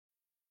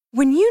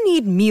When you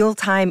need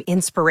mealtime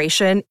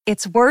inspiration,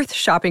 it's worth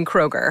shopping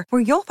Kroger,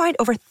 where you'll find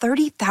over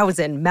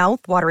 30,000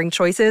 mouth-watering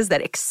choices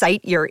that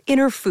excite your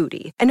inner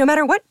foodie. And no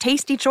matter what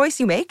tasty choice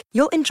you make,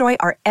 you'll enjoy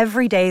our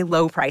everyday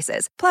low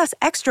prices, plus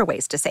extra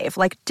ways to save,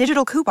 like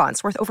digital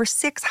coupons worth over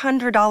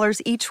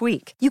 $600 each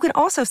week. You can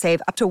also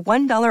save up to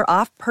 $1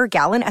 off per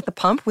gallon at the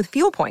pump with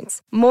fuel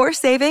points. More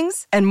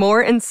savings and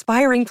more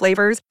inspiring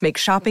flavors make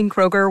shopping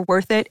Kroger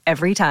worth it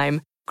every time.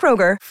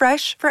 Kroger,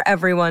 fresh for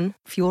everyone.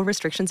 Fuel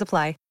restrictions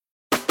apply.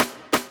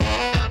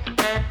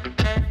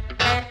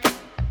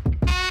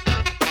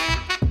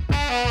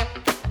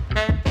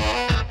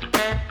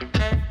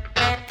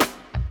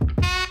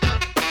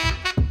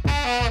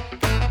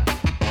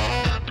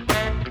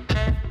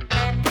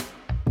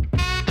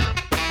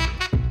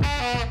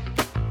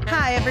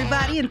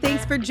 Everybody, and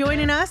thanks for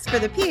joining us for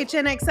the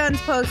PHNX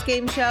Suns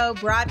post-game show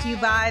brought to you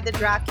by the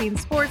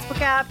DraftKings Sportsbook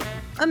app,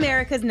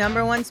 America's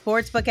 #1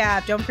 sportsbook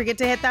app. Don't forget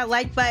to hit that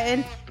like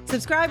button,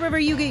 subscribe wherever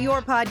you get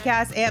your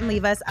podcast, and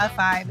leave us a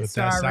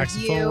 5-star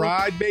review.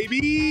 Ride,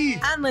 baby.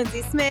 I'm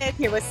Lindsay Smith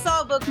here with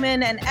Saul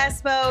Bookman and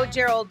Espo.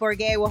 Gerald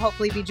Bourguet will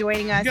hopefully be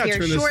joining us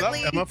here shortly.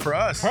 This up, Emma, for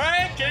us.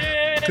 Crank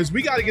it! Because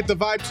we got to get the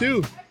vibe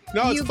too.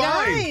 No, it's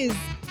fine. You guys,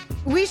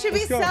 we should be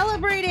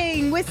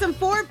celebrating with some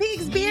Four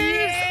Peaks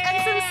beers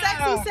and some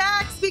sexy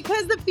sacks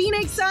because the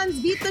Phoenix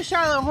Suns beat the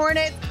Charlotte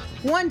Hornets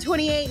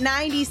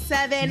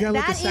 128-97.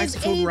 That is a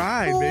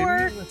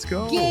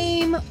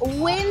 4-game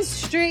win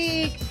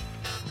streak.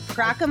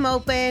 Crack them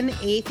open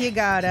if you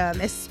got them,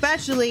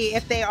 especially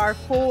if they are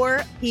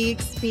Four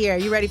Peaks beer.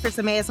 You ready for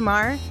some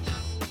ASMR?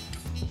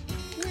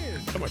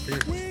 Come on,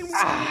 win.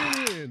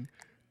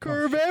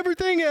 Curve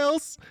everything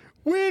else.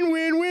 Win,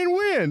 win, win,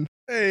 win.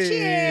 Hey.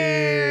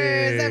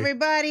 Cheers,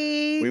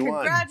 everybody. We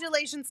won.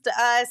 Congratulations to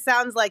us.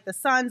 Sounds like the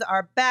Suns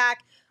are back.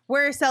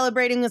 We're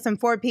celebrating with some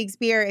Four Peaks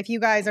beer. If you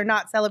guys are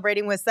not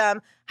celebrating with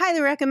some,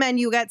 highly recommend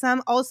you get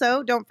some.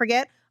 Also, don't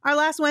forget, our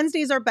last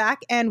Wednesdays are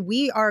back, and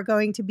we are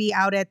going to be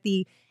out at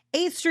the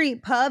 8th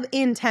Street Pub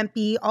in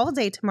Tempe all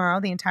day tomorrow,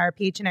 the entire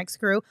PHNX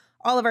crew.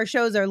 All of our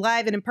shows are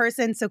live and in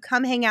person, so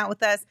come hang out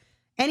with us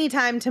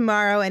anytime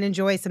tomorrow and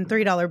enjoy some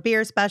 $3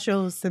 beer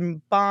specials,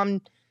 some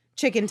bomb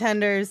chicken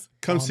tenders.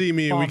 Come see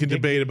me and we can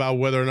debate about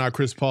whether or not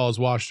Chris Paul is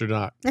washed or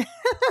not.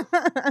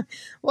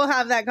 We'll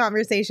have that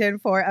conversation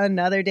for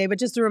another day. But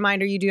just a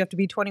reminder, you do have to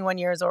be 21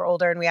 years or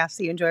older, and we ask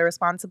that you enjoy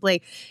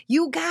responsibly.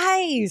 You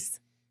guys.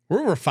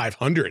 We're over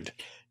 500.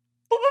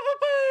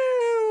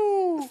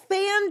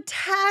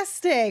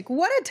 Fantastic.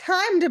 What a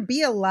time to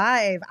be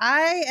alive.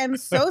 I am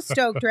so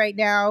stoked right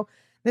now.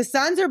 The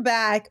Suns are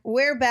back.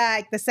 We're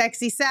back. The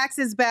Sexy Sax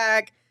is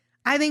back.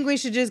 I think we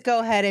should just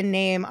go ahead and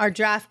name our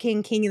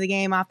DraftKings King of the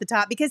Game off the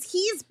top because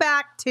he's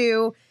back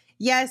too.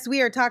 Yes,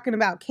 we are talking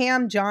about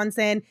Cam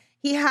Johnson.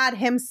 He had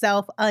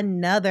himself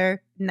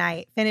another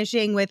night,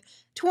 finishing with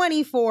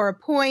 24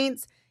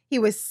 points. He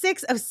was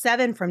 6 of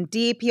 7 from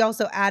deep. He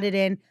also added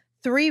in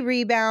 3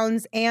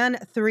 rebounds and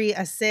 3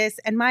 assists.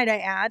 And might I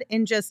add,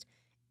 in just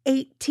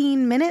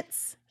 18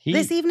 minutes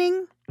this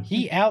evening,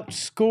 he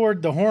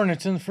outscored the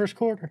Hornets in the first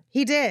quarter.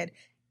 He did.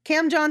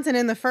 Cam Johnson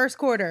in the first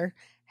quarter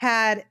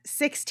had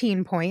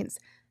 16 points.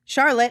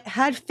 Charlotte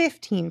had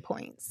 15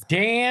 points.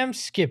 Damn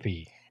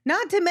Skippy.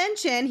 Not to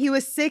mention, he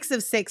was 6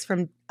 of 6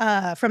 from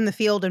the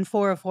field and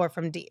 4 of 4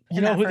 from deep.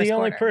 You know who the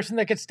only person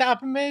that could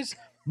stop him is?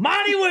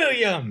 Monty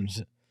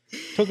Williams.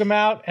 Took him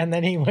out, and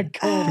then he went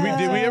cold.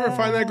 Did we ever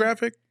find that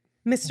graphic?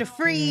 Mr.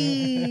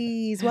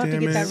 Freeze. We'll have to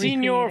get that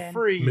Senior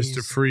Freeze.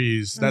 Mr.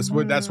 Freeze. That's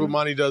what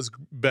Monty does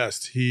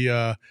best. He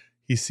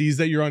sees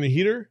that you're on a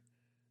heater,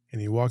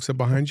 and he walks up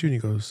behind you, and he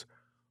goes,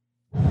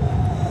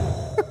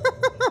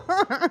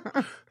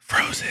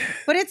 frozen.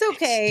 But it's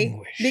okay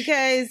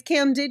because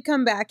Cam did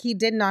come back. He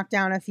did knock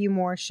down a few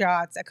more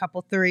shots, a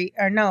couple three.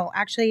 Or no,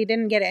 actually, he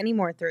didn't get any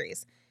more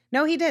threes.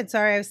 No, he did.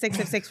 Sorry, I was 6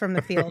 of 6 from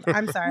the field.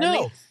 I'm sorry.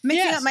 No.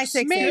 Mixing up my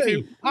 6.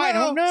 Maybe. I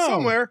don't know.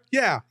 Somewhere.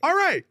 Yeah. All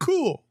right.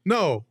 Cool.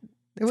 No.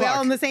 We're all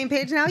on the same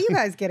page now. You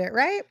guys get it,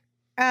 right?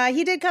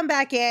 He did come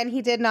back in.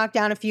 He did knock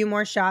down a few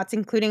more shots,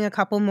 including a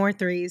couple more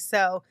threes.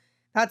 So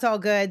that's all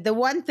good. The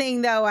one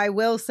thing, though, I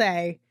will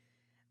say,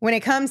 when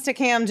it comes to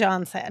Cam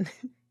Johnson,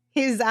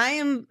 is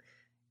I'm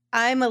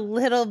a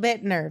little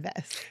bit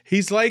nervous.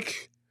 He's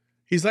like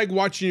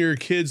watching your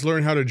kids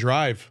learn how to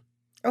drive.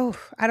 Oh,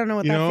 I don't know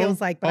what that feels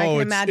like, but I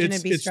can imagine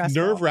it'd be stressful. It's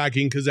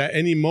nerve-wracking because at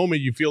any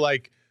moment you feel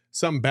like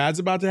something bad's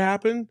about to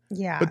happen.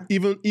 Yeah. But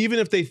even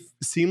if they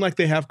seem like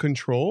they have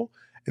control,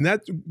 and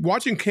that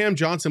watching Cam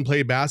Johnson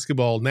play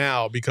basketball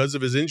now because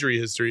of his injury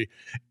history,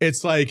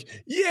 it's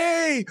like,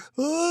 yay!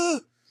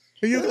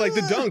 Like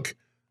the dunk.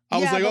 I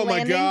was like, oh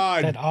my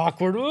God. That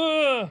awkward.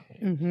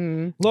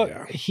 Mm-hmm.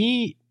 Look,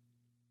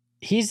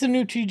 he's the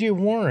new TJ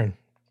Warren.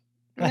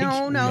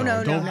 No.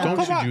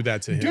 Don't you do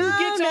that to him. Dude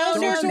gets all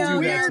sorts of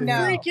weird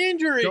freak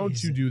injuries.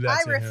 Don't you do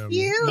that to him. I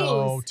refuse.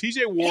 No,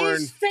 TJ Warren.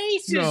 His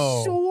face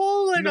is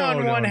swollen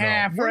on one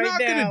half We're right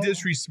not now. going to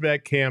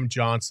disrespect Cam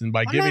Johnson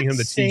by giving him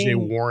the TJ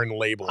Warren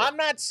label. I'm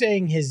not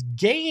saying his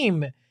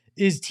game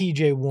is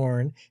TJ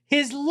Warren.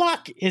 His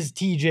luck is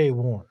TJ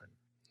Warren.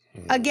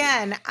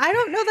 Again, I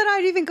don't know that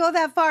I'd even go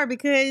that far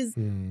because I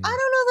don't know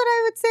that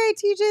I would say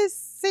TJ's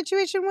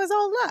situation was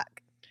all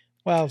luck.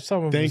 Well,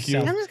 some of Thank you.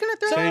 I'm just going to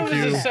throw that Thank one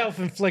you. out a there.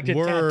 self-inflicted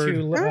Word.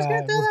 tattoo. I'm just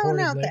going to throw that one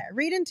out reportedly. there.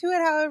 Read into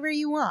it however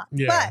you want.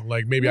 Yeah, But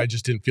like maybe I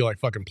just didn't feel like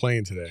fucking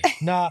playing today.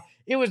 Nah,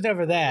 it was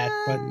never that.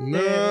 But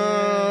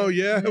No,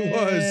 yeah, it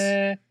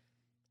was.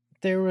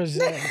 There was.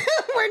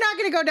 we're not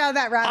going to go down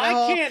that rabbit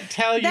hole. I can't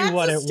tell you That's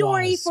what a it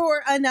story was.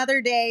 for another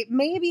day.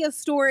 Maybe a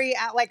story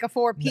at like a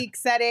Four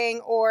Peaks setting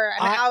or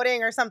an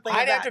outing or something.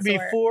 I'd of have that to be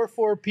sort.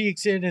 four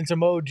peaks in and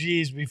some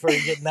OGs before you're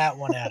getting that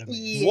one out of me.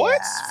 Yeah.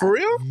 What? For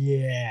real?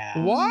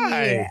 Yeah.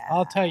 Why? Yeah.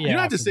 I'll tell you. You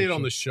don't have to after say it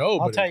on the show,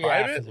 I'll but tell in you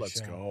after private, the let's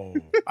show.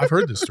 go. I've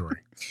heard this story.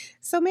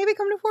 So maybe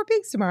come to Four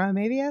Peaks tomorrow.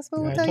 Maybe Espo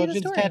will I tell you told the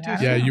you the story. tattoo I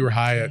don't Yeah, know. you were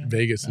high at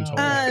Vegas and told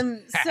me.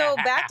 So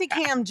back to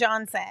Cam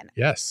Johnson.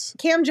 Yes.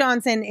 Cam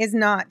Johnson is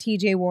not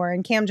TJ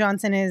Warren. Cam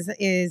Johnson is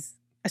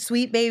a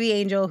sweet baby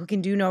angel who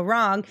can do no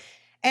wrong.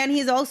 And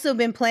he's also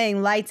been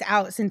playing lights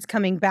out since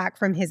coming back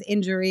from his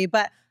injury.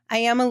 But I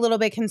am a little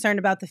bit concerned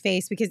about the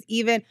face because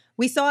even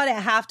we saw it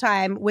at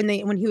halftime when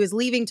he was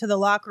leaving to the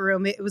locker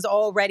room, it was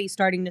already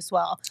starting to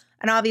swell.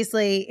 And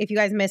obviously, if you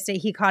guys missed it,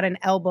 he caught a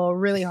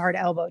really hard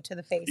elbow to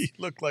the face He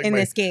looked like in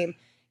this game.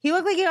 He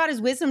looked like he got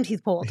his wisdom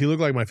teeth pulled. He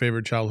looked like my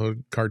favorite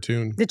childhood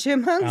cartoon, The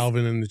Chipmunks?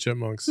 Alvin and the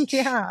Chipmunks.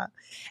 Yeah.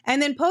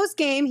 And then post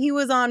game, he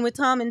was on with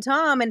Tom and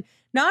Tom. And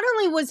not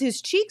only was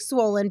his cheek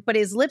swollen, but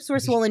his lips were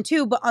swollen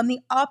too, but on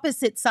the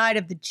opposite side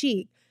of the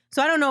cheek.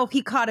 So I don't know if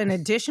he caught an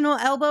additional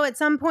elbow at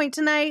some point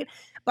tonight.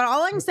 But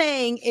all I'm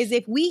saying is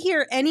if we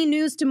hear any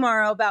news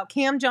tomorrow about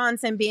Cam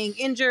Johnson being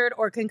injured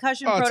or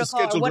concussion Oh, it's a protocol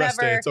or scheduled rest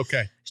day. whatever, It's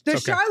okay. the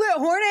It's okay. Charlotte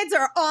Hornets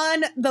are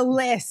on the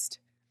list.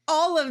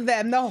 All of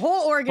them, the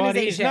whole organization.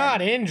 But he's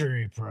not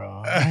injury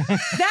prone. That's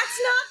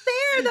not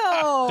fair,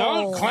 though.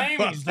 Don't claim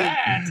he's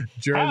that.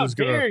 Jared How was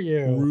going dare to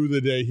you? rue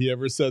the day he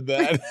ever said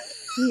that.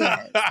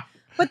 Yes.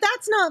 But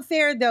that's not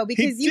fair though,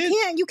 because He did-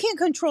 you can't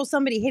control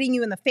somebody hitting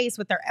you in the face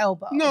with their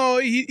elbow. No,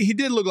 he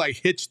did look like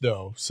Hitch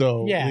though.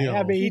 So Yeah, you know.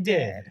 I mean, he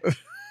did.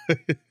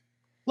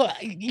 Look,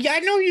 I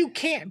know you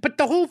can't, but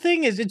the whole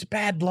thing is it's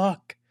bad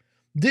luck.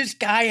 This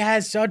guy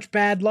has such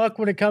bad luck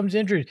when it comes to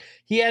injuries.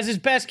 He has his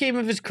best game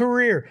of his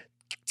career,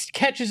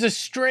 catches a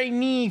stray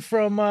knee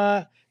from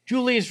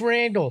Julius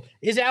Randle,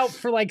 is out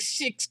for like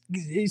six,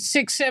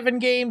 7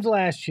 games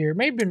last year,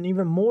 maybe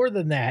even more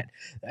than that.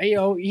 You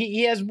know,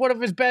 he has one of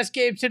his best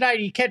games tonight.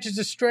 He catches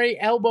a stray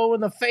elbow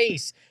in the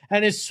face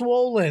and is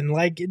swollen.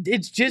 Like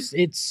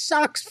it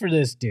sucks for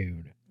this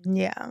dude.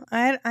 Yeah.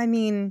 I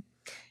mean,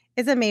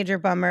 it's a major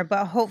bummer,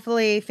 but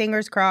hopefully,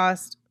 fingers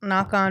crossed,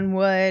 knock on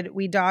wood,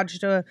 we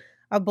dodged a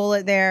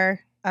bullet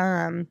there.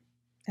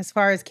 As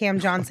far as Cam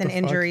Johnson fuck?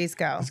 injuries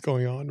go. What's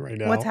going on right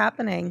now? What's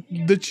happening?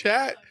 The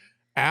chat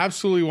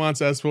absolutely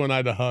wants Espo and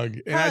I to hug.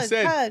 And I Hug,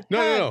 said, hug,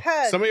 no.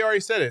 hug. Somebody already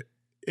said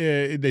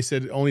it. They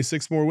said only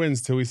 6 more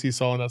wins till we see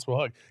Saul and Espo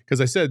hug. Because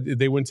I said if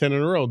they win 10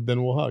 in a row,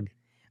 then we'll hug.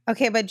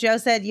 Okay, but Joe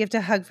said you have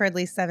to hug for at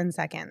least 7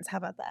 seconds. How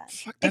about that?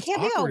 Fuck, It that's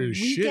can't be a awkward as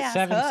shit. weak ass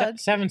hug.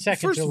 7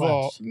 seconds First or of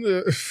all,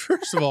 less.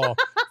 first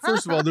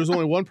of all, there's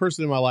only one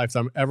person in my life that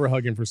I'm ever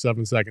hugging for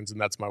 7 seconds,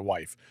 and that's my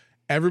wife.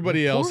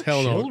 Everybody Poor else,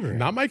 hell no. children.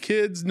 Not my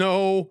kids.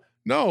 No.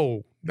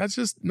 That's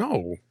just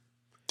no.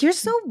 You're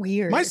so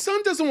weird. My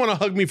son doesn't want to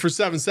hug me for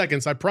 7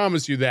 seconds. I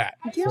promise you that.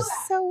 You're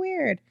so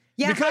weird.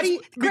 Yeah, Because-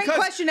 great because-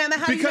 question, Emma.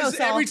 How do you know, Because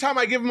Saul? every time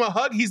I give him a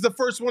hug, he's the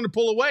first one to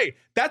pull away.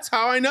 That's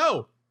how I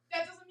know.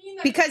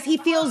 Because he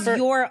feels For-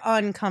 you're For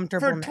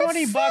uncomfortable.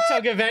 $20,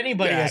 I'll give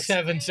anybody a Yes.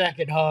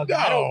 7-second hug.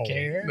 I don't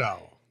care. No.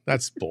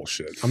 That's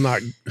bullshit. I'm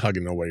not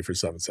hugging nobody for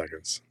 7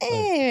 seconds.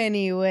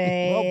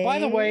 Anyway. Well, by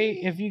the way,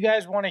 if you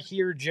guys want to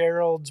hear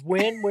Gerald's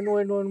win,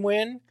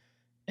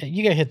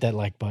 you gotta hit that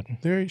like button.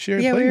 There, she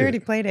yeah, we played already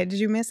it. played it. Did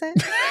you miss it?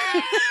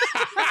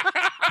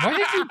 Why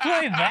did you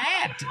play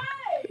that?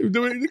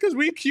 Because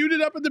we queued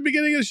it up at the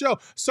beginning of the show.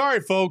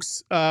 Sorry,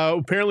 folks.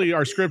 Apparently,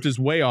 our script is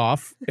way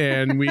off,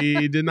 and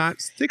we did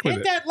not stick with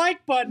Hit it. that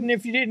like button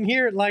if you didn't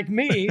hear it like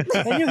me,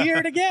 and you'll hear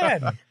it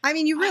again. I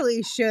mean, you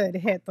really should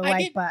hit the I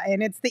like did-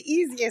 button. It's the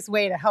easiest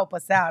way to help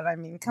us out. I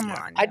mean, come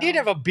on. I did Joe.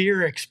 have a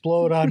beer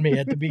explode on me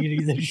at the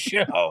beginning of the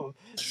show,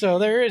 so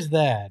there is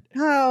that.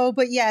 Oh,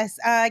 but yes,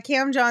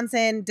 Cam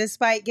Johnson,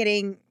 despite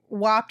getting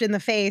whopped in the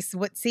face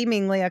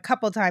seemingly a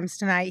couple times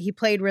tonight, he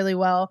played really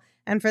well.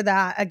 And for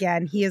that,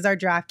 again, he is our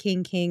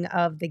DraftKings king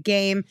of the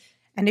game.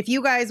 And if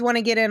you guys want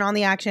to get in on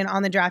the action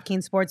on the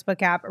DraftKings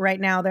Sportsbook app, right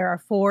now there are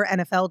 4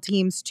 NFL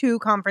teams, 2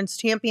 conference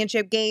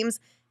championship games,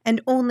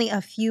 and only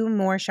a few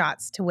more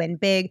shots to win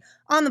big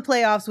on the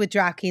playoffs with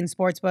DraftKings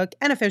Sportsbook,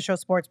 an official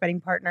sports betting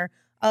partner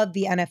of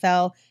the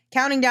NFL.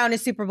 Counting down to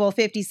Super Bowl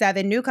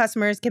 57, new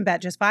customers can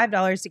bet just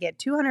 $5 to get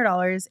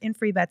 $200 in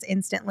free bets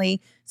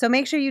instantly. So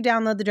make sure you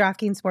download the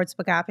DraftKings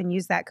Sportsbook app and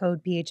use that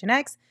code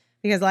PHNX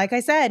because, like I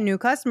said, new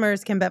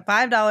customers can bet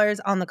 $5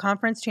 on the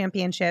conference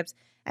championships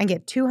and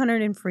get $200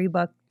 in free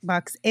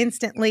bucks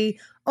instantly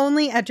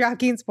only at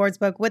DraftKings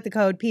Sportsbook with the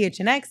code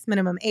PHNX.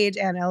 Minimum age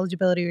and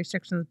eligibility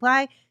restrictions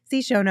apply.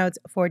 See show notes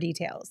for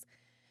details.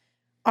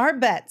 Our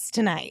bets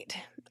tonight.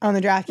 on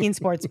the DraftKings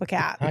Sportsbook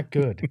app. Not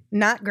good.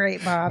 Not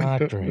great, Bob.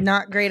 Not great.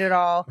 Not great at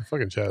all.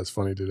 Fucking Chad is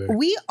funny today.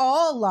 We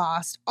all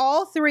lost.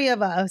 All three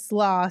of us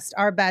lost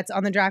our bets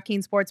on the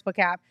DraftKings Sportsbook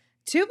app.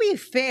 To be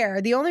fair,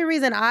 the only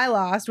reason I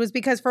lost was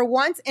because for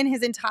once in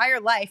his entire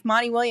life,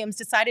 Monty Williams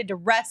decided to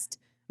rest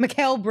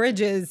Mikal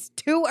Bridges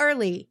too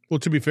early. Well,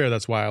 to be fair,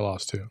 that's why I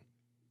lost too.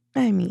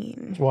 I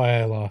mean, That's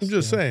why I lost. I'm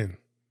just saying.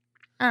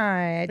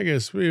 I I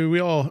guess we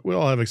all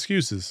have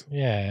excuses.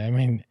 Yeah, I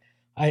mean,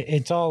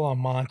 it's all on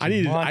Monty. I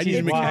needed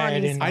It's Mikal.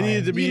 Monty's I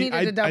needed to You be. needed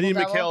a I need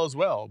double-double? Mikal as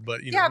well,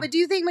 but you know. yeah, but do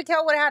you think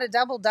Mikal would have had a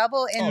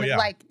double-double in Oh, yeah.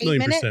 like 8 million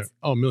minutes? percent.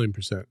 Oh,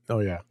 1,000,000%. Oh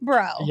yeah,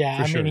 Bro. Yeah,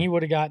 For I sure. mean, he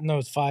would have gotten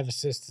those 5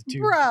 assists to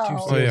two Bro.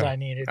 steals Oh, yeah. I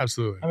needed.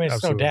 absolutely. I mean, it's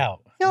absolutely. no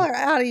doubt. Y'all are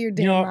out of your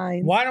damn You know,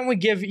 minds. why don't we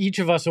give each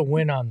of us a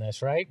win on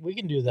this, right? We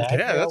can do that. Yeah,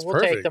 You know, that's we'll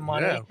take perfect. the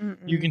money. Yeah. Mm-mm.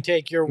 You can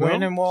take your win,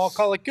 No? and we'll all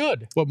call it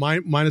good. What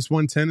minus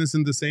 110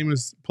 isn't the same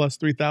as plus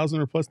 3,000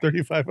 or plus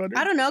 3,500?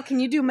 I don't know.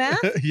 Can you do math?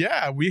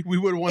 Yeah, we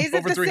would have won Is it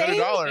over the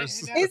same? $300.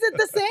 Is it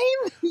the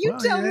same? You Well,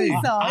 tell me hey,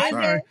 so. Is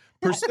sorry.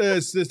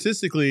 it?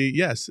 Statistically,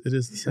 yes, it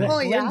is the same. Oh,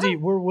 yeah? Lindsay,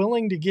 we're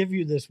willing to give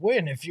you this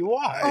win if you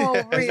want. Oh,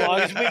 As really? long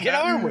as we get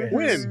our win.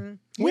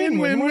 Win.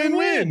 Mm.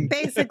 Win.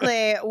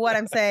 Basically, what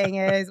I'm saying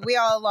is we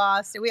all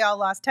lost. We all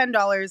lost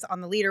 $10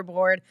 on the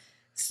leaderboard.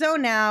 So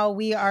now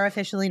we are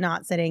officially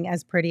not sitting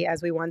as pretty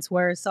as we once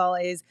were. Saul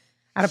is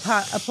at a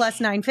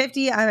plus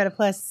 950. I'm at a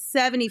plus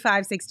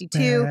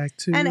 7562. Back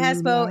to And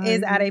Espo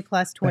is at a life,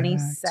 plus back to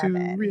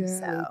 27. So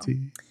reality.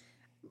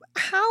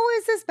 how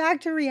is this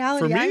back to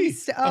reality? For me,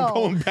 I'm oh.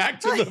 going back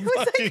to I the was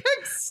fucking. like,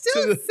 I'm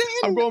still to the- saying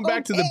I'm going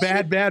back to the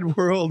okay. bad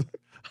world.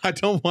 I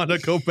don't want to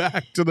go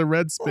back to the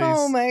red space.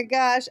 Oh my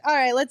gosh. All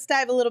right, let's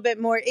dive a little bit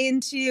more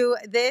into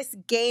this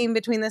game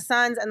between the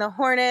Suns and the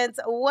Hornets.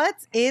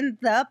 What's in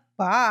the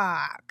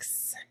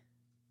box?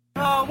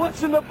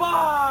 What's in the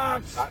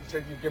box?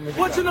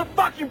 What's in the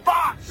fucking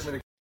box?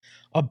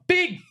 A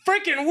big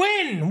freaking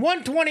win,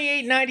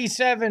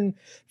 128-97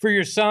 for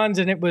your Suns,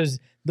 and it was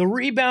the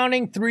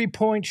rebounding,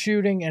 three-point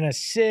shooting, and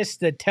assists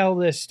that tell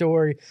this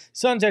story.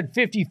 Suns had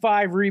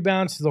 55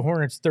 rebounds to the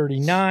Hornets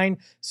 39.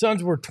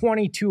 Suns were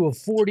 22 of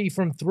 40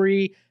 from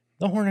three.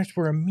 The Hornets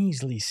were a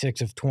measly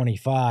 6 of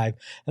 25.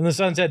 And the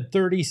Suns had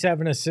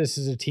 37 assists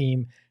as a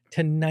team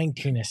to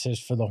 19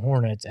 assists for the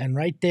Hornets. And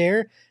right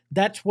there,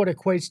 that's what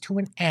equates to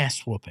an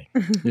ass whooping.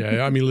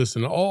 Yeah, I mean,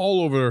 listen,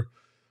 all over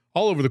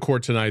the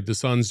court tonight, the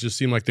Suns just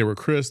seemed like they were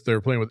crisp. They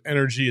were playing with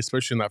energy,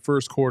 especially in that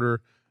first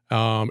quarter.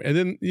 And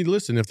then,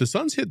 listen, if the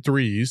Suns hit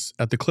threes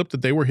at the clip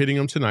that they were hitting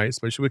them tonight,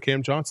 especially with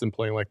Cam Johnson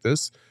playing like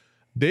this,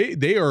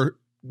 they are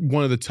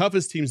one of the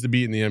toughest teams to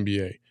beat in the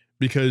NBA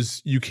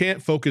because you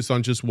can't focus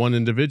on just one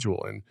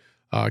individual.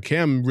 And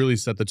Cam really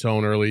set the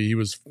tone early. He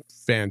was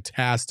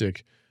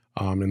fantastic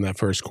in that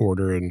first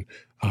quarter. And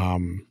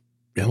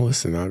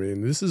listen, I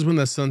mean, this is when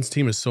the Suns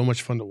team is so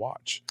much fun to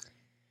watch.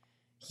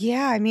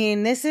 Yeah, I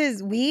mean, this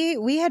is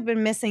we had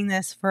been missing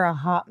this for a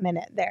hot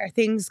minute there.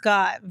 Things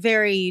got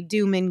very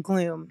doom and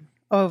gloom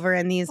over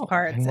in these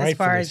parts and as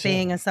far rightfully as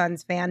being so. a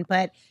Suns fan,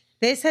 but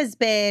this has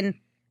been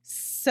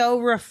so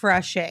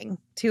refreshing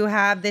to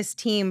have this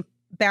team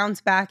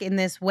bounce back in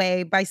this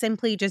way by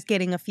simply just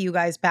getting a few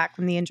guys back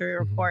from the injury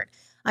report.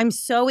 I'm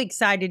so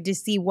excited to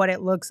see what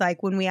it looks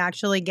like when we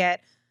actually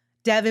get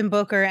Devin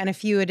Booker and a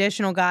few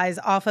additional guys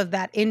off of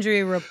that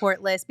injury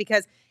report list,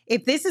 because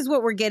if this is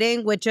what we're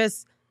getting with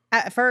just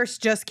at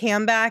first just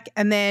Cam back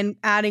and then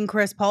adding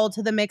Chris Paul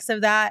to the mix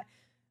of that,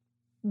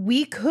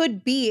 we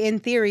could be in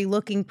theory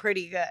looking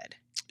pretty good.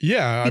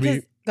 Yeah,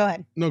 Because go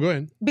ahead. no, go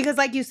ahead. Because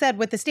like you said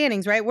with the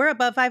standings, right? We're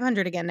above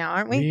 500 again now,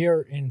 aren't we? We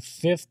are in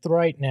fifth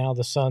right now.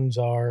 The Suns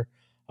are.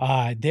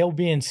 They'll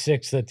be in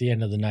sixth at the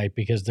end of the night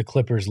because the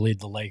Clippers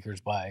lead the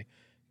Lakers by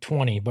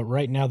 20. But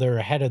right now they're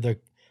ahead of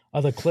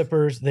the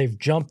Clippers. They've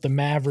jumped the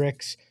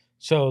Mavericks.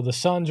 So the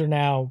Suns are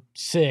now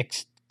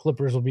sixth.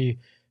 Clippers will be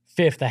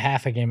fifth, a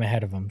half a game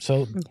ahead of them.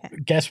 So Okay.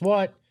 guess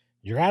what?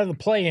 You're out of the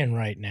play-in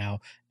right now.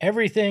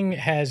 Everything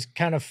has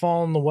kind of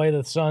fallen the way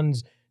the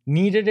Suns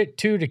needed it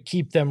to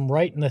keep them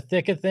right in the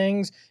thick of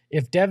things.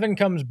 If Devin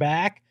comes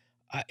back,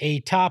 a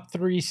top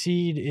 3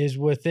 seed is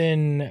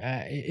within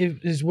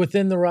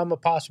the realm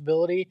of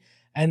possibility,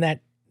 and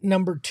that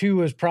number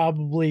 2 is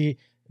probably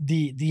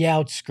the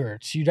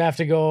outskirts. You'd have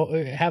to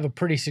go have a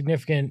pretty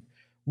significant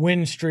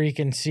win streak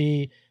and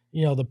see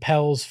the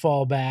Pels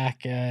fall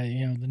back,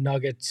 the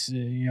Nuggets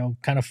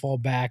kind of fall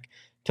back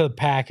to the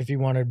pack if you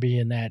want to be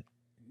in that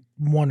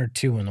 1 or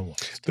 2 in the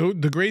West.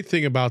 The great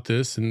thing about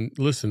this, and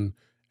listen,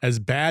 as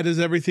bad as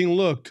everything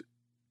looked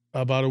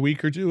about a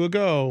week or two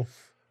ago,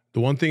 the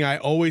one thing I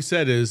always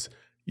said is,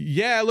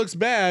 yeah, it looks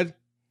bad,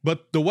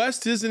 but the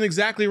West isn't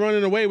exactly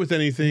running away with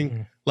anything.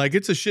 Mm-hmm. Like,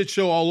 it's a shit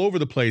show all over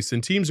the place,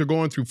 and teams are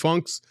going through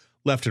funks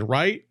left and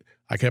right.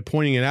 I kept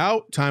pointing it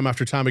out time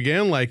after time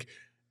again. Like,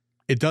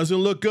 it doesn't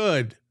look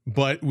good,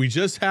 but we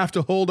just have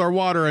to hold our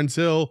water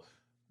until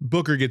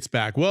Booker gets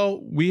back.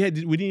 Well, we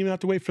didn't even have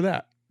to wait for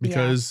that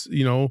because,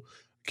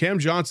 Cam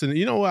Johnson,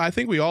 I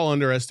think we all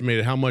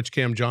underestimated how much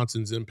Cam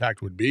Johnson's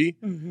impact would be.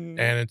 Mm-hmm.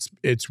 And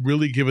it's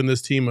really given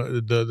this team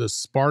the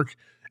spark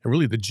and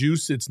really the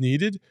juice it's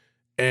needed.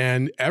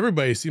 And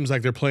everybody seems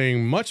like they're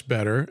playing much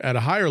better at a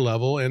higher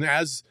level. And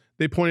as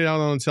they pointed out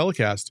on the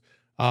telecast,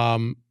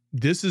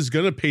 this is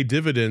going to pay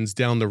dividends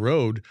down the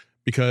road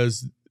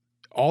because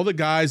all the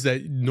guys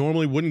that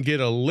normally wouldn't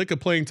get a lick of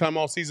playing time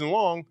all season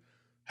long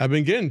have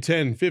been getting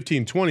 10,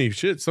 15, 20,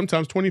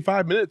 sometimes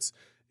 25 minutes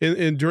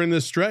in during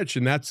this stretch.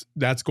 And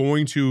that's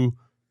going to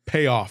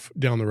pay off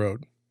down the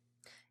road.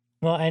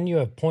 Well, and you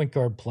have point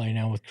guard play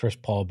now with Chris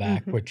Paul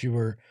back, which you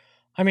were,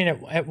 I mean,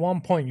 at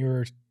one point you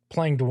were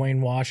playing Dwayne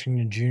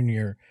Washington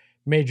Jr.,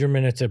 major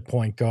minutes at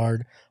point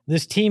guard.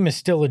 This team is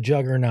still a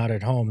juggernaut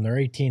at home. They're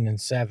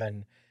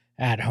 18-7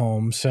 at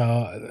home.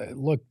 So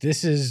look,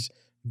 this is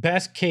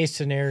best case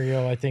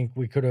scenario. I think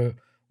we could have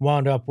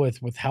wound up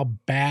with how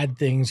bad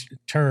things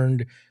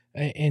turned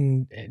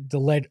in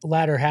the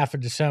latter half of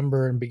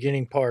December and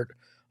beginning part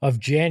of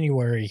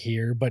January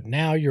here. But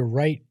now you're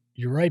right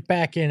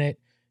back in it.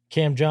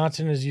 Cam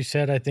Johnson, as you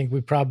said, I think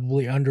we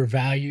probably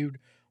undervalued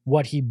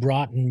what he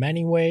brought in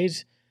many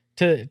ways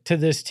to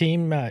this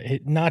team,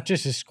 not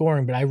just his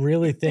scoring, but I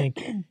really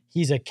think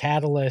he's a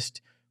catalyst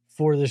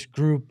for this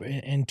group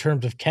in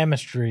terms of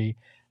chemistry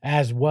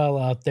as well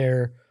out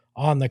there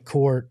on the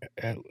court.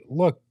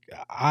 Look,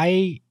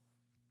 I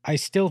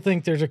still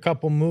think there's a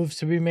couple moves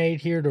to be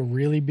made here to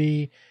really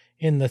be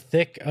in the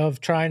thick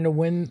of trying to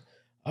win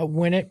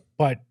it,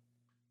 but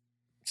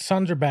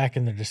Suns are back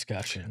in the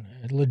discussion,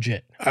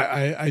 legit.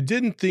 I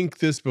didn't think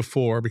this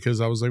before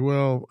because I was like,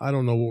 well, I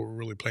don't know what we're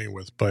really playing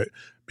with. But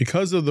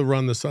because of the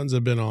run the Suns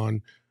have been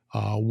on,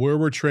 where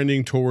we're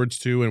trending towards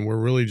to, and we're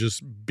really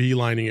just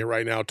beelining it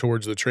right now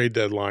towards the trade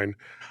deadline,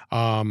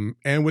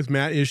 and with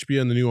Matt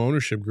Ishbia and the new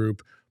ownership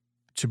group,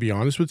 to be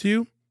honest with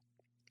you,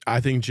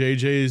 I think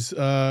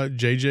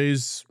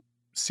JJ's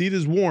seat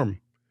is warm,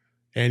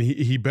 and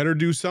he better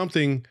do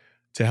something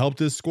to help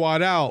this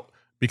squad out.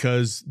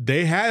 Because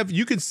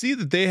you can see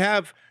that they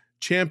have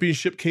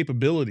championship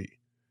capability.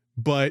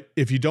 But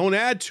if you don't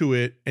add to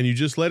it and you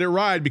just let it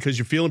ride because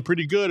you're feeling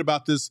pretty good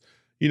about this,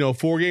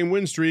 4-game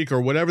win streak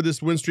or whatever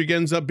this win streak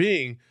ends up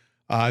being,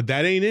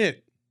 that ain't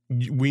it.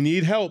 We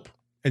need help,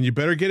 and you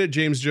better get it,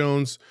 James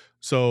Jones.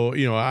 So,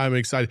 I'm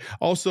excited.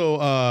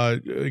 Also,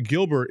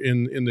 Gilbert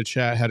in the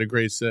chat had a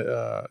great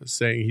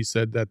saying. He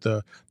said that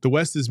the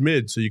West is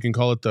mid, so you can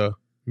call it the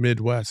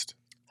Midwest.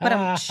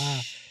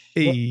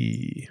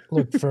 Hey.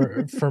 Look,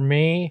 for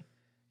me,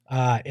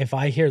 if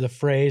I hear the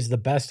phrase the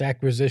best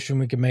acquisition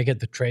we could make at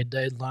the trade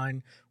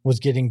deadline was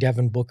getting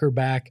Devin Booker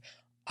back,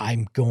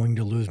 I'm going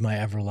to lose my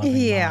ever-loving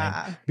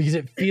mind. Because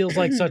it feels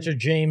like such a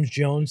James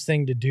Jones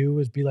thing to do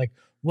is be like,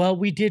 well,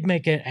 we did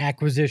make an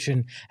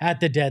acquisition at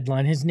the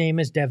deadline. His name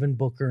is Devin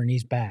Booker, and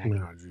he's back.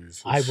 Oh,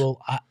 Jesus.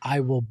 I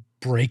will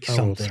break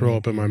something. I will throw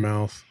up in my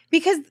mouth.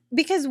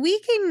 Because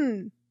we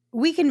can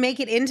make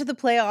it into the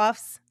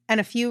playoffs and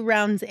a few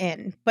rounds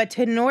in. But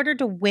in order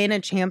to win a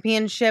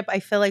championship, I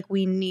feel like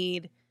we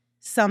need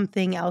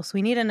something else.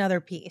 We need another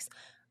piece.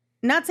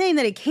 Not saying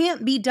that it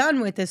can't be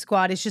done with this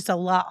squad. It's just a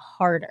lot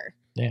harder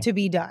to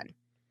be done.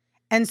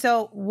 And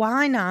so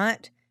why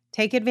not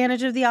take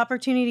advantage of the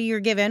opportunity you're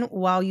given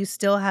while you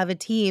still have a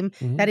team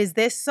that is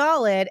this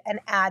solid and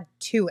add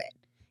to it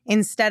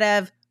instead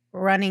of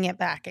running it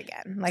back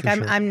again. Like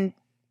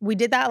we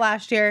did that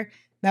last year.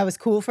 That was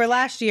cool for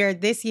last year.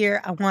 This year,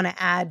 I want to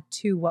add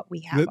to what we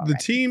have.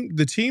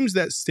 The teams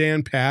that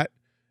stand pat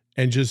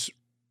and just,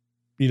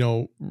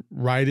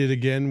 ride it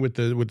again with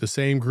the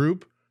same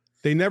group,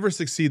 they never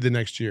succeed the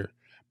next year.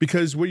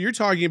 Because what you're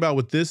talking about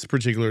with this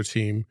particular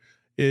team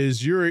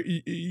is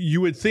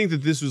you would think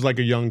that this was like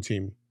a young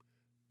team,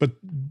 but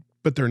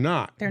they're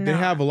not. They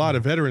have a lot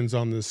of veterans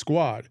on this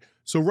squad.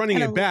 So running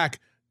it back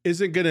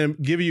isn't going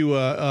to give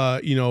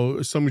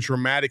you some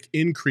dramatic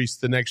increase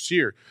the next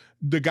year.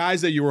 The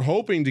guys that you were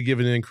hoping to get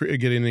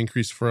an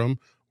increase from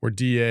were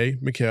DA,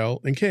 Mikal,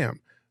 and Cam.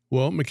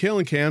 Well, Mikal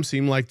and Cam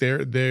seem like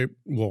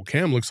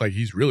Cam looks like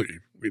he's really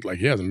like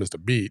he hasn't missed a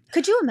beat.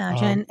 Could you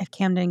imagine if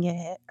Cam didn't get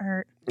hit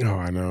or? Oh,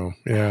 I know.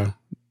 Yeah.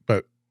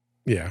 But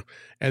yeah.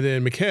 And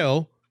then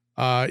Mikal,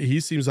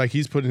 he seems like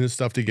he's putting his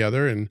stuff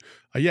together, and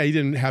he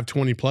didn't have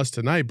 20 plus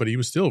tonight, but he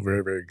was still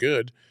very, very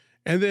good.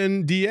 And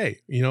then DA,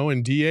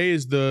 and DA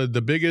is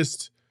the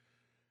biggest.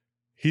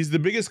 He's the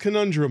biggest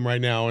conundrum right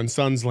now in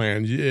Suns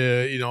land.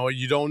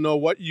 You don't know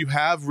what you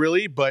have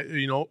really, but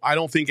I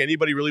don't think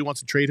anybody really wants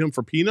to trade him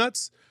for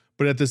peanuts.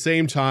 But at the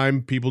same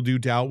time, people do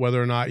doubt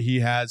whether or not he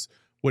has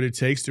what it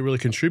takes to really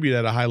contribute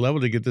at a high level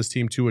to get this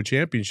team to a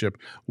championship.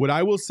 What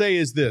I will say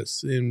is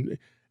this, and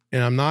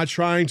I'm not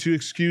trying to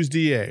excuse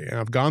DA, and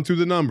I've gone through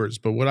the numbers,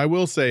 but what I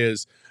will say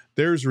is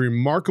there's a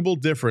remarkable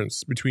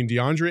difference between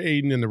DeAndre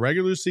Ayton in the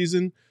regular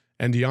season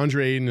and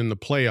DeAndre Ayton in the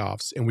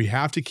playoffs, and we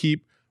have to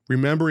keep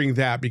remembering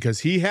that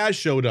because he has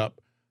showed up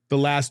the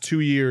last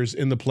 2 years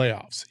in the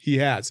playoffs. He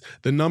has.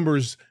 The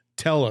numbers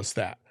tell us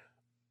that.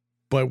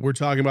 But we're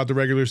talking about the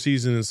regular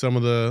season and some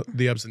of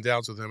the ups and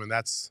downs with him, and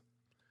that's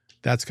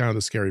kind of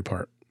the scary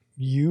part.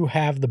 You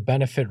have the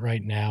benefit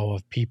right now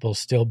of people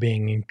still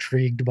being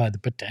intrigued by the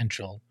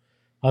potential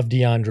of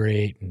DeAndre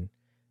Ayton.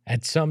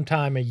 At some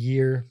time, a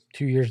year,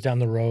 2 years down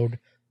the road,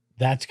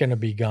 that's going to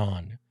be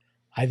gone.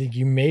 I think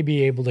you may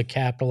be able to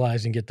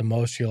capitalize and get the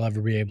most you'll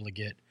ever be able to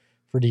get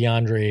for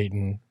DeAndre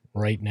Ayton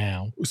right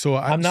now. So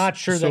I'm not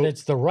sure that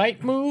it's the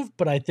right move,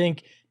 but I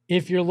think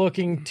if you're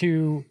looking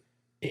to,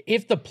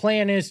 if the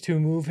plan is to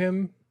move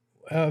him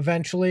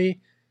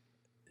eventually,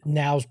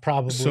 now's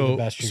probably the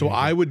best. So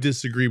I would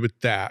disagree with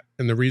that,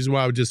 and the reason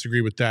why I would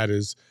disagree with that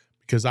is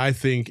because I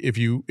think if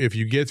you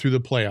get through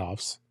the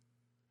playoffs,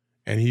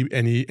 and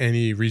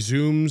he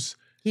resumes,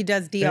 he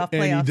does DA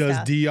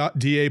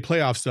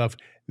playoff stuff.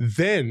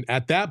 Then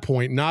at that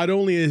point, not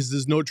only is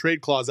there's no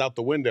trade clause out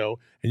the window,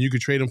 and you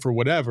could trade him for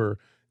whatever,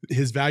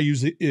 his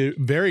value's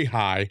very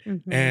high,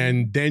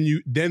 and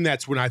then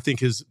that's when I think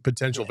his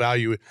potential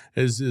value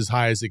is as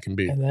high as it can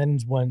be. And then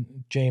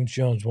when James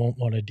Jones won't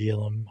want to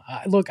deal him.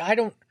 Look, I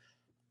don't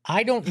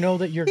know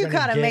that you're. You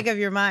gotta make up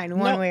your mind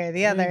one way or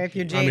the other. If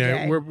you're JJ,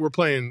 I mean, we're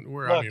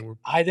playing.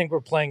 I think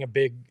we're playing a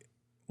big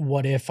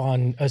what if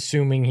on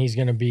assuming he's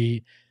going to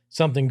be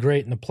something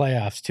great in the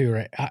playoffs too,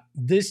 right?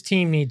 This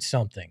team needs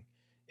something.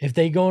 If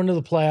they go into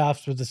the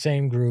playoffs with the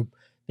same group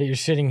that you're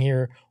sitting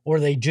here, or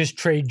they just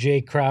trade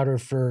Jay Crowder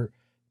for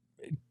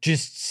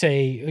just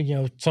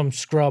say, some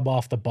scrub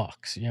off the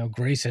Bucks,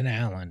 Grayson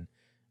Allen,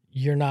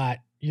 you're not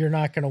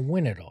going to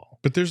win it all.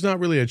 But there's not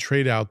really a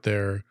trade out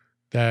there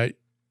that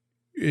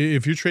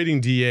if you're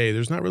trading DA,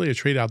 there's not really a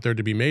trade out there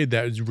to be made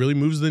that really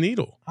moves the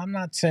needle. I'm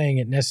not saying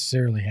it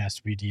necessarily has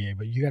to be DA,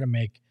 but you got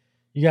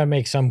to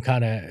make some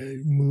kind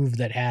of move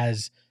that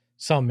has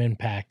some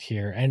impact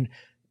here. And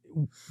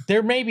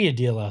there may be a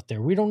deal out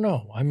there. We don't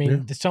know. I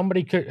mean,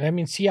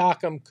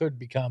 Siakam could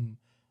become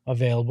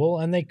available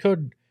and they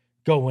could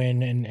go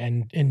in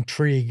and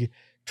intrigue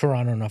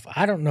Toronto enough.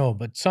 I don't know,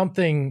 but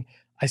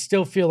I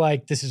still feel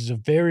like this is a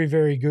very,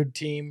 very good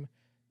team.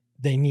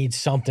 They need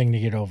something to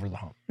get over the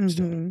hump.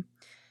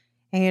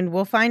 And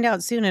we'll find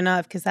out soon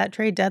enough because that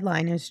trade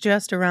deadline is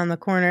just around the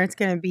corner. It's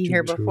going to be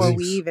here before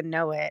we even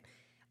know it.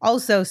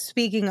 Also,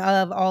 speaking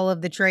of all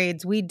of the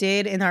trades, we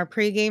did in our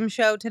pregame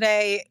show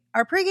today.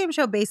 Our pregame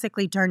show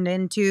basically turned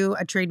into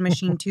a Trade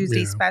Machine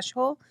Tuesday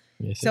special.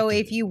 Yes, so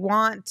if you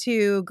want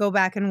to go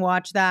back and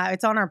watch that,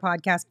 it's on our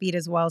podcast feed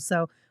as well.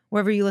 So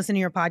wherever you listen to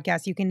your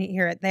podcast, you can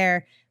hear it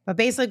there. But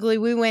basically,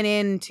 we went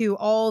into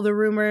all the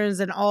rumors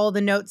and all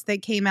the notes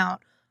that came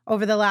out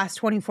over the last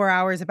 24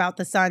 hours about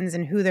the Suns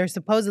and who they're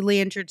supposedly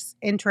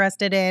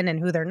interested in and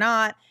who they're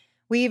not.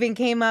 We even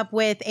came up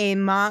with a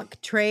mock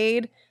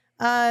trade.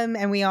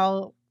 And we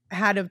all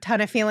had a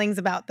ton of feelings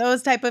about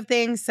those type of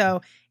things.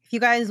 So if you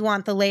guys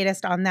want the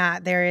latest on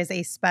that, there is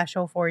a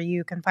special for you.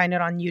 You can find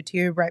it on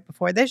YouTube right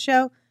before this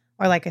show,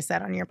 or like I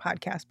said, on your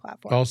podcast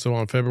platform. Also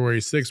on February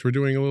 6th, we're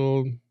doing a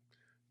little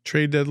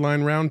trade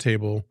deadline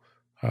roundtable,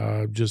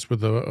 just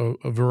with a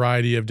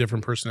variety of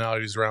different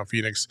personalities around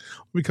Phoenix.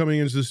 We'll be coming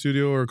into the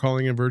studio or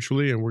calling in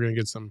virtually, and we're going to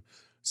get some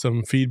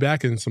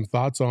feedback and some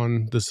thoughts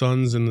on the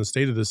Suns and the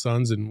state of the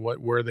Suns and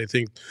where they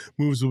think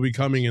moves will be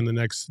coming in the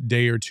next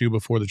day or two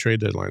before the trade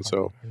deadline.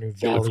 So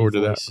look forward to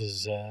that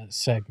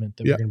segment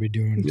that we're going to be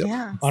doing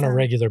on a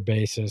regular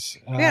basis.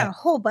 A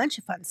whole bunch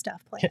of fun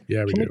stuff planned.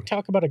 Can we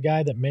talk about a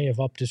guy that may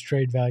have upped his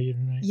trade value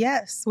tonight?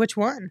 Yes. Which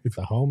one? The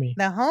homie.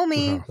 The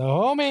homie. The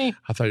homie.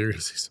 I thought you were going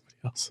to say somebody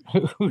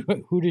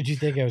else. Who did you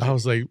think I was? I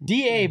was like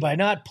DA by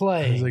not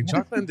playing. I was like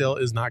Jock Landale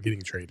is not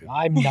getting traded.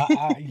 I'm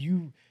not.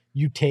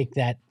 You take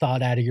that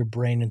thought out of your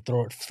brain and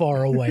throw it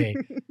far away.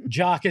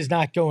 Jock is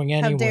not going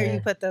anywhere. How dare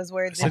you put those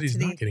words into he's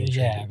not getting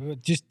traded. Yeah,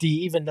 just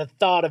even the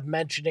thought of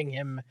mentioning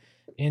him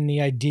in the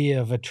idea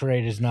of a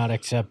trade is not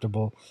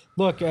acceptable.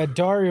 Look,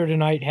 Dario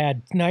tonight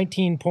had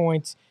 19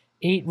 points,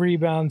 8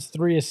 rebounds,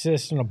 3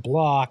 assists, and a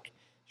block.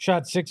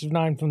 Shot 6 of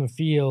 9 from the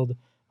field,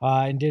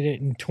 and did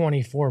it in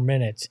 24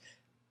 minutes.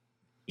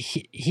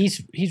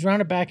 He's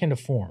rounded back into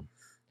form.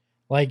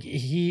 Like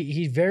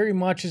he very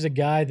much is a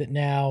guy that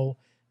now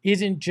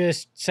isn't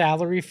just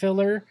salary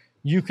filler.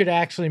 You could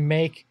actually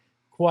make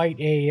quite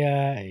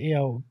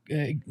a,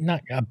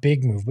 not a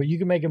big move, but you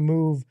can make a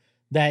move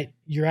that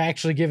you're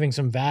actually giving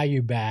some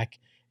value back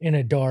in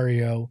a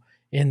Dario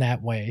in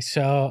that way.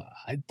 So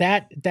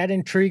that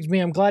intrigues me.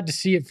 I'm glad to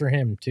see it for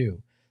him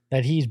too,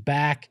 that he's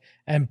back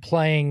and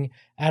playing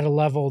at a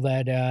level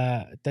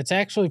that that's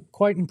actually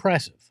quite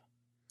impressive.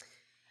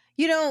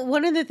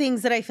 One of the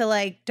things that I feel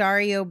like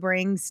Dario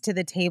brings to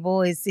the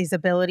table is his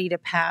ability to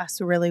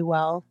pass really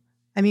well.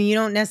 I mean, you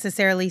don't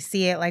necessarily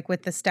see it like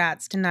with the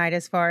stats tonight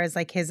as far as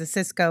like his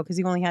assists go because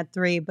he only had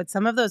 3. But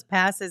some of those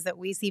passes that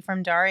we see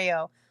from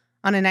Dario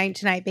on a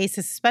night-to-night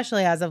basis,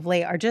 especially as of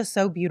late, are just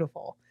so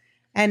beautiful.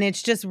 And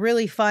it's just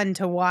really fun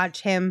to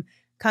watch him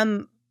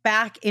come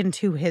back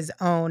into his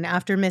own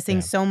after missing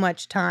so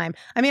much time.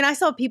 I mean, I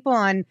saw people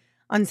on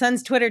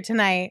Suns Twitter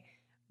tonight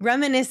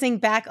reminiscing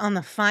back on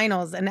the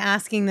finals and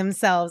asking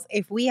themselves,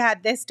 if we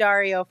had this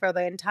Dario for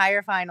the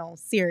entire final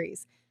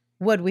series,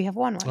 would we have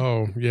won one?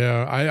 Oh,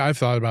 yeah. I've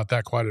thought about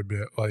that quite a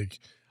bit. Like,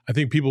 I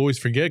think people always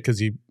forget because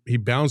he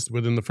bounced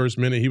within the first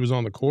minute he was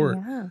on the court.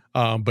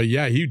 Yeah. But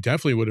yeah, he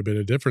definitely would have been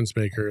a difference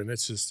maker. And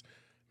it's just,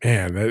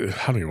 man,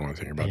 I don't even want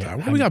to think about that.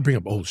 Why do we got to bring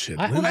up old shit?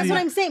 Well, that's what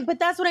I'm saying. But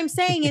that's what I'm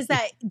saying is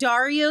that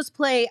Dario's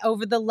play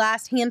over the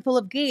last handful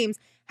of games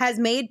has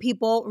made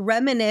people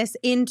reminisce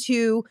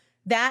into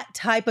that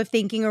type of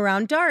thinking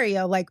around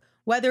Dario. Like,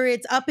 whether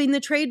it's upping the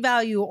trade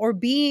value or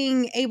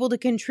being able to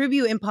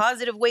contribute in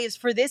positive ways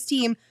for this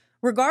team,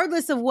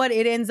 regardless of what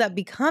it ends up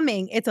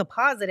becoming, it's a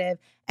positive.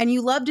 And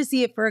you love to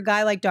see it for a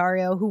guy like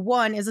Dario, who,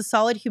 one, is a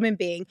solid human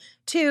being,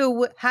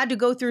 two, had to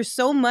go through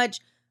so much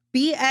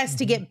BS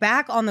to get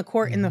back on the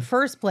court in the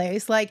first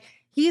place. Like,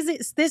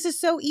 this is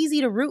so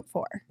easy to root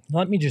for.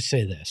 Let me just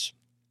say this.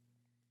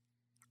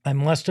 I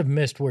must have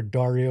missed where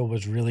Dario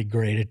was really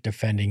great at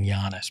defending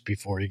Giannis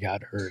before he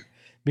got hurt,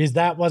 because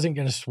that wasn't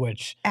going to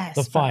switch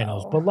the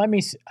finals. But let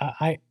me,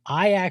 I've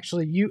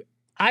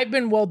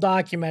been well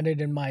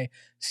documented in my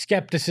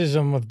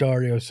skepticism of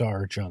Dario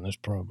Saric on this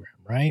program,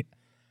 right?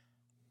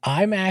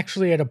 I'm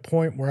actually at a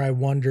point where I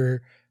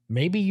wonder,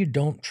 maybe you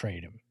don't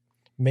trade him.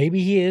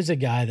 Maybe he is a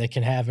guy that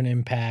can have an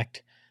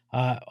impact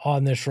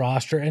on this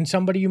roster, and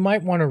somebody you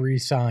might want to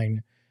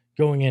re-sign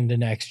going into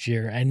next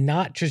year and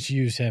not just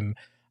use him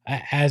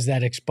as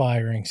that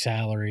expiring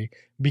salary,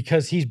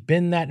 because he's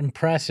been that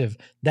impressive.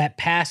 That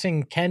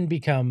passing can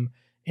become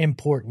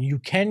important. You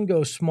can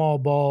go small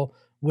ball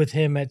with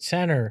him at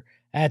center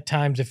at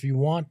times if you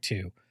want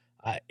to.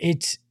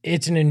 It's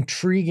an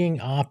intriguing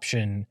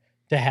option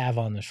to have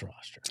on this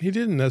roster. He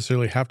didn't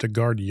necessarily have to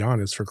guard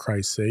Giannis, for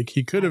Christ's sake.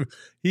 He could have,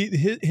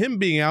 him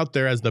being out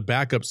there as the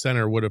backup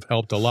center would have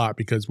helped a lot,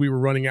 because we were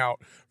running out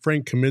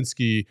Frank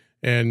Kaminsky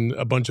and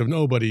a bunch of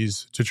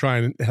nobodies to try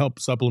and help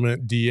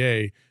supplement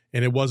DA,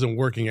 and it wasn't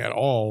working at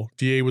all.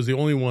 DA was the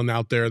only one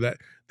out there that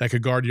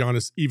could guard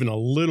Giannis even a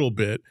little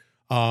bit.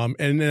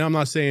 And I'm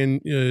not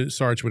saying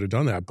Saric would have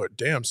done that, but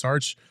damn,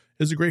 Saric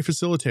is a great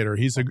facilitator.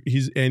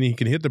 And he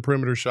can hit the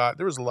perimeter shot.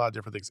 There was a lot of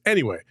different things.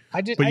 Anyway,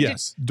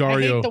 Dario.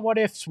 I hate the what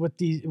ifs with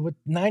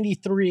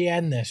 93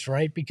 and this,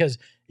 right? Because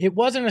it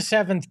wasn't a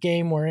seventh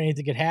game where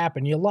anything could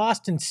happen. You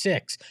lost in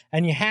 6,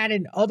 and you had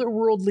an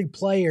otherworldly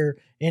player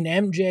in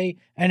MJ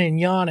and in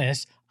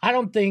Giannis. I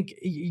don't think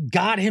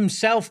God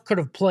himself could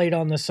have played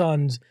on the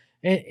Suns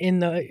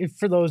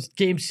for those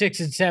games 6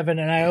 and 7,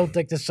 and I don't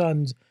think the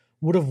Suns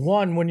would have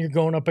won when you're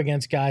going up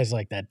against guys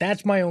like that.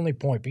 That's my only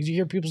point, because you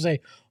hear people say,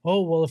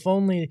 oh, well, if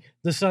only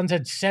the Suns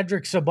had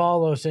Cedric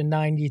Ceballos in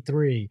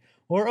 93,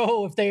 or,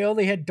 oh, if they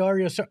only had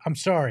Dario. I'm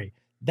sorry.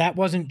 That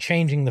wasn't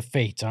changing the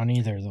fates on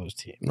either of those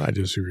teams. I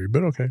disagree,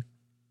 but okay.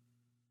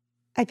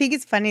 I think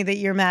it's funny that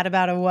you're mad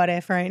about a what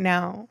if right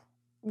now.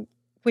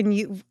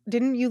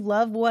 Didn't you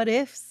love what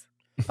ifs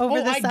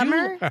over the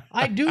summer?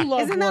 I do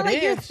love Isn't what that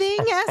like ifs. your thing,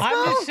 Espo?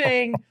 I'm just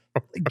saying,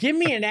 give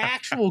me an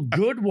actual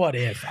good what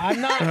if. I'm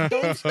not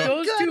those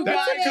two guys.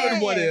 That's a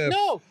good what if.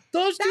 No,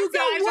 those two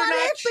guys are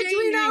not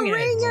between a changing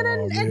ring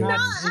it. and not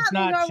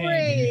having a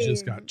ring. You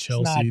just got It's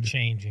not Chelsea'd.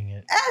 changing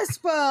it.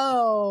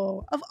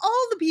 Espo, of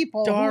all the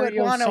people who would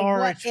Dario want to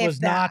what Saric if was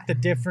that. not the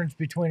difference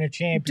between a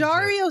championship.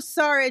 Dario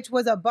Saric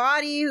was a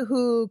body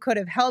who could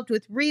have helped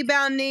with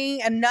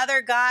rebounding.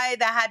 Another guy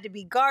that had to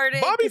be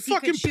guarded. Bobby 'cause he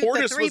could fucking shoot the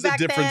Portis three was a back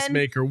difference then.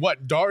 maker.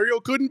 What, Dario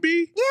couldn't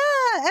be?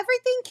 Yeah,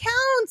 everything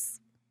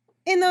counts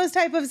in those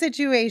type of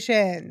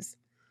situations.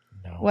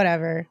 No.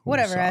 Whatever,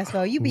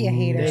 Espo. You be a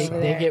hater over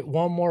They there. get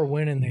one more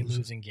win and they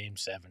lose in game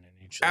 7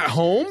 in each of At those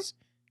home? series.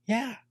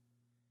 Yeah.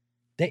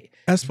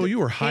 Espo, you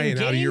were high and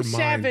out of your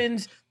mind. Game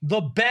 7s, the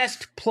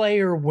best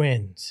player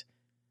wins.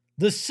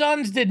 The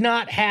Suns did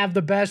not have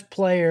the best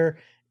player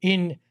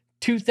in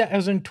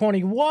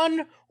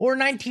 2021 or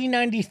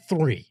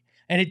 1993.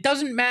 And it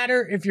doesn't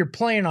matter if you're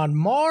playing on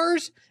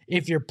Mars,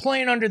 if you're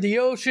playing under the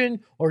ocean,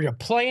 or you're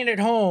playing at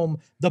home,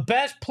 the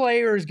best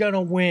player is going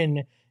to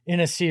win in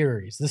a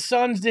series. The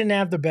Suns didn't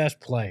have the best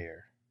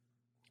player.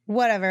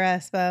 Whatever,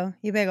 Espo.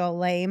 You big old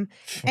lame.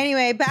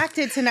 Anyway, back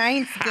to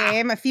tonight's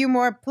game. A few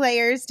more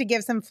players to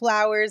give some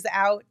flowers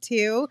out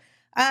to.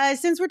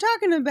 Since we're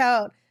talking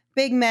about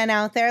big men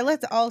out there,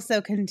 let's also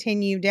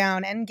continue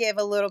down and give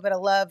a little bit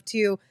of love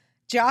to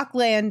Jock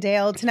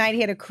Landale. Tonight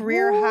he had a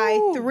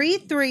career-high 3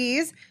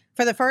 threes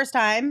for the first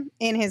time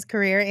in his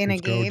career in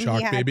Let's a game. go, Jock,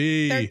 he had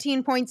baby.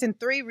 13 points and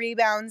 3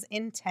 rebounds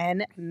in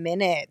 10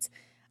 minutes.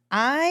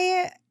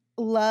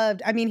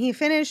 He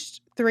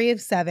finished 3 of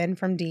 7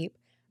 from deep,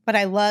 but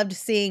I loved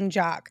seeing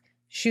Jock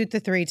shoot the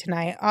 3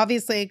 tonight.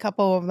 Obviously, a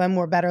couple of them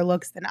were better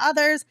looks than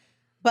others,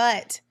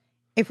 but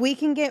if we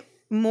can get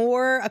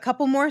a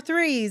couple more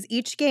threes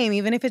each game,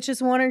 even if it's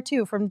just 1 or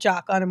 2 from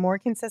Jock on a more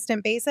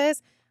consistent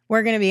basis,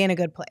 we're going to be in a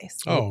good place.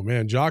 Oh,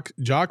 man.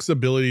 Jock's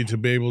ability to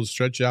be able to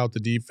stretch out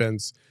the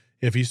defense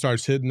if he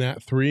starts hitting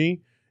that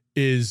 3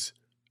 is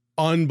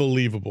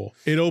unbelievable.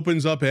 It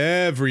opens up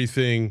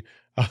everything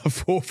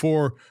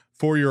for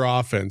your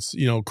offense.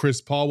 You know, Chris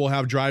Paul will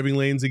have driving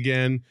lanes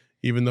again,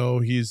 even though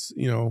he's,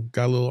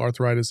 got a little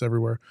arthritis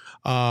everywhere.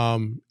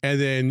 And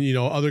then,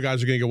 other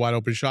guys are going to get wide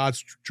open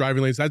shots,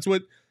 driving lanes.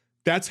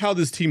 That's how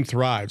this team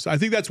thrives. I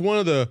think that's one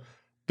of the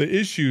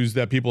issues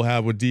that people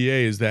have with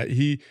DA is that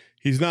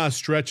he's not a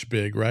stretch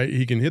big, right?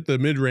 He can hit the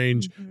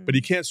mid-range, but he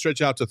can't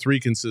stretch out to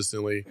 3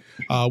 consistently,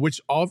 which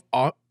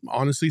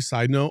honestly,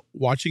 side note,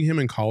 watching him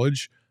in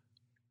college,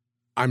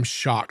 I'm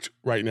shocked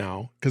right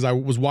now because I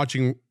was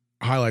watching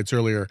highlights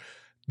earlier.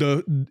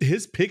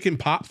 his pick and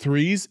pop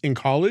threes in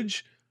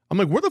college, I'm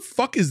like, where the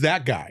fuck is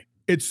that guy?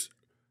 It's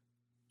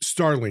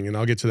startling, and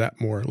I'll get to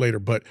that more later.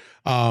 But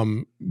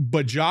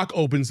Jock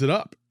opens it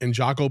up, and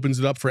Jock opens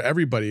it up for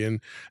everybody.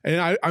 And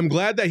I'm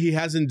glad that he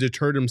hasn't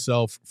deterred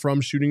himself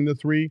from shooting the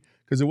three,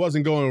 because it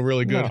wasn't going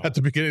really good at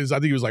the beginning. I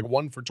think he was like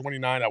 1 for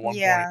 29 at one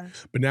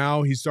point. But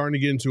now he's starting to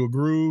get into a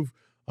groove.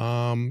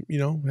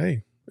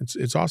 Hey,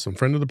 it's awesome.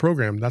 Friend of the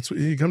program. That's what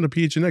you come to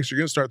PHNX, you're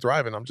gonna start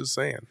thriving. I'm just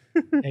saying.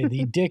 Hey,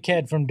 the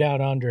dickhead from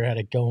down under had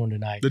it going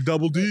tonight. The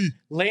double D.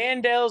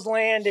 Landell's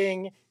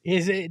Landing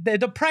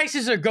the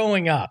prices are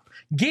going up.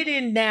 Get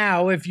in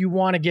now if you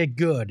want to get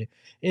good,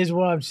 is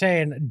what I'm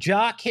saying.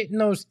 Jock hitting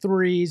those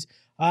threes.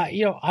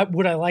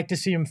 Would I like to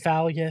see him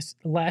foul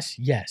less?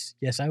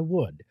 Yes, I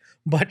would.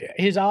 But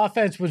his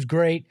offense was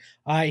great.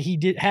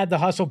 He had the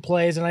hustle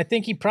plays, and I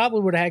think he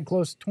probably would have had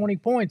close to 20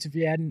 points if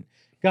he hadn't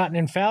gotten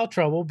in foul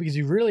trouble, because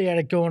he really had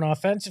it going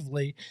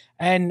offensively.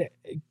 And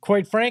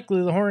quite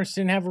frankly, the Hornets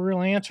didn't have a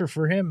real answer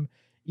for him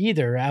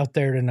either out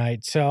there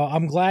tonight. So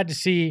I'm glad to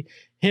see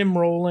him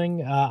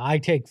rolling. I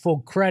take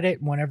full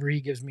credit whenever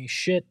he gives me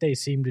shit. They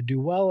seem to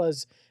do well,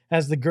 as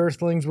the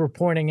Girthlings were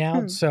pointing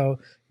out. So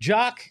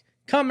Jock,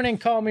 come in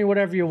and call me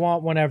whatever you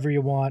want, whenever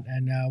you want,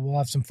 and we'll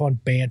have some fun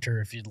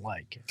banter if you'd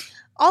like.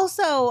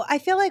 Also, I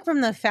feel like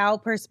from the foul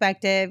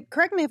perspective,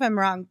 correct me if I'm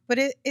wrong, but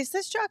is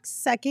this Jock's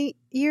second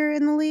year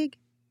in the league?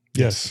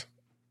 Yes.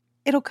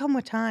 It'll come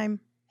with time.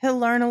 He'll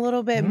learn a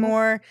little bit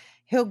more.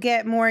 He'll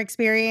get more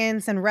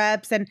experience and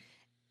reps. And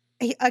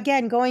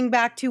again, going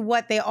back to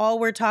what they all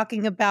were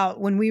talking about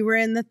when we were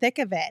in the thick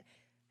of it,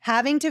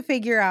 having to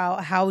figure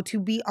out how to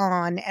be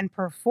on and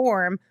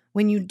perform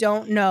when you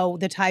don't know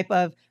the type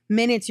of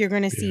minutes you're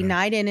going to see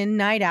night in and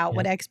night out,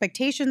 what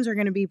expectations are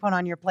going to be put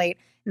on your plate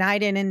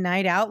night in and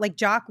night out. Like,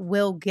 Jock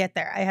will get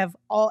there. I have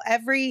all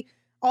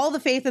the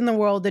faith in the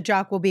world that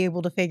Jock will be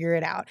able to figure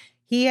it out.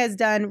 He has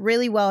done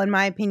really well, in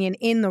my opinion,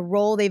 in the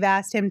role they've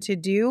asked him to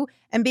do,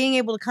 and being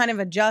able to kind of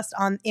adjust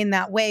in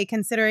that way,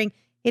 considering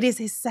it is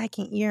his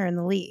second year in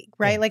the league,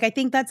 right? Like, I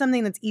think that's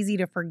something that's easy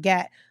to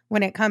forget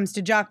when it comes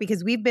to Jock,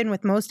 because we've been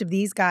with most of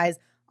these guys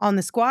on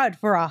the squad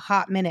for a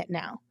hot minute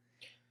now.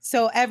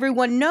 So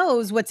everyone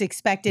knows what's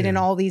expected in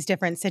all these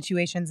different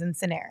situations and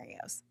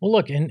scenarios. Well,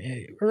 look, and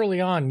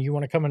early on, you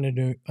want to come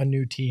into a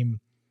new team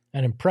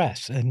and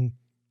impress. And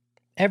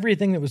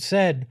everything that was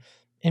said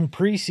in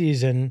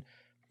preseason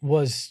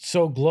was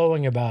so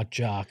glowing about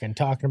Jock, and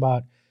talking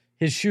about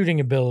his shooting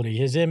ability,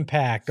 his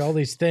impact, all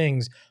these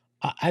things.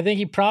 I think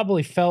he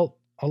probably felt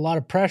a lot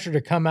of pressure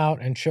to come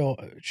out and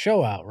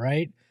show out,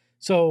 right?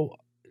 So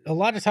a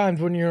lot of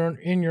times when you're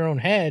in your own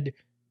head,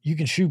 you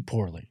can shoot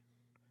poorly.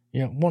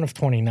 1 of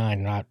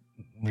 29, not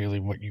really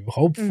what you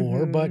hope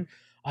for, but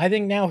I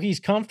think now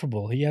he's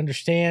comfortable. He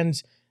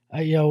understands,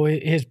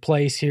 his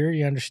place here.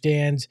 He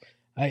understands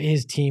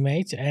his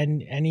teammates,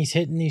 and he's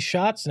hitting these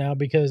shots now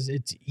because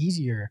it's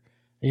easier.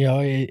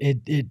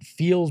 It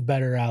feels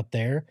better out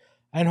there,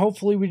 and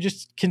hopefully we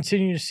just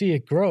continue to see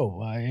it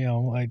grow.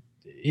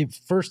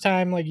 First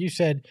time, like you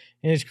said,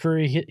 in his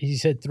career,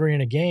 he's hit 3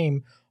 in a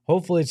game.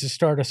 Hopefully it's the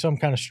start of some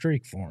kind of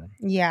streak for him.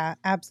 Yeah,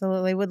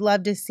 absolutely. Would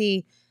love to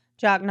see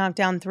Jock knock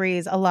down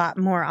threes a lot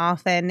more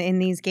often in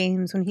these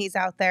games when he's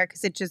out there,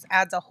 because it just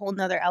adds a whole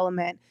nother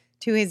element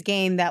to his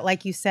game that,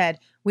 like you said,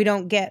 we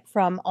don't get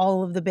from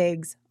all of the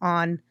bigs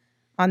on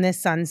this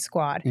Suns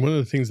squad. One of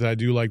the things that I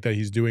do like that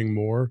he's doing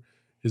more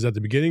is at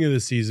the beginning of the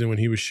season when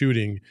he was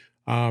shooting,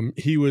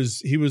 he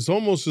was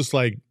almost just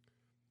like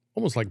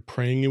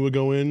praying it would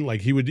go in.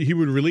 Like he would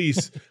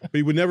release, but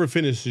he would never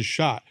finish his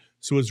shot.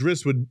 So his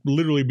wrist would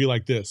literally be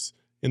like this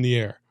in the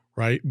air,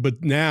 right?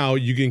 But now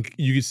you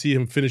can see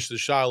him finish the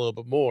shot a little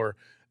bit more,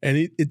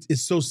 and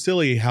it's so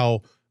silly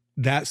how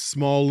that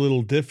small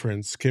little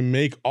difference can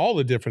make all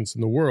the difference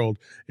in the world.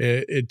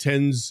 It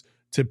tends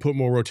to put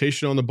more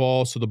rotation on the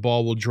ball, so the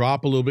ball will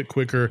drop a little bit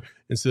quicker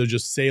instead of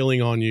just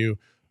sailing on you.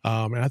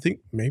 And I think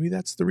maybe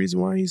that's the reason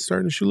why he's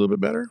starting to shoot a little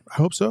bit better. I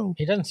hope so.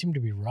 He doesn't seem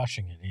to be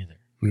rushing it either.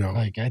 No.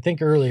 Like, I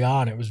think early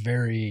on it was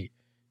very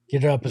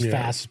get it up as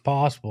fast as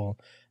possible.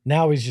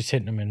 Now he's just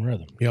hitting them in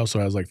rhythm. He also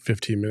has like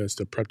 15 minutes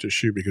to prep to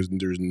shoot because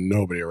there's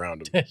nobody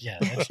around him. Yeah,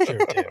 that's true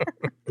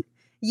too.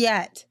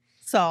 Yet,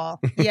 Saul.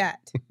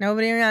 Yet.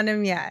 Nobody around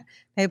him yet.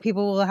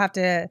 People will have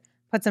to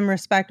put some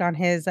respect on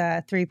his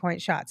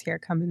 3-point shots here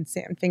coming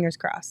soon. Fingers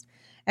crossed.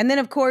 And then,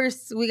 of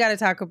course, we got to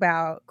talk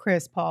about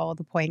Chris Paul,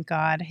 the point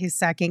guard. His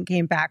second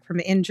game back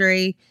from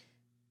injury.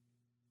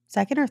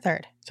 Second or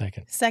third?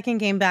 Second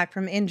game back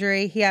from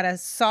injury. He had a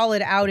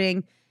solid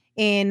outing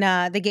in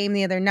the game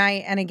the other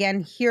night. And again,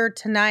 here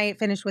tonight,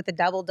 finished with a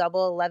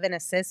double-double, 11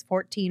 assists,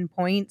 14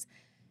 points.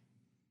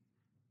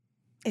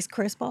 Is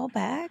Chris Paul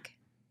back?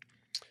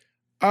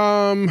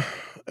 I'll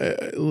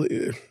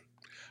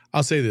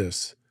say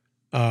this.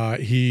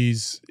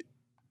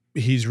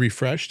 He's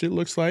refreshed, it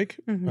looks like.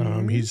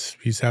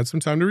 He's had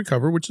some time to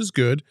recover, which is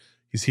good.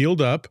 He's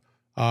healed up.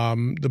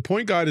 The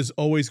point guard is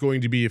always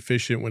going to be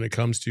efficient when it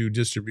comes to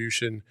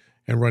distribution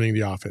and running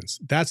the offense.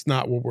 That's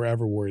not what we're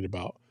ever worried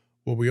about.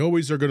 What we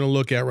always are going to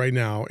look at right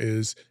now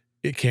is,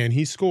 can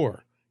he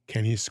score?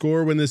 Can he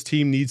score when this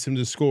team needs him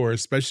to score,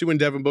 especially when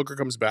Devin Booker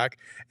comes back?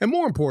 And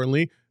more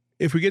importantly,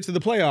 if we get to the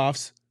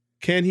playoffs,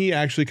 can he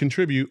actually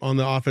contribute on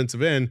the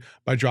offensive end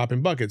by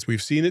dropping buckets?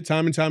 We've seen it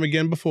time and time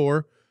again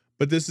before,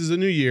 but this is a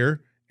new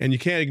year, and you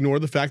can't ignore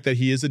the fact that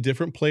he is a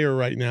different player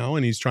right now,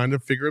 and he's trying to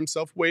figure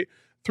himself way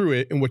through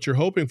it. And what you're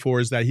hoping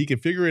for is that he can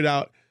figure it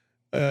out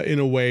in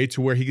a way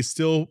to where he can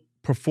still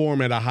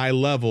perform at a high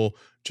level,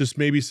 just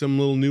maybe some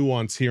little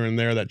nuance here and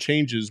there that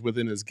changes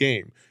within his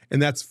game,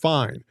 and that's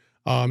fine.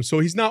 So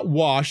he's not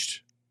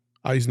washed.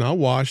 He's not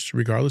washed,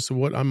 regardless of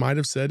what I might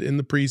have said in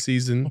the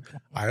preseason.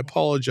 I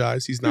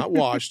apologize. He's not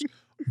washed.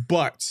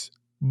 But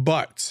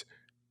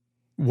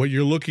what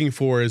you're looking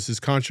for is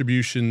his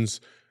contributions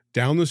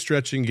down the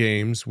stretch in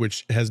games,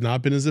 which has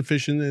not been as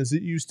efficient as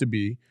it used to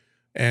be,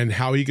 and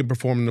how he can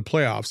perform in the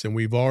playoffs. And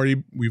we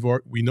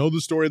know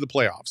the story of the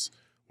playoffs,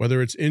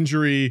 whether it's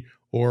injury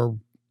or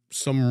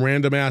some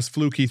random ass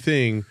fluky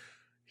thing.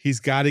 He's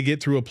got to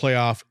get through a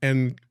playoff,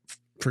 and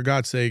for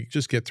God's sake,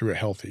 just get through it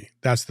healthy.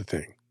 That's the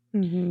thing.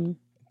 Mm-hmm.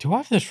 Do I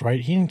have this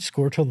right? He didn't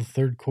score till the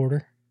third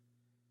quarter.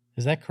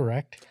 Is that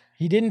correct?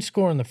 He didn't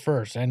score in the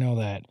first. I know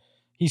that.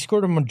 He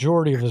scored a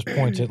majority of his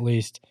points, at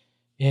least,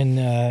 in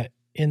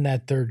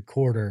that third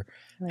quarter.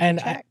 And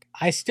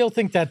I still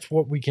think that's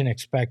what we can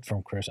expect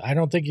from Chris. I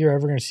don't think you're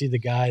ever going to see the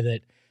guy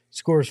that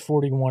scores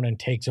 41 and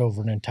takes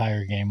over an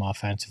entire game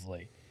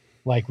offensively,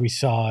 like we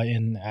saw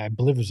in, I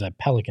believe it was that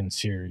Pelican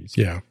series.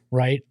 Yeah.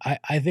 Right?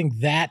 I think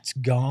that's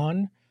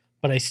gone,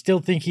 but I still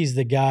think he's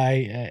the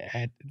guy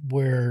at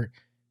where,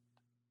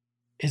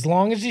 as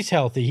long as he's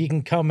healthy, he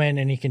can come in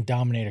and he can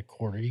dominate a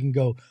quarter. You can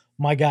go,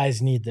 my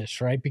guys need this,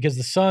 right? Because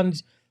the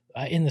Suns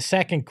in the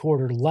second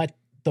quarter let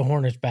the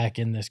Hornets back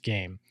in this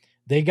game.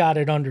 They got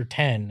it under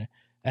 10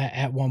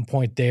 at one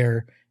point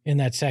there in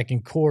that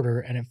second quarter,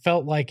 and it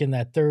felt like in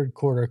that third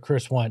quarter,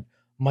 Chris went,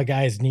 my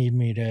guys need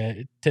me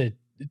to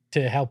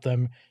help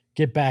them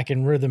get back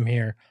in rhythm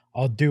here.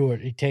 I'll do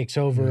it. He takes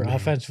over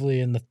offensively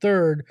in the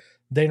third.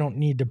 They don't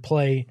need to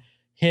play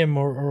him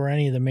or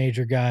any of the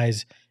major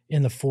guys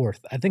in the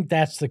fourth. I think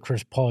that's the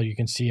Chris Paul you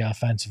can see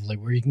offensively,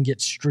 where you can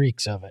get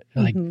streaks of it.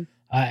 Like,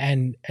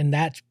 and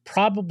that's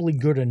probably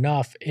good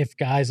enough if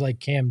guys like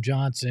Cam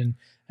Johnson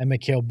and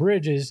Mikal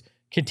Bridges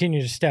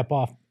continue to step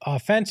off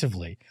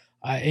offensively.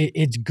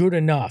 It's good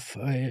enough.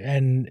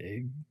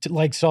 And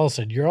like Saul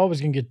said, you're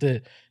always going to get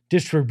the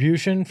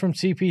distribution from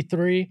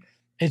CP3.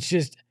 It's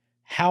just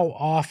how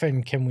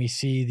often can we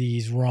see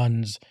these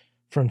runs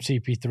from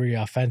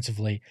CP3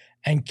 offensively?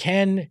 And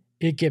can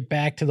it get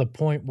back to the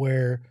point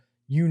where,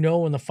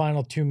 in the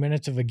final 2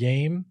 minutes of a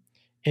game,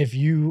 if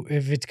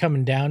it's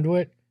coming down to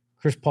it,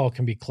 Chris Paul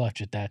can be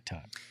clutch at that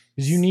time?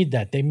 Because you need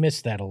that. They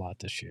missed that a lot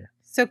this year.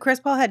 So Chris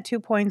Paul had 2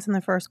 points in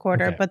the first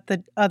quarter, but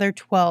the other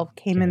 12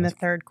 came in the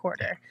third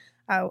quarter.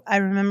 I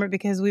remember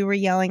because we were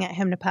yelling at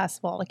him to pass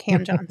the ball to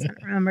Cam Johnson,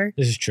 remember?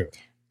 This is true.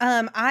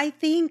 I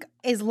think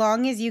as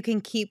long as you can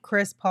keep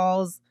Chris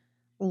Paul's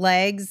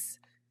legs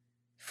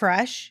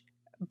fresh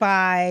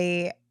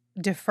by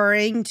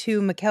deferring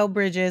to Mikal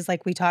Bridges,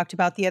 like we talked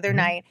about the other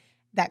night,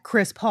 that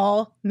Chris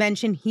Paul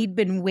mentioned he'd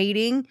been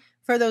waiting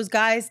for those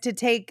guys to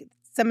take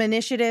some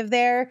initiative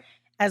there.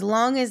 As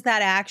long as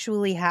that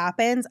actually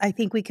happens, I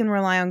think we can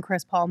rely on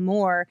Chris Paul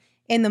more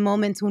in the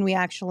moments when we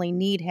actually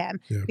need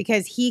him,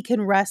 because he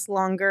can rest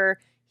longer.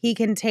 He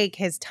can take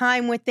his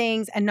time with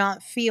things and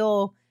not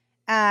feel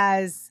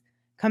as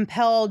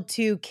compelled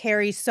to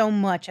carry so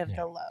much of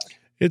the load.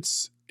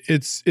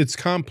 It's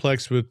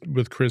complex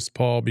with Chris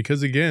Paul,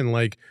 because again,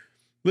 like,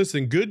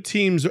 listen, good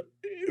teams,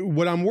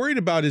 what I'm worried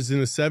about is in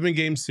a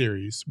 7-game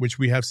series, which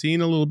we have seen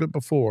a little bit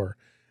before,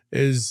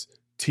 is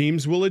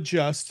teams will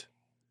adjust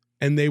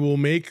and they will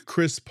make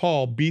Chris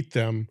Paul beat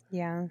them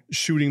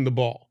shooting the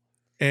ball.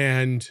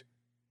 And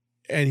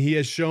he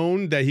has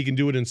shown that he can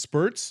do it in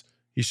spurts.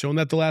 He's shown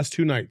that the last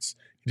 2 nights.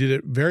 He did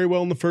it very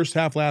well in the first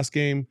half last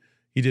game.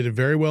 He did it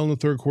very well in the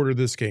third quarter of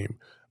this game.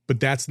 But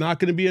that's not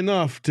going to be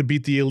enough to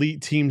beat the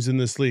elite teams in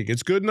this league.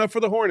 It's good when for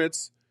the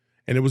Hornets,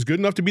 and it was good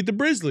enough to beat the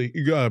Grizzlies.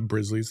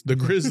 The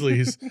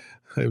Grizzlies.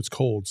 It was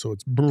cold, so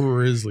it's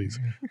Grizzlies.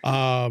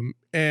 But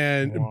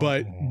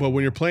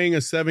when you're playing a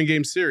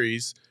 7-game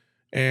series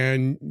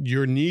and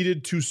you're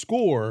needed to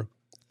score,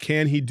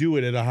 can he do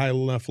it at a high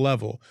enough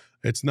level?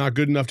 It's not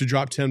good enough to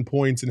drop 10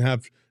 points and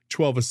have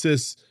 12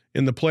 assists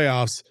in the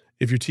playoffs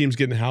if your team's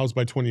getting housed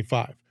by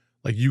 25.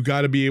 Like, you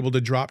got to be able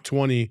to drop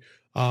 20,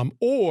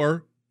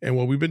 and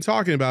what we've been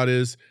talking about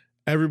is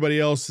everybody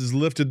else has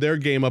lifted their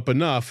game up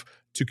enough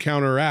to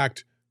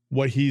counteract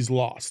what he's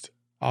lost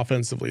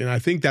offensively. And I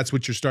think that's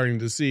what you're starting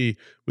to see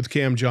with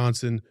Cam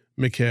Johnson,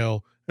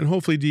 Mikal, and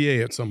hopefully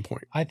DA at some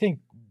point. I think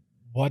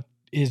what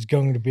is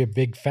going to be a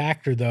big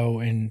factor,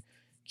 though, in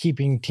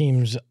keeping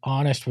teams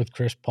honest with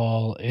Chris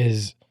Paul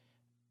is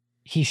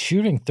he's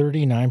shooting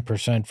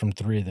 39% from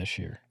 3 this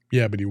year.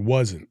 Yeah, but he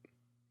wasn't.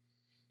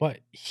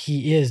 But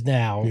he is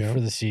now for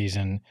the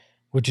season,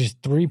 which is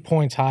 3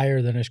 points higher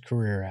than his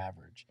career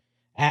average.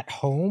 At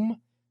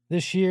home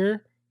this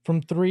year,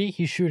 from 3,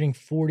 he's shooting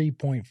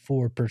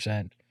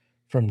 40.4%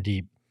 from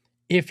deep.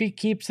 If he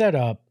keeps that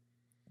up,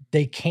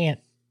 they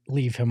can't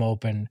leave him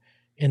open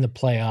in the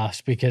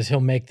playoffs because he'll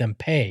make them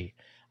pay.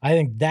 I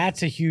think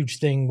that's a huge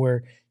thing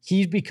where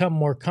he's become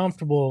more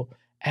comfortable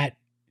at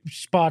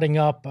spotting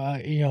up,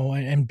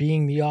 and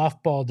being the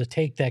off ball to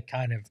take that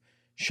kind of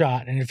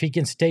shot. And if he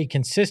can stay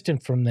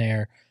consistent from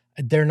there,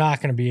 they're not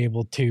going to be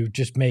able to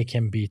just make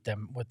him beat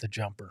them with the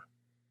jumper.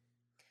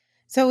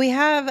 So we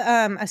have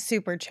a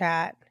super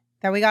chat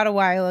that we got a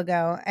while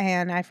ago,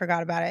 and I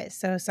forgot about it.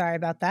 So sorry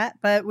about that.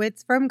 But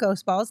it's from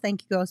Ghost Balls.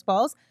 Thank you, Ghost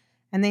Balls.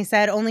 And they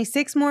said only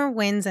 6 more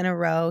wins in a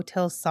row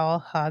till Saul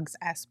hugs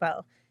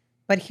Espo.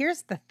 But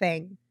here's the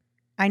thing.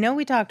 I know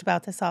we talked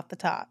about this off the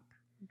top,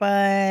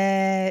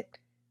 but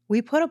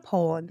we put a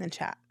poll in the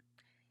chat.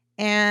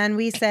 And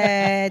we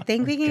said,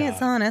 think we can get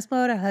Saul and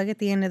Espo to hug at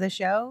the end of the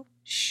show?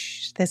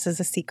 Shh, this is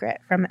a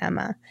secret from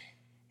Emma.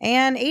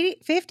 And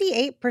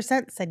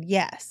 58% said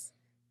yes.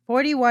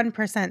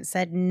 41%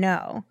 said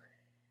no.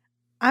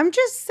 I'm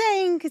just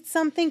saying it's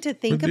something to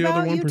think Where'd the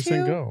about, other you 1%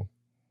 two. go?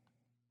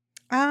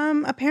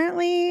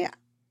 Apparently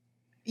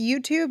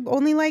YouTube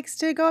only likes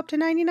to go up to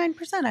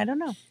 99%. I don't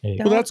know. Hey.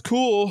 Well, that's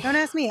cool. Don't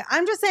ask me.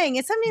 I'm just saying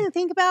it's something to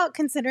think about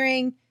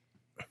considering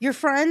your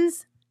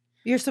friends,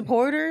 your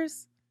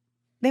supporters,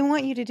 they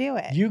want you to do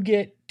it. You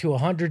get to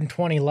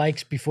 120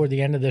 likes before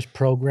the end of this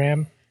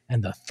program,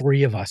 and the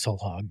 3 of us will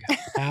hug.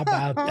 How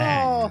about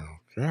that? Oh,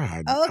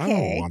 God, Okay. I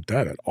don't want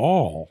that at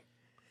all.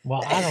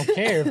 Well, I don't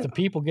care if the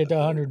people get to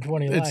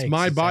 120 likes. It's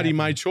my body, happening.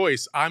 my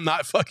choice. I'm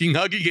not fucking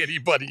hugging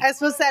anybody.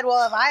 Espo said,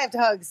 well, if I have to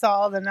hug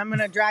Saul, then I'm going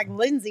to drag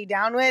Lindsay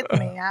down with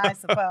me, I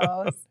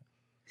suppose.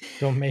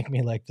 Don't make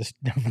me like this.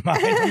 Never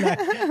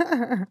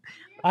mind.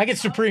 I get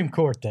Supreme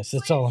Court this.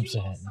 That's all I'm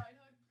saying.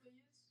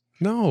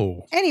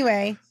 No.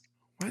 Anyway,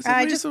 Why is I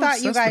everybody just so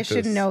thought you obsessed guys with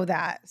should this? know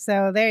that.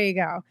 So there you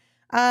go.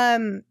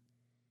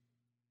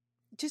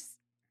 Just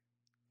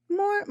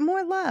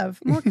more love,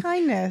 more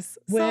kindness.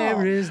 Where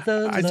Saul. is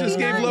the love? I just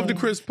gave love to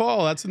Chris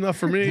Paul. That's enough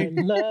for me.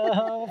 The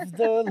love,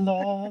 the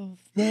love,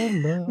 the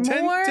love.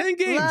 10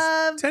 games.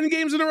 love, 10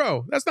 games in a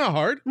row. That's not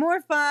hard.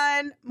 more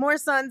fun, more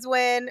Suns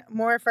win,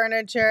 more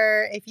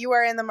furniture. If you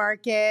are in the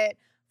market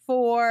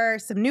for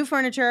some new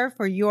furniture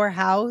for your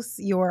house,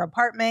 your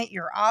apartment,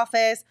 your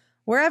office,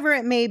 wherever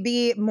it may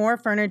be, More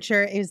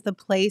Furniture is the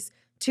place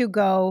to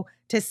go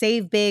to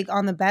save big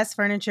on the best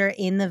furniture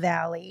in the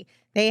Valley.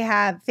 They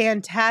have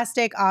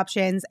fantastic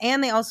options,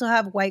 and they also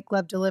have white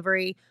glove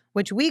delivery,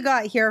 which we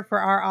got here for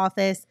our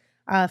office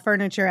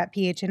furniture at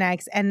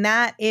PHNX. And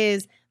that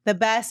is the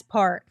best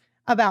part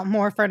about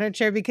More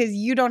Furniture because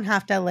you don't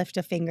have to lift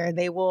a finger.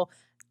 They will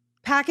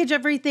package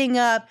everything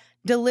up,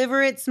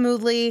 deliver it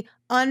smoothly,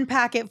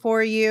 unpack it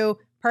for you,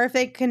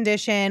 perfect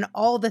condition,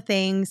 all the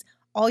things.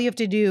 All you have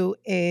to do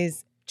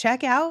is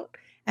check out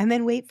and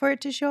then wait for it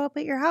to show up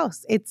at your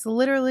house. It's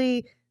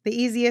literally the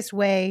easiest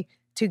way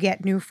to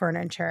get new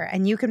furniture,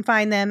 and you can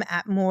find them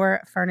at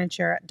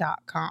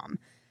morefurniture.com.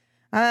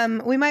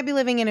 We might be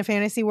living in a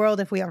fantasy world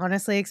if we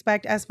honestly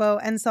expect Espo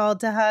and Saul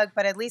to hug,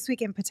 but at least we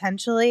can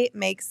potentially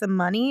make some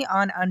money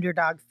on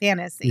Underdog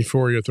Fantasy.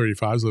 Euphoria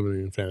 35 is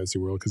living in a fantasy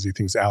world because he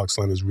thinks Alex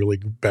Len is really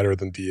better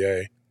than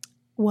DA.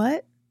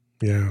 What?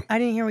 Yeah. I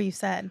didn't hear what you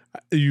said.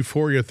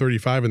 Euphoria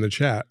 35 in the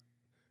chat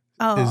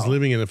is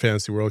living in a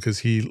fantasy world because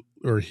he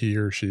or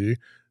she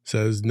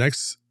says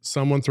next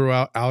someone throw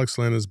out Alex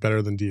Len is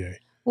better than DA.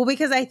 Well,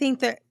 because I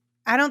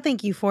don't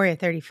think Euphoria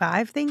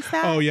 35 thinks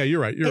that. Oh, yeah, you're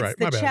right. You're it's right.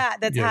 the My bad. chat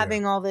that's Yeah,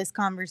 having all this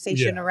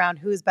conversation Yeah. around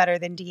who's better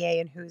than DA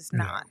and who's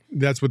not.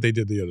 That's what they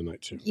did the other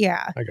night, too.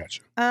 Yeah. I got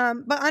you.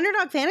 But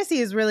Underdog Fantasy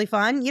is really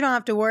fun. You don't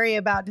have to worry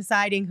about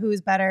deciding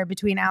who's better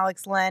between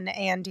Alex Len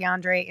and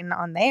DeAndre Ayton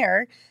on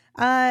there.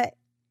 And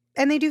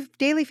they do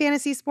daily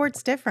fantasy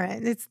sports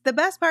different. It's the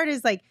best part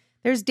is like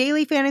there's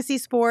daily fantasy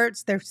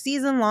sports, there's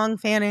season-long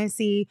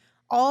fantasy,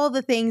 all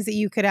the things that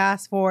you could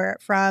ask for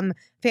from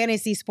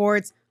fantasy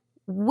sports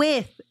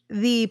with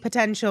the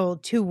potential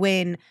to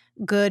win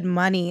good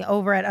money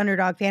over at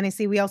Underdog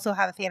Fantasy. We also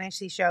have a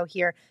fantasy show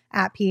here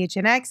at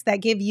PHNX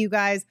that give you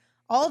guys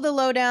all the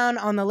lowdown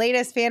on the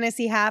latest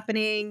fantasy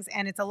happenings,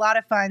 and it's a lot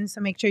of fun, so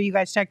make sure you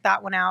guys check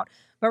that one out.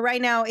 But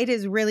right now, it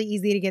is really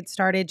easy to get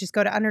started. Just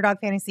go to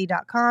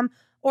underdogfantasy.com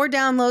or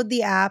download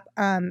the app,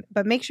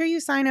 but make sure you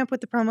sign up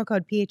with the promo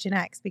code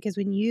PHNX because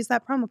when you use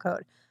that promo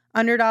code,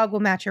 Underdog will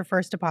match your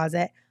first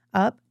deposit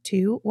up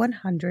to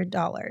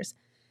 $100.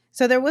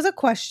 So there was a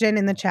question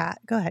in the chat.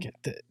 Go ahead.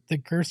 The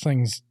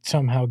Girthlings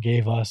somehow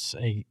gave us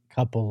a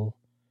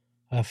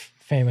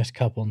famous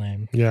couple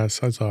name.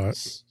 Yes, I saw it.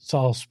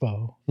 Saul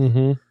Spo.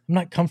 Mm-hmm. I'm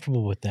not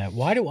comfortable with that.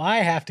 Why do I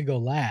have to go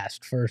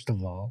last, first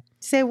of all?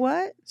 Say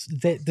what?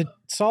 The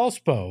Saul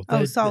Spo.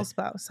 Saul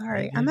Spo.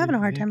 Sorry. I'm having a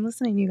hard time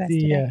listening to you guys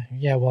today.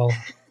 Yeah, well,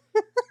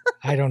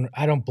 I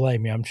don't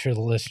blame you. I'm sure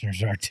the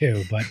listeners are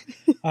too, but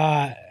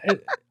I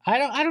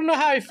don't know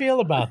how I feel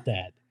about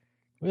that.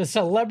 A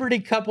celebrity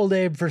couple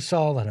name for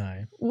Saul and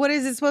I. What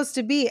is it supposed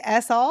to be?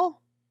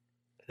 S-all?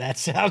 That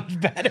sounds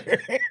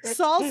better.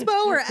 Saul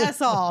Spo or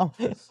S-all?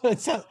 It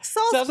sounds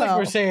Saul like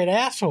we're Spo. saying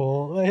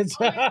asshole. It's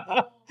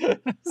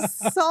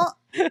Saul.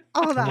 Hold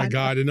Oh, my on.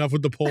 God. Enough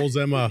with the polls,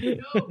 Emma.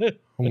 Oh,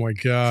 my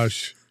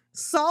gosh.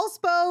 Saul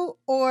Spo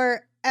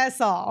or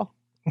Esol.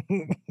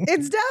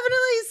 It's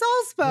definitely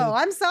Solspo.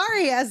 I'm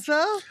sorry,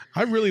 Espo.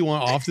 I really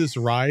want off this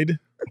ride.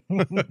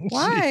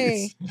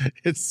 Why?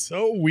 It's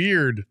so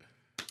weird.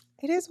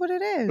 It is what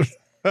it is.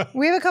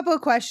 We have a couple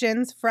of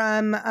questions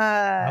from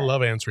I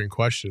love answering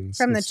questions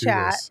from Let's the do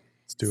chat. this.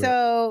 Let's do it.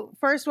 So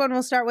first one,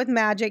 we'll start with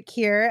Magic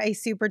here. A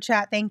super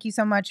chat. Thank you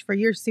so much for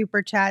your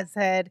super chat.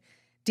 Said,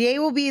 DA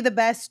will be the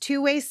best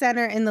two-way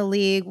center in the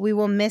league. We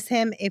will miss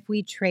him if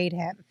we trade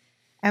him.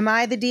 I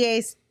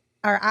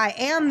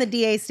am the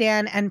DA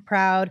stan and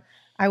proud.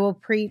 I will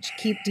preach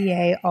keep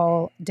DA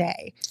all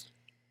day.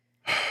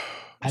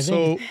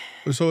 So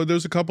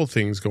there's a couple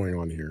things going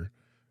on here,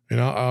 and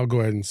I'll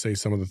go ahead and say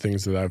some of the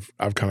things that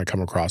I've kind of come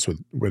across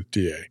with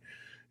DA.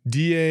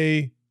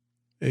 DA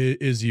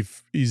is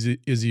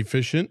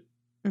efficient,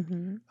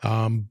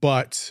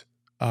 but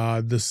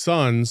the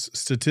Suns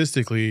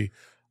statistically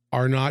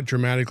are not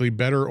dramatically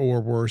better or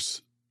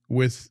worse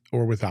with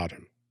or without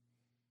him.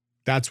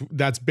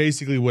 That's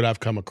basically what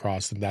I've come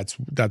across, and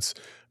that's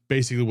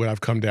basically what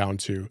I've come down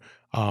to.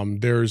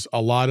 There's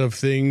a lot of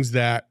things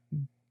that.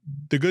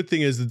 The good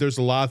thing is that there's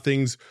a lot of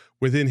things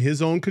within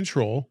his own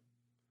control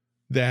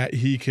that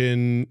he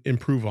can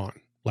improve on,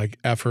 like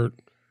effort,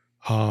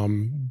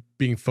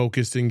 being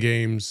focused in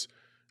games,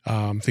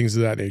 things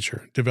of that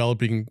nature,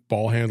 developing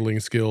ball handling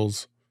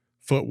skills,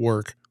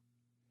 footwork.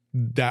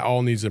 That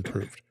all needs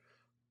improved.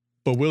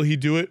 But will he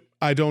do it?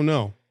 I don't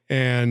know.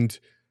 And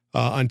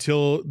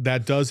until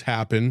that does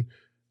happen,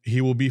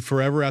 he will be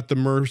forever at the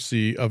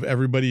mercy of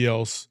everybody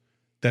else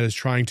that is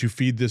trying to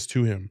feed this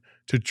to him,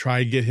 to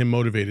try to get him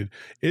motivated.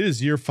 It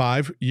is year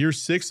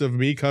 6 of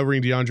me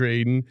covering DeAndre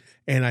Ayton,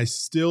 and I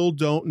still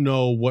don't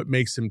know what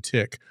makes him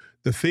tick.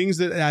 The things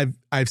that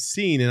I've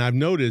seen and I've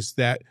noticed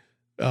that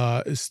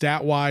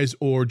stat-wise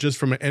or just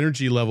from an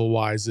energy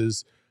level-wise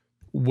is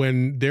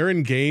when they're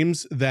in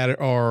games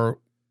that are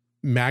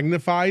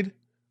magnified,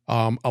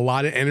 a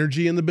lot of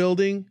energy in the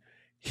building,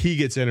 he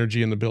gets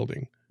energy in the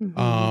building.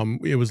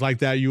 It was like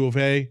that U of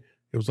A.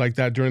 It was like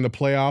that during the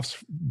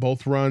playoffs,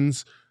 both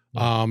runs.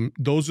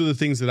 Those are the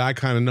things that I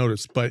kind of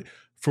noticed. But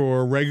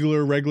for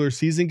regular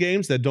season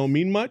games that don't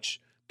mean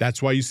much,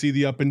 that's why you see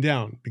the up and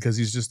down, because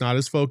he's just not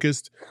as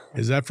focused.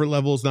 His effort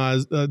level is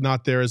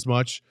not there as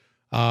much,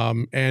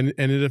 and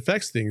it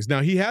affects things.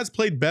 Now, he has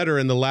played better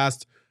in the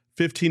last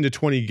 15 to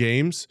 20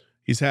 games.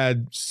 He's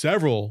had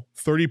several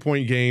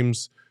 30-point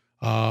games,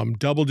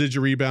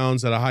 double-digit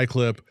rebounds at a high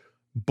clip.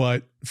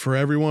 But for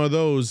every one of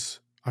those,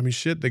 I mean,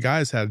 shit,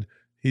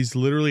 he's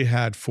literally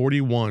had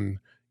 41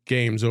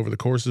 games over the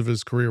course of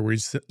his career where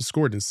he's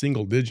scored in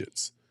single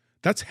digits.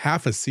 That's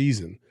half a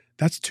season.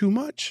 That's too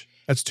much.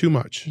 That's too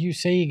much. You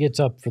say he gets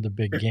up for the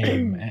big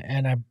game,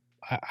 and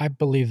I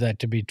believe that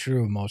to be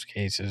true in most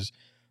cases.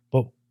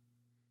 But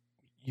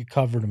you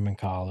covered him in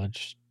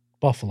college,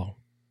 Buffalo.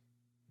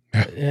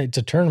 It's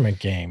a tournament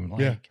game.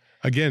 Yeah.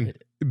 Again,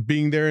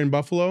 being there in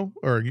Buffalo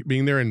or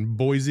being there in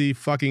Boise,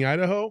 fucking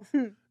Idaho,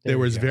 there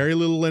was very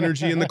little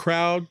energy in the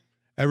crowd.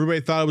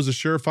 Everybody thought it was a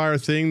surefire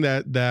thing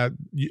that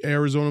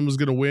Arizona was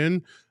going to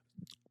win.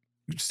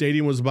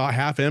 Stadium was about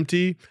half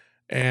empty,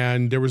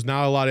 and there was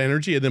not a lot of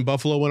energy. And then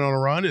Buffalo went on a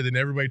run, and then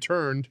everybody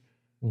turned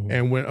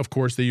and went. Of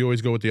course, you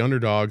always go with the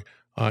underdog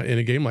in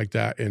a game like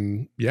that.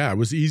 And yeah, it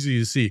was easy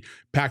to see.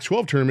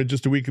 Pac-12 tournament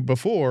just a week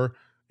before,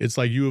 it's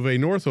like U of A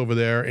North over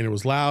there, and it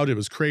was loud. It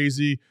was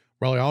crazy.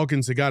 Riley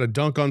Hawkins had got a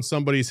dunk on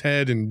somebody's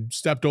head and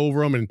stepped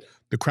over him, and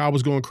the crowd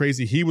was going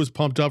crazy. He was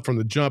pumped up from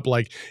the jump.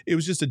 Like, it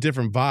was just a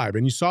different vibe.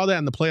 And you saw that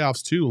in the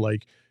playoffs too.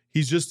 Like,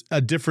 he's just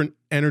a different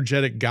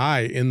energetic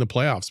guy in the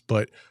playoffs.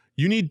 But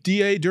you need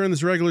DA during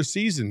this regular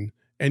season,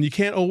 and you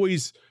can't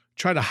always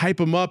try to hype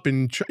him up.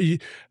 And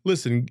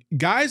listen,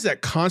 guys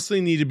that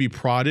constantly need to be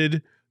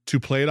prodded to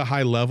play at a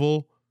high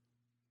level,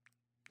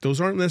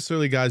 those aren't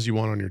necessarily guys you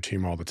want on your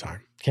team all the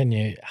time. Can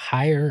you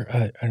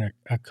hire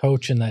a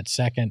coach in that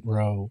second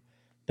row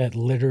that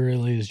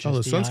literally is just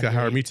the Suns got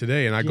hired me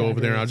today, and I go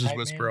over there and I'll just type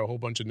whisper man. a whole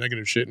bunch of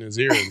negative shit in his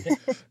ear and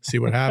see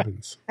what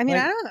happens. I mean,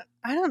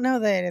 I don't know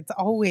that it's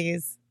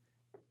always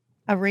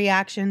a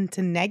reaction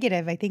to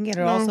negative. I think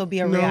it'll also be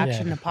a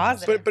reaction to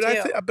positive.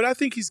 But I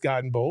think he's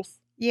gotten both.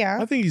 Yeah.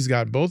 I think he's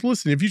gotten both.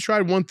 Listen, if you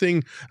tried one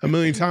thing a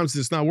million times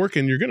and it's not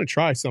working, you're going to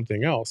try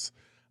something else.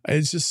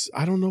 It's just,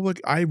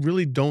 I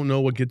really don't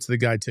know what gets the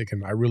guy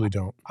ticking. I really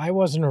don't. I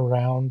wasn't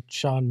around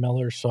Sean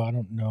Miller, so I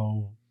don't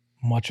know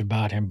much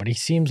about him, but he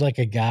seems like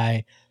a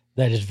guy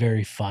that is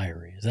very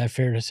fiery. Is that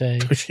fair to say?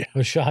 Yeah.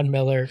 With Sean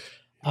Miller.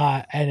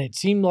 And it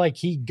seemed like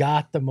he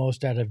got the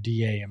most out of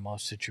DA in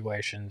most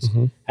situations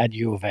at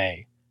U of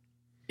A.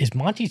 Is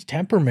Monty's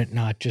temperament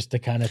not just the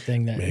kind of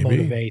thing that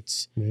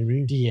motivates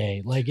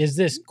DA? Like, is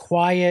this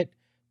quiet,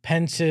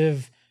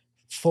 pensive,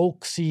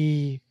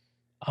 folksy,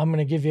 I'm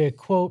going to give you a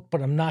quote,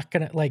 but I'm not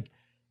going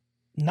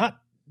to,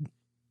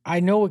 I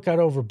know it got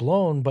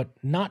overblown, but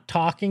not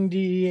talking to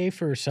DA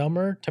for a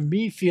summer, to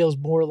me, feels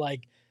more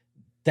like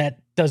that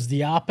does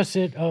the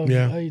opposite of,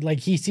 like,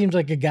 he seems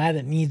like a guy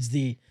that needs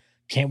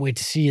can't wait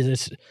to see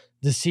this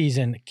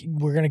season.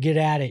 We're going to get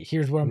at it.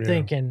 Here's what I'm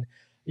thinking,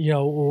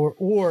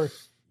 or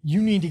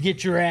you need to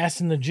get your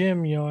ass in the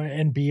gym,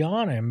 and be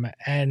on him.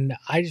 And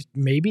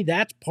maybe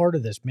that's part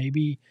of this.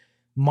 Maybe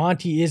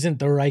Monty isn't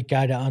the right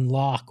guy to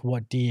unlock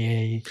what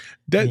DA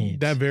needs.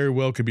 That very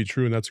well could be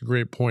true, and that's a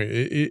great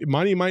point.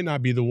 Monty might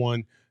not be the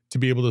one to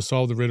be able to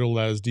solve the riddle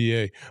as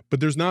DA, but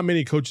there's not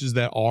many coaches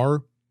that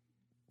are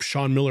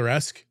Sean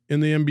Miller-esque in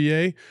the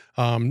NBA.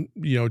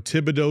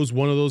 Thibodeau's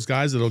one of those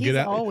guys that'll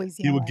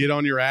he will get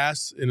on your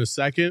ass in a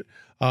second.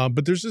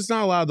 But there's just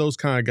not a lot of those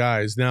kind of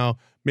guys. Now,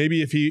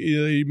 maybe if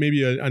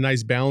maybe a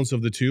nice balance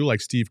of the two,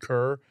 like Steve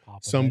Kerr,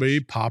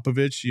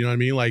 Popovich, you know what I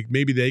mean? Like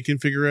maybe they can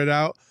figure it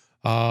out.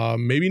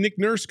 Maybe Nick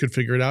Nurse could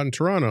figure it out in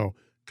Toronto,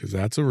 because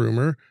that's a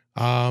rumor.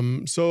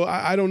 So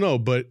I don't know.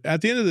 But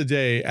at the end of the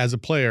day, as a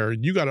player,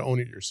 you got to own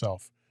it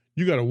yourself.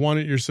 You got to want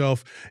it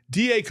yourself.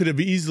 DA could have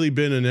easily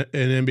been an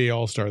NBA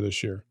All-Star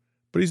this year,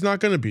 but he's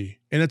not going to be.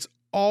 And it's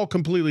all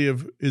completely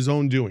of his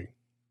own doing.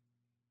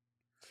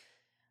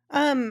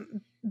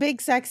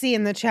 Big Sexy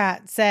in the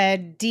chat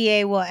said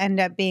DA will end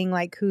up being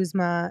like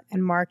Kuzma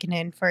and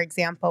Markkanen, for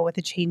example, with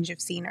a change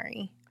of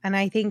scenery. And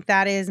I think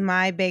that is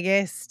my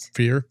biggest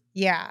fear.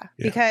 Yeah.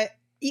 Because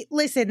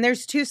listen,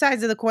 there's two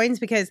sides of the coins,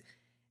 because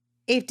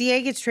if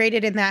DA gets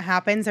traded and that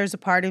happens, there's a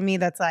part of me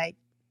that's like,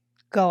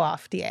 go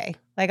off, DA.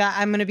 Like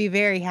I'm going to be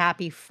very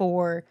happy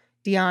for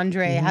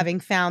DeAndre having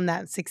found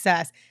that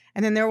success.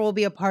 And then there will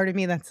be a part of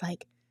me that's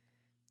like,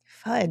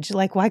 fudge,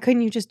 like why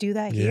couldn't you just do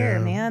that here,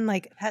 man?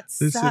 Like that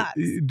sucks.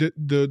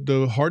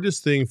 The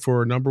hardest thing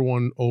for a number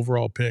one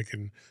overall pick,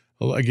 and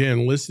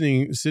again,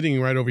 sitting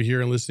right over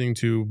here and listening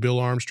to Bill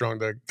Armstrong,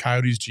 the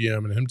Coyotes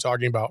GM, and him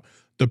talking about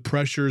the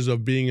pressures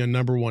of being a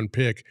number one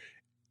pick,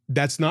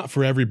 that's not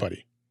for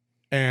everybody.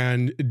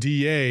 And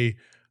DA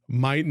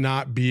might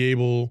not be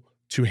able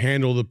to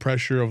handle the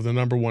pressure of the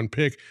number one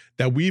pick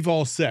that we've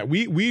all set.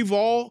 We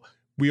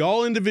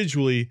all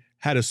individually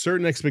had a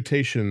certain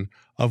expectation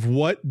of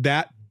what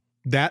that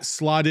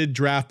slotted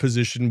draft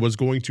position was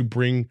going to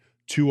bring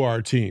to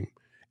our team.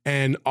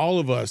 And all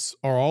of us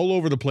are all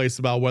over the place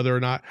about whether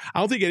or not, I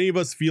don't think any of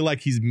us feel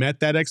like he's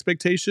met that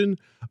expectation,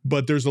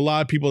 but there's a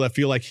lot of people that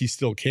feel like he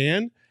still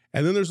can.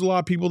 And then there's a lot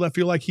of people that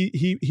feel like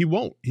he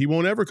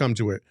won't ever come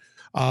to it.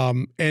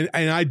 And I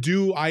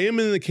am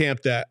in the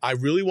camp that I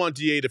really want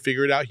DA to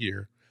figure it out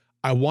here.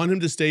 I want him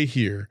to stay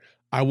here.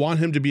 I want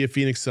him to be a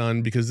Phoenix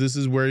Sun, because this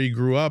is where he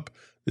grew up.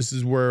 This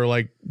is where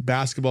like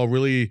basketball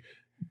really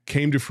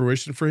came to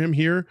fruition for him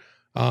here.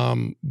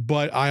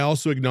 But I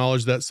also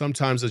acknowledge that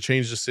sometimes a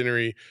change of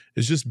scenery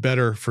is just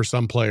better for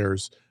some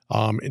players,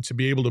 and to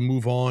be able to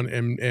move on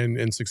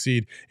and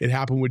succeed. It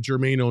happened with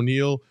Jermaine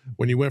O'Neal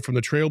when he went from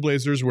the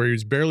Trailblazers, where he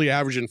was barely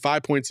averaging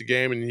 5 points a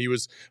game and he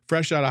was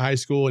fresh out of high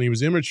school and he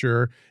was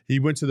immature. He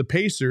went to the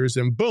Pacers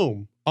and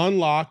boom,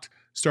 unlocked,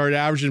 started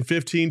averaging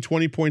 15,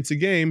 20 points a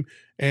game,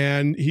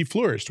 and he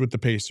flourished with the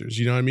Pacers.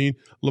 You know what I mean?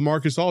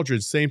 LaMarcus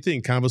Aldridge, same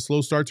thing, kind of a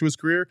slow start to his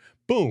career.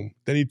 Boom.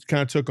 Then he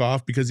kind of took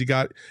off because he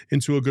got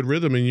into a good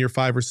rhythm in year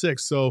 5 or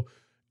 6. So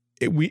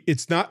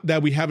it's not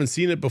that we haven't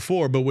seen it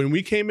before, but when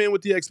we came in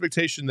with the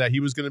expectation that he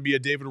was going to be a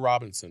David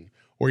Robinson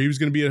or he was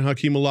going to be a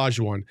Hakeem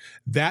Olajuwon,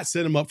 that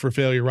set him up for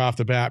failure off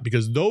the bat,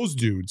 because those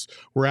dudes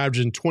were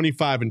averaging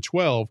 25 and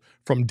 12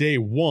 from day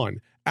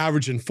one,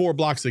 averaging 4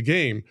 blocks a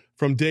game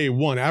from day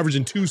one,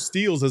 averaging 2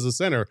 steals as a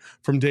center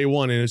from day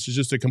one. And it's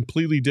just a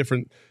completely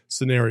different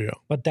scenario.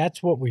 But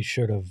that's what we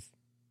should have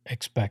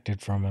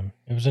expected from him.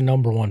 It was a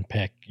number one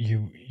pick.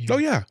 You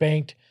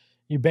banked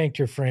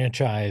your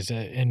franchise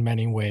in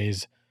many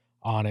ways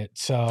on it.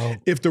 So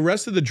if the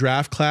rest of the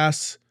draft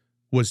class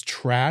was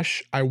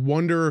trash, I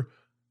wonder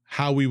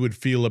how we would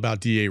feel about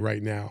DA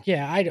right now.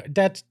 Yeah,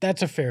 that's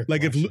a fair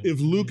question.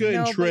 if Luka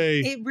and Trey,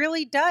 it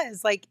really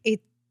does. Like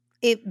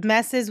it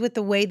messes with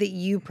the way that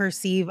you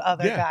perceive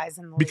other guys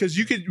in the league. Because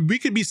we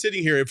could be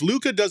sitting here, if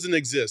Luka doesn't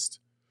exist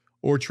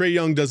or Trey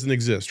Young doesn't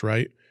exist,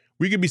 right?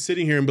 We could be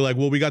sitting here and be like,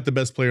 well, we got the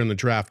best player in the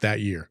draft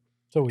that year.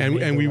 So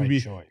we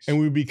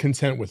would be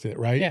content with it,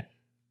 right?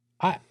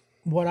 Yeah.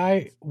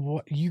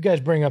 What you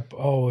guys bring up,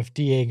 if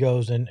DA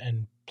goes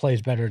and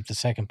plays better at the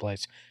second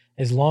place,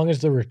 as long as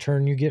the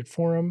return you get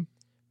for him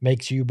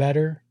makes you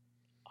better,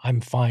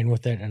 I'm fine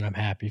with it and I'm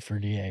happy for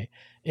DA.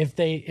 If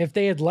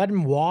they had let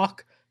him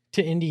walk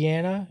to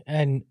Indiana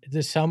and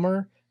this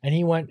summer and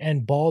he went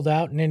and balled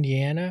out in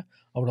Indiana,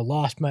 I would have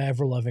lost my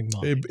ever-loving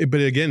mind. But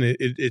again,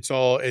 it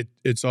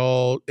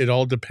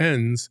all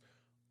depends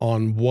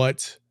on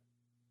what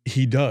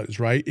he does,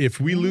 right? If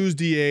we lose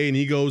DA and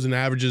he goes and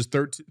averages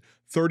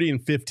 30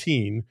 and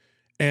 15,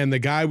 and the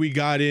guy we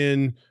got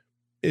in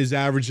is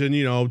averaging,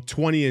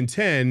 20 and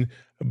 10,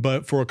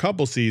 but for a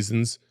couple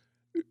seasons,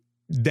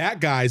 that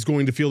guy's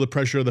going to feel the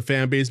pressure of the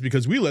fan base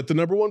because we let the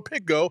number one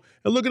pick go,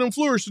 and look at him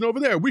flourishing over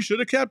there. We should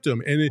have kept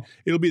him. And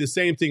it'll be the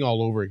same thing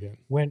all over again.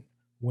 Win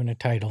a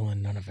title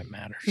and none of it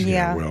matters.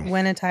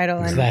 Win a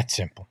title. It's and that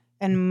simple.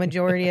 And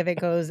majority of it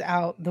goes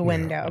out the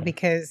window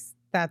because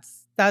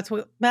that's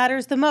what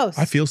matters the most.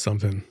 I feel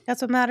something.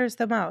 That's what matters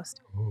the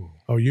most. Ooh.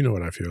 Oh, you know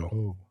what I feel.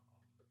 Ooh.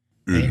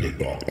 In the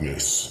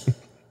darkness,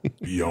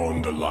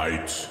 beyond the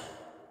light,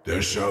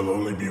 there shall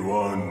only be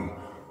one.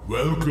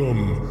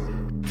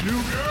 Welcome to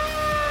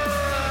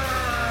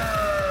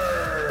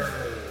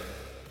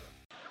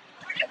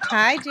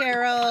Hi,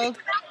 Gerald.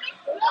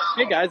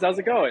 Hey guys, how's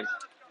it going?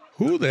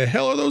 Who the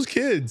hell are those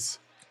kids?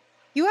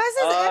 You ask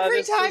this every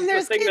This time is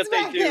there's the thing kids that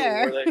they back do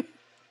there. where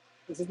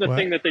this is the What?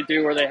 thing that they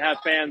do where they have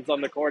fans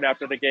on the court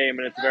after the game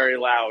and it's very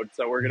loud.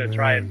 So we're gonna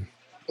try and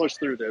push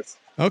through this.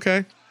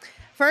 Okay.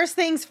 First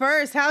things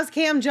first, how's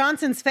Cam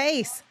Johnson's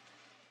face?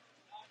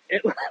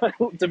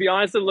 To be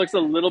honest, it looks a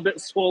little bit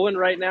swollen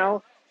right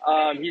now.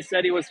 He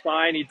said he was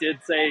fine. He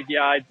did say,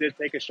 yeah, I did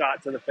take a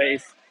shot to the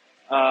face.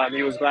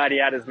 He was glad he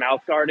had his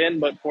mouth guard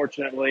in, but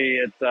fortunately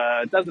it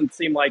doesn't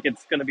seem like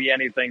it's going to be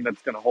anything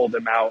that's going to hold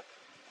him out.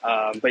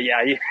 But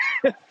yeah,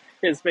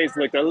 his face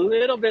looked a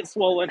little bit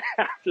swollen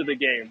after the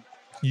game.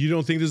 You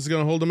don't think this is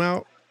going to hold him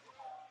out?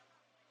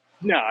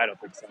 No, I don't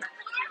think so.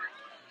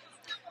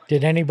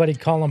 Did anybody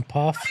call him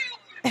Puff?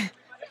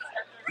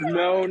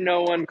 No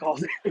one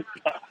called him.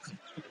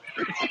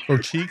 Or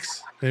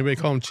Cheeks? Anybody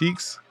call him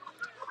Cheeks?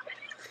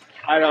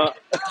 I don't.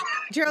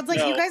 Gerald's like,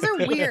 No. you guys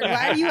are weird.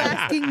 Why are you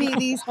asking me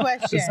these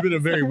questions? It's been a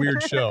very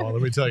weird show.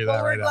 Let me tell you that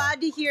Well, we're right now.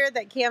 glad to hear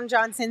that Cam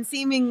Johnson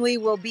seemingly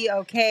will be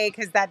okay,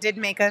 because that did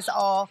make us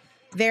all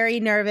very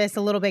nervous,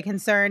 a little bit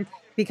concerned,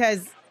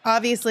 because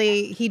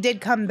obviously he did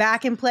come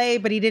back and play,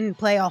 but he didn't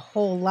play a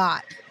whole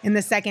lot in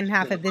the second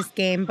half of this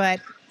game.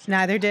 But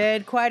neither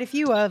did quite a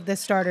few of the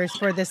starters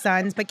for the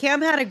Suns. But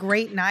Cam had a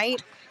great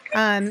night.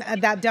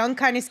 That dunk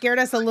kind of scared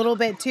us a little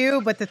bit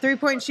too, but the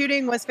three-point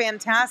shooting was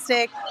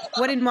fantastic.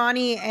 What did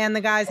Monty and the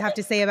guys have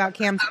to say about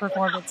Cam's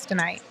performance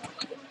tonight?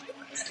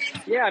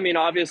 Yeah, I mean,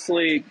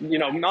 obviously,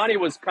 Monty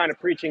was kind of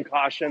preaching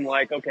caution,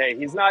 like, okay,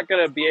 he's not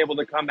going to be able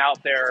to come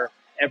out there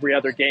every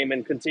other game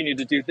and continue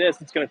to do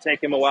this. It's going to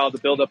take him a while to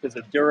build up his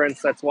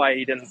endurance. That's why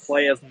he didn't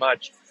play as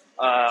much.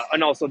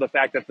 And also the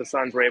fact that the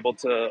Suns were able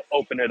to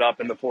open it up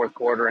in the fourth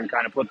quarter and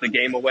kind of put the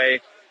game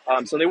away.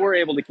 So they were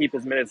able to keep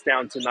his minutes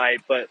down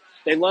tonight, but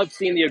they loved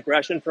seeing the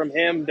aggression from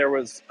him. There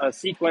was a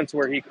sequence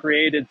where he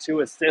created 2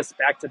 assists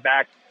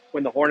back-to-back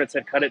when the Hornets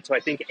had cut it to, I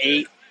think,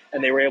 8,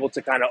 and they were able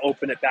to kind of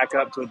open it back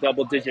up to a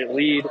double-digit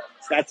lead.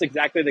 That's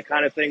exactly the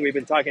kind of thing we've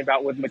been talking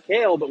about with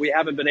Mikal, but we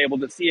haven't been able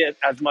to see it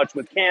as much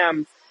with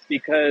Cam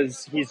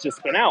because he's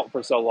just been out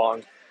for so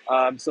long.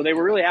 So they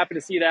were really happy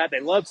to see that. They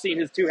loved seeing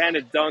his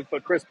two-handed dunk,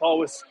 but Chris Paul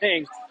was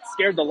saying,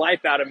 scared the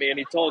life out of me, and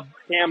he told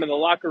Cam in the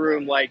locker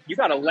room, like, you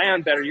got to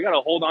land better. You got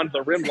to hold on to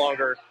the rim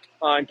longer.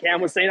 And Cam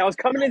was saying, I was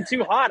coming in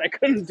too hot. I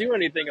couldn't do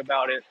anything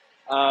about it.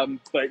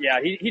 But yeah,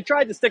 he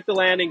tried to stick the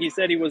landing. He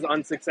said he was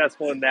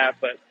unsuccessful in that,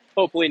 but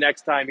hopefully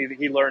next time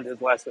he learned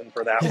his lesson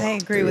for that one. I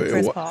agree with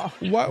Chris Paul.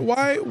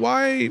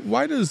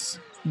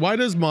 Why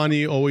does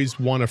Monty always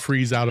want to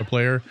freeze out a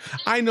player?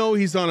 I know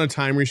he's on a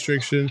time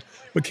restriction,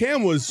 but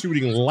Cam was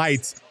shooting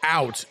lights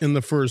out in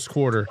the first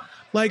quarter.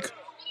 Like,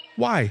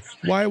 why?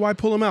 Why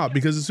pull him out?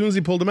 Because as soon as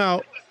he pulled him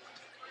out,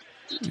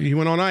 he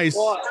went on ice.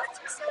 Well,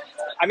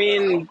 I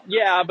mean,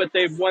 yeah, but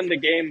they won the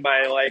game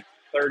by like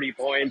 30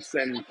 points,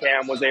 and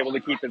Cam was able to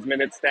keep his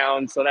minutes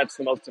down. So that's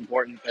the most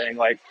important thing.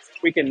 Like,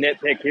 we can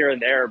nitpick here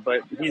and there,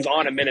 but he's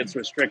on a minutes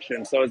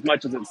restriction. So as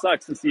much as it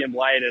sucks to see him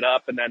light it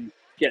up and then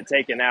get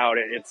taken out,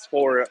 it's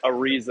for a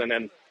reason.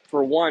 And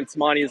for once,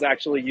 Monty is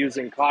actually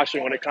using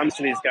caution when it comes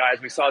to these guys.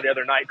 We saw the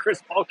other night,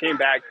 Chris Paul came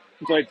back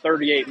and played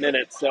 38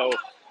 minutes. So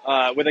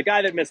with a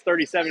guy that missed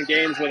 37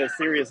 games with a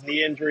serious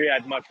knee injury,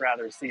 I'd much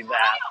rather see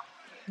that.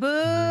 Boo,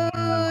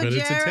 But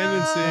it's a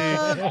tendency.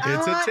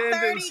 It's a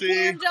tendency. 30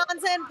 Cam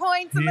Johnson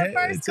points in the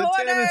first it's a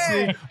quarter.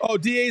 tendency. Oh,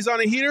 DA's on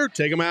a heater.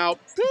 Take him out.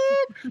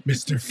 Boop.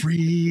 Mr.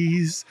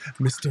 Freeze.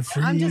 Mr.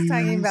 Freeze. I'm just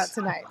talking about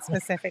tonight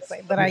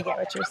specifically, but I get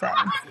what you're saying.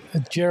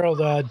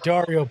 Gerald,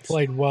 Dario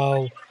played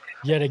well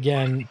yet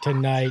again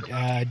tonight.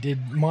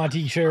 Did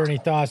Monty share any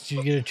thoughts? Did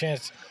you get a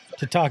chance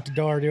to talk to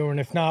Dario? And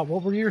if not,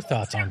 what were your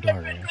thoughts on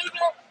Dario?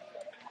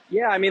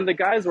 Yeah, I mean, the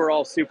guys were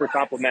all super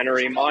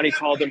complimentary. Monty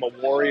called him a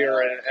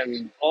warrior,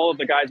 and all of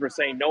the guys were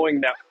saying,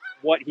 knowing that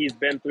what he's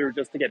been through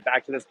just to get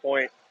back to this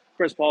point.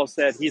 Chris Paul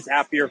said he's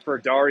happier for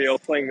Dario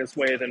playing this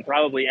way than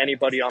probably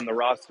anybody on the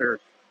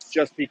roster,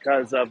 just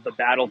because of the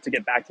battle to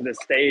get back to this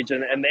stage.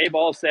 And they've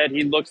all said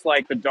he looks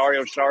like the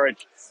Dario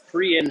Saric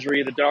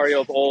pre-injury, the Dario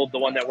of old, the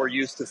one that we're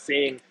used to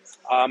seeing.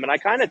 And I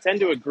kind of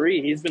tend to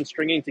agree. He's been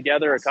stringing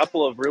together a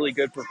couple of really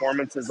good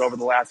performances over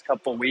the last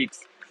couple of weeks.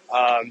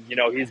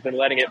 He's been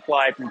letting it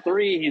fly from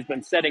 3. He's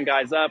been setting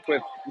guys up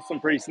with some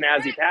pretty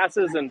snazzy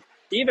passes, and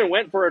he even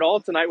went for it all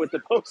tonight with the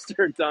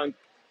poster dunk.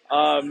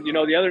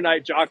 The other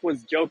night, Jock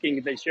was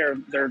joking. They share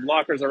their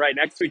lockers are right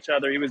next to each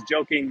other. He was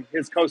joking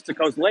his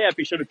coast-to-coast layup.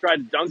 He should have tried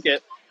to dunk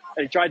it,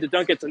 and he tried to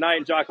dunk it tonight.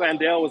 And Jock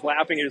Landale was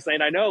laughing. He was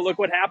saying, "I know. Look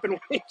what happened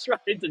when he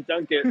tried to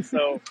dunk it."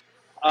 So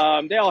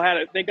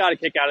they got a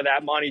kick out of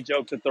that. Monty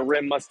joked that the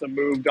rim must have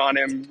moved on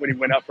him when he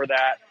went up for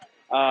that.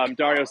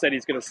 Dario said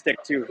he's going to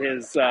stick to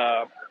his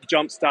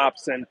jump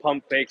stops and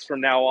pump fakes from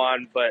now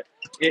on. But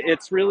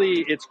it's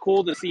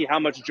cool to see how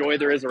much joy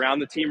there is around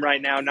the team right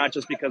now, not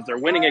just because they're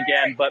winning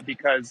again, but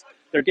because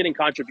they're getting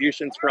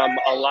contributions from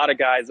a lot of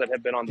guys that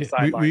have been on the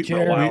sidelines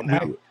for a while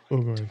now.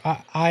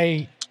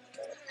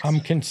 I'm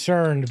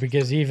concerned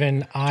because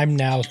even I'm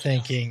now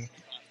thinking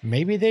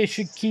maybe they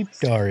should keep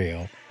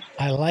Dario.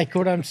 I like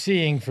what I'm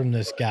seeing from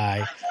this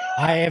guy.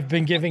 I have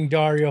been giving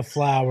Dario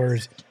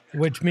flowers,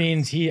 which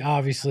means he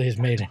obviously has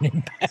made an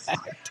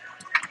impact.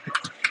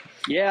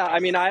 Yeah, I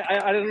mean,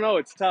 I don't know.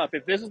 It's tough.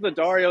 If this is the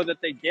Dario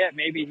that they get,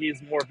 maybe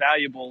he's more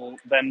valuable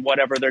than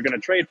whatever they're going to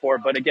trade for.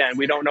 But again,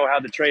 we don't know how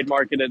the trade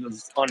market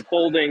is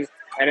unfolding.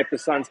 And if the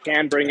Suns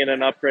can bring in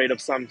an upgrade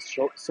of some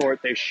sort,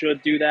 they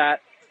should do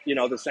that. You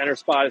know, the center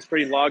spot is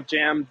pretty log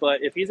jammed.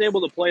 But if he's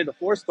able to play the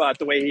 4 spot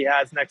the way he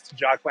has next to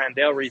Jock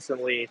Landale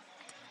recently,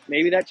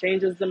 maybe that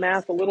changes the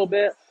math a little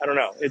bit. I don't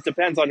know. It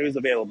depends on who's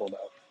available,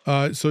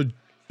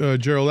 though.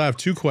 Gerald, I have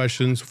 2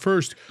 questions.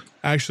 First,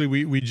 actually,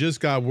 we just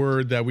got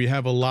word that we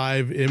have a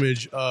live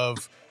image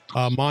of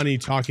Monty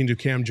talking to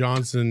Cam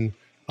Johnson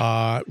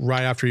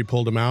right after he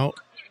pulled him out.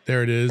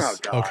 There it is.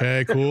 Oh,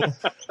 okay, cool.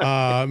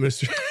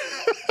 Mr.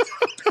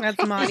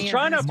 That's Monty. He's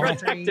trying to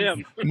protect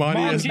him.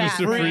 Monty is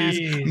Monty Mr.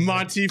 Freeze. Freeze.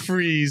 Monty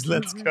Freeze.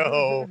 Let's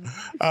go.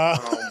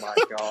 Oh, my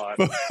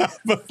God.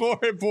 But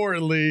more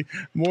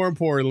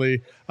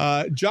importantly,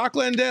 Jock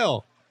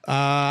Landale.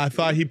 I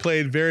thought he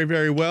played very,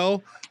 very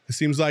well. It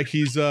seems like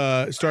he's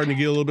starting to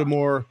get a little bit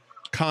more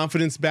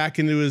confidence back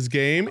into his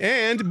game.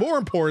 And more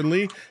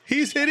importantly,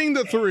 he's hitting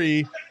the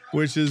 3,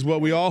 which is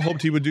what we all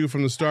hoped he would do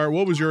from the start.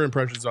 What was your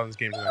impressions on this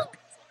game tonight?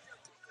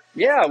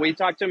 Yeah, we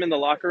talked to him in the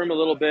locker room a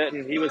little bit,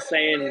 and he was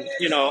saying,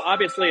 you know,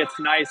 obviously it's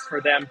nice for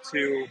them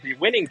to be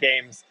winning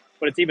games,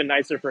 but it's even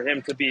nicer for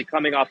him to be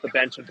coming off the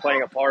bench and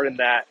playing a part in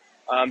that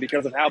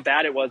because of how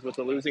bad it was with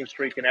the losing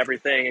streak and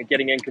everything and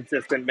getting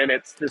inconsistent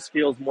minutes. This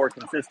feels more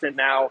consistent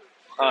now.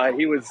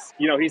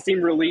 He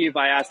seemed relieved.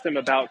 I asked him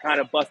about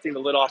kind of busting the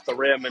lid off the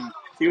rim, and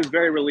he was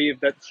very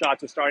relieved that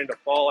shots are starting to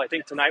fall. I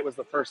think tonight was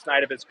the first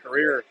night of his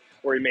career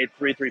where he made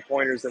 3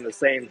 3-pointers in the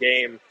same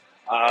game.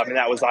 And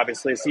that was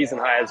obviously a season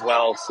high as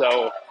well.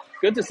 So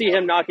good to see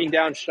him knocking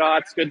down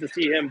shots. Good to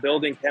see him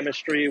building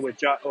chemistry with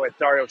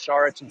Dario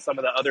Saric and some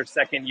of the other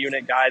second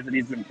unit guys that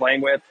he's been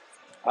playing with.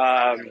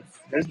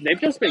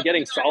 They've just been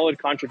getting solid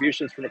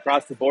contributions from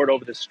across the board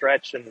over the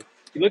stretch. And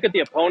you look at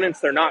the opponents,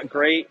 they're not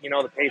great. You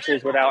know, the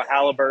Pacers without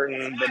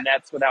Halliburton, the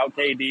Nets without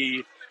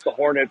KD, the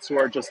Hornets who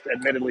are just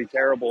admittedly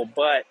terrible.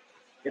 But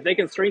if they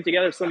can string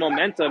together some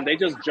momentum, they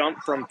just jump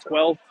from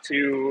 12th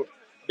to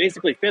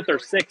basically 5th or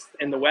 6th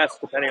in the West,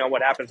 depending on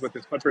what happens with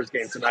this Clippers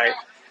game tonight.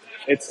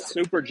 It's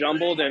super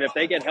jumbled, and if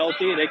they get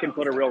healthy, they can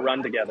put a real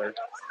run together.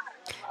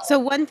 So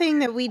one thing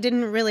that we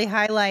didn't really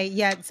highlight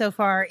yet so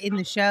far in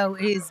the show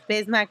is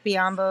Bismack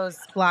Biyombo's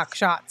block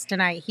shots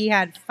tonight. He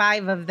had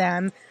 5 of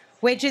them,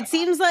 which it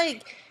seems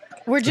like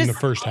we're just in the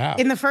first half.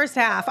 In the first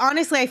half.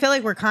 Honestly, I feel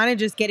like we're kind of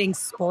just getting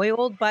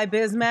spoiled by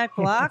Bismack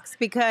blocks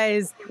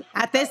because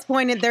at this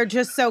point they're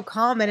just so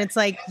calm, and it's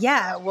like,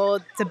 yeah, well,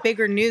 it's a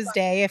bigger news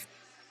day if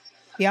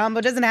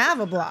Biyombo doesn't have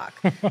a block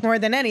more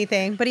than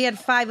anything, but he had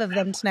 5 of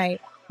them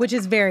tonight, which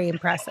is very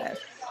impressive.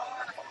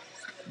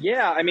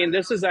 Yeah, I mean,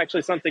 this is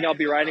actually something I'll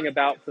be writing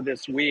about for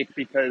this week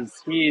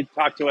because he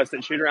talked to us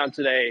at Shoot Around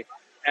today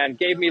and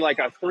gave me like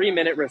a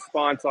 3-minute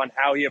response on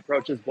how he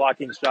approaches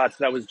blocking shots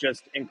that was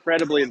just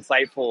incredibly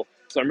insightful.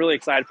 So I'm really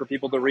excited for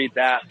people to read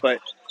that. But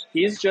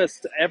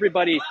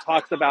everybody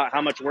talks about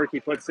how much work he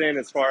puts in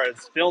as far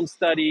as film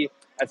study,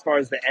 as far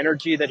as the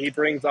energy that he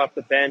brings off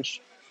the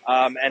bench.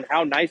 And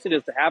how nice it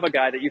is to have a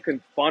guy that you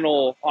can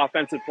funnel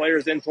offensive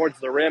players in towards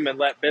the rim and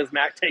let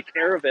Bismack take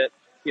care of it,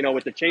 you know,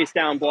 with the chase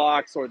down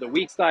blocks or the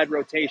weak side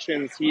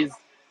rotations. He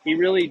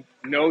really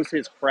knows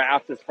his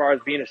craft as far as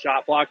being a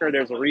shot blocker.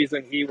 There's a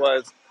reason he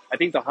was, I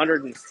think, the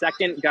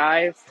 102nd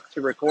guy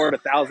to record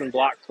 1,000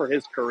 blocks for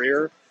his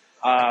career.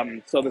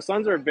 So the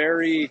Suns are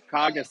very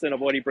cognizant of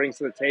what he brings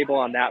to the table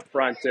on that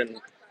front. And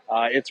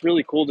it's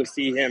really cool to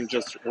see him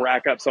just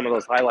rack up some of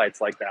those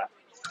highlights like that.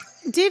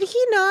 Didn't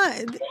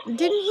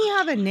he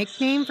have a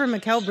nickname for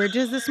Mikal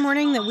Bridges this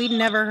morning that we'd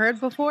never heard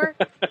before?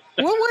 What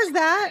was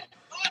that?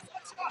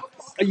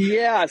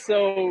 Yeah,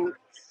 so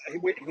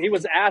he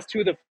was asked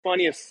who the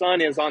funniest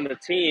son is on the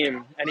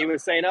team, and he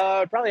was saying,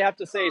 I'd probably have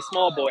to say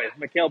small boy,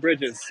 Mikal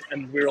Bridges.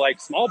 And we were like,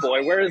 small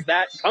boy, where does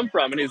that come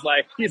from? And he's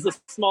like, he's a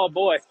small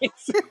boy.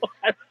 So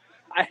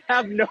I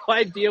have no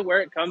idea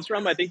where it comes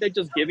from. I think they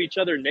just give each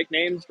other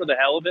nicknames for the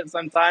hell of it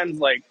sometimes.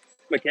 Like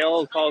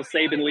Mikal calls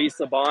Saban Lee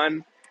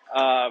Saban.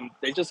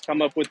 They just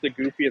come up with the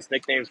goofiest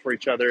nicknames for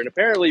each other. And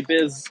apparently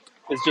Biz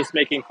is just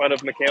making fun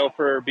of Mikal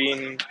for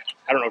being,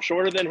 I don't know,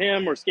 shorter than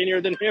him or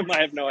skinnier than him.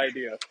 I have no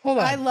idea. Hold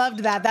on. I loved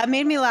that. That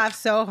made me laugh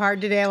so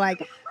hard today.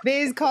 Like,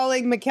 Biz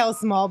calling Mikal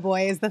small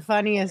boy is the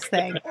funniest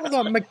thing. Hold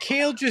on.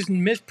 Mikal just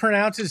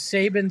mispronounces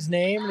Saban's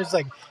name, and it's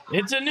like,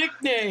 it's a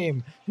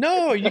nickname.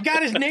 No, you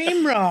got his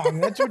name wrong.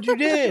 That's what you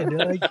did.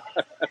 Like,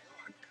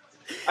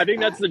 I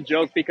think that's the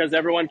joke because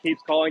everyone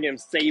keeps calling him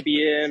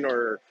Sabian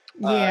or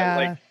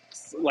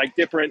like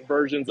different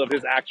versions of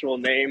his actual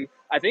name.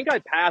 I think I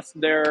passed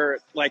their,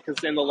 like,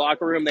 because in the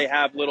locker room they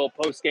have little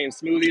post-game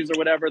smoothies or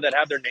whatever that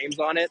have their names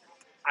on it.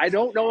 I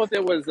don't know if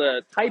it was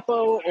a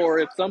typo or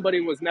if somebody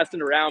was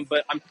messing around,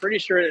 but I'm pretty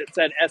sure it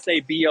said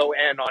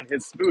Sabon on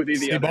his smoothie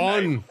the other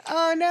night.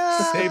 Oh, no.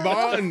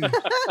 Sabon.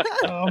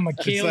 oh,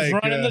 Mikal's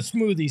like, running the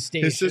smoothie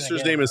station. His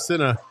sister's name is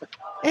Cinna.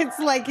 It's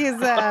like his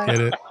Get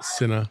it?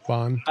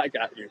 Cinnabon. I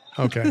got you.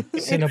 Okay.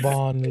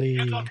 Cinnabon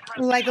Lee.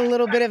 like a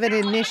little bit of an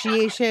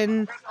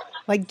initiation,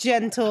 like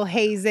gentle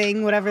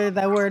hazing, whatever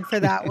the word for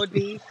that would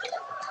be.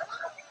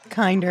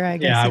 Kinder, I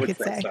guess Yeah, I you would could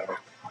say say. so.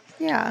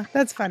 Yeah,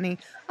 that's funny.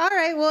 All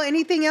right. Well,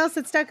 anything else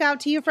that stuck out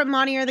to you from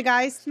Monty or the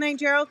guys tonight,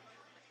 Gerald?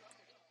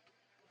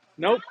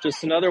 Nope,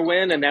 just another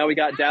win, and now we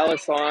got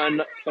Dallas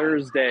on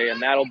Thursday,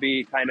 and that'll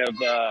be kind of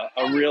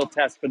a real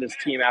test for this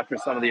team after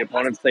some of the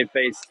opponents they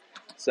face.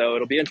 So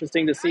it'll be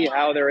interesting to see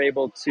how they're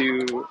able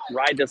to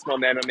ride this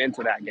momentum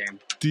into that game.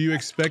 Do you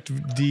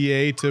expect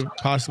DA to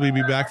possibly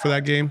be back for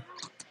that game?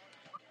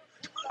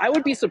 I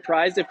would be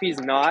surprised if he's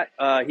not.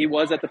 He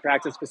was at the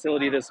practice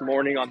facility this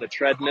morning on the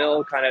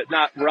treadmill, kind of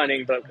not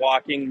running, but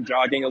walking,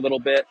 jogging a little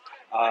bit.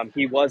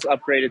 He was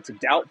upgraded to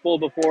doubtful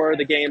before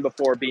the game,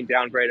 before being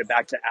downgraded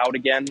back to out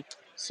again.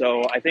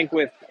 So I think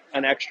with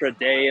an extra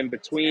day in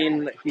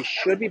between, he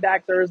should be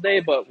back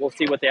Thursday, but we'll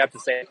see what they have to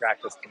say in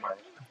practice tomorrow.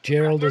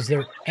 Gerald, is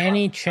there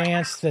any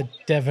chance that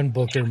Devin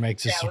Booker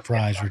makes a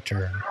surprise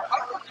return?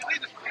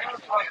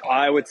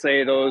 I would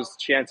say those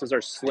chances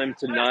are slim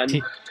to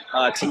none.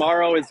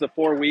 Tomorrow is the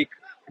 4-week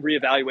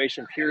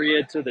reevaluation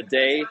period to the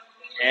day,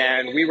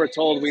 and we were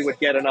told we would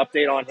get an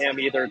update on him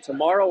either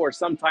tomorrow or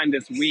sometime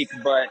this week.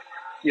 But,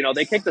 you know,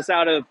 they kicked us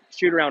out of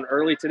shoot-around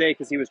early today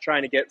because he was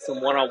trying to get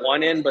some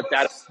one-on-one in, but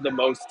that's the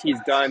most he's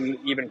done,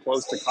 even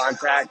close to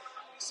contact.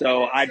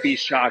 So I'd be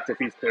shocked if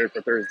he's cleared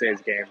for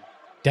Thursday's game.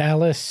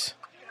 Dallas,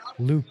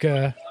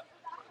 Luka,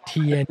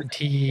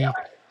 TNT.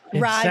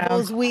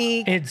 Rivals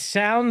week. It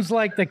sounds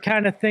like the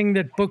kind of thing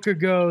that Booker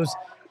goes,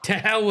 to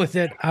hell with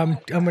it. I'm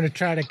going to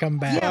try to come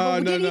back.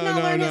 Yeah, but did he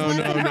not learn his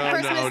lesson from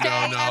Christmas Day,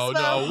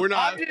 Espo? We're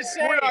not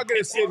going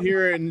to sit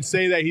here and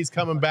say that he's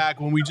coming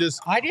back when we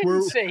just I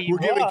didn't say he we're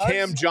giving was.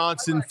 Cam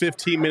Johnson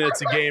 15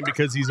 minutes a game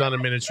because he's on a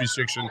minutes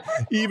restriction,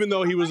 even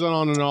though he was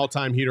on an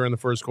all-time heater in the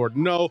first quarter.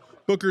 No,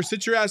 Booker,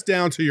 sit your ass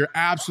down till you're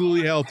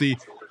absolutely healthy,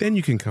 then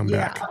you can come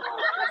back.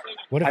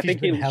 What if I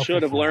think he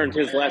should have learned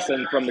his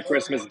lesson from the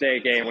Christmas Day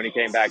game when he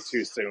came back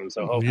too soon.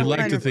 So hopefully You'd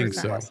like to think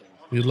so.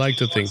 You'd like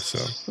to think so.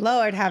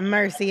 Lord have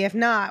mercy. If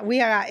not, we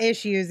got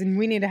issues and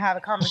we need to have a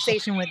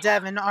conversation with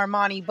Devin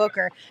Armani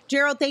Booker.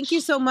 Gerald, thank you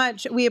so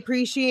much. We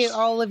appreciate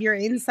all of your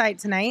insight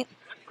tonight.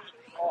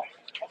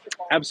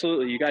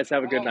 Absolutely. You guys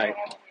have a good night.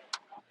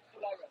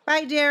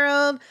 Bye,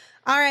 Gerald.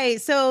 All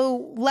right.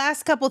 So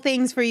last couple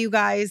things for you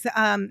guys.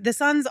 The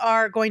Suns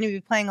are going to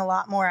be playing a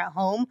lot more at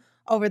home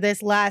over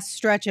this last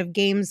stretch of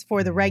games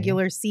for the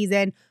regular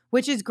season,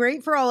 which is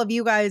great for all of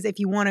you guys if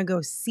you want to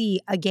go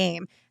see a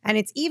game. And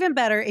it's even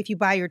better if you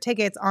buy your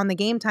tickets on the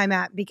Game Time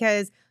app,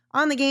 because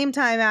on the Game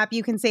Time app,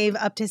 you can save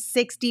up to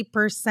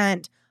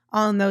 60%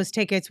 on those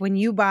tickets when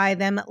you buy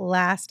them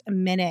last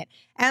minute.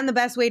 And the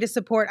best way to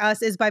support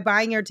us is by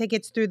buying your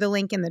tickets through the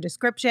link in the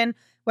description.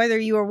 Whether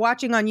you are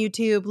watching on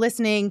YouTube,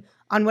 listening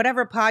on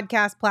whatever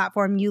podcast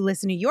platform you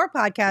listen to your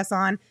podcast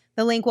on,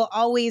 the link will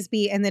always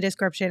be in the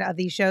description of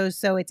these shows,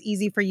 so it's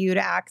easy for you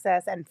to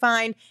access and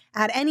find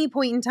at any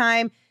point in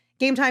time.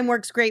 Game Time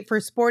works great for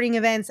sporting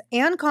events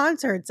and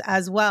concerts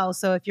as well.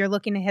 So if you're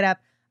looking to hit up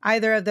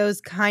either of those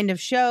kind of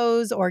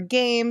shows or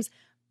games,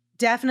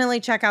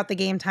 definitely check out the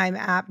Game Time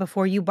app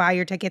before you buy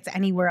your tickets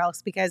anywhere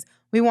else, because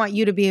we want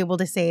you to be able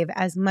to save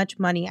as much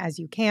money as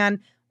you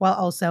can while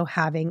also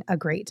having a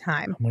great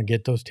time. I'm going to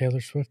get those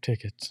Taylor Swift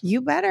tickets.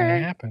 You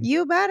better.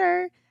 You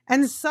better.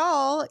 And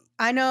Saul,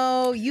 I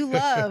know you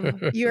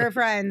love your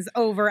friends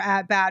over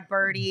at Bad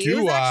Birdie. It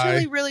was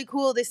actually really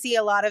cool to see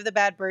a lot of the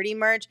Bad Birdie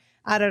merch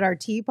out at our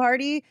tea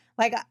party.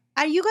 Like,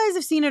 you guys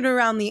have seen it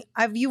around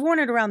you've worn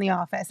it around the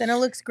office, and it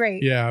looks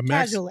great. Yeah,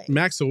 casually.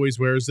 Max always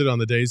wears it on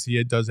the days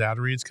he does ad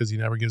reads because he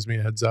never gives me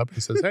a heads up. He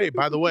says, hey,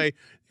 by the way, you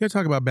got to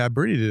talk about Bad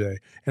Birdie today.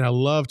 And I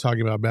love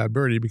talking about Bad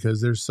Birdie because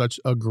there's such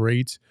a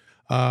great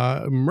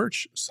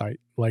merch site.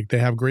 Like, they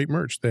have great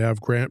merch. They have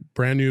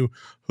brand new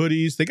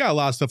hoodies. They got a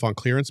lot of stuff on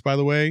clearance, by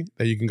the way,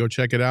 that you can go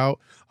check it out.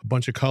 A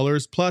bunch of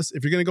colors. Plus,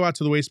 if you're going to go out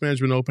to the Waste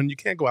Management Open, you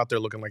can't go out there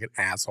looking like an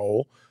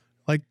asshole.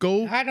 Like,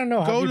 I don't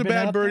know. Go to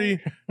Bad Birdie.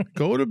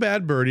 Go to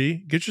Bad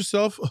Birdie. Get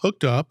yourself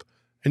hooked up,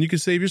 and you can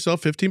save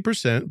yourself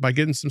 15% by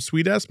getting some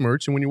sweet ass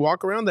merch. And when you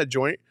walk around that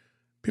joint,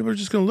 people are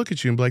just going to look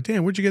at you and be like,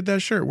 "Damn, where'd you get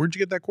that shirt? Where'd you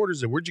get that quarter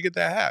zip? Where'd you get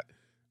that hat?"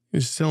 You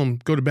just tell them,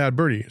 go to Bad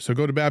Birdie. So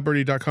go to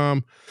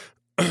badbirdie.com,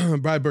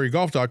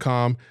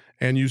 badbirdiegolf.com,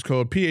 and use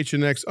code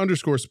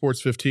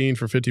PHNX_sports15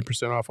 for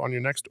 15% off on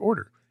your next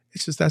order.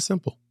 It's just that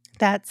simple.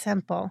 That's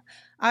simple.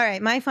 All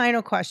right. My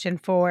final question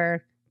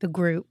for the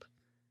group,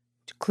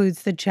 which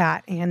includes the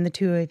chat and the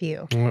two of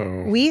you.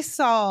 Uh-oh. We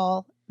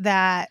saw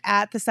that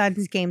at the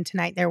Suns game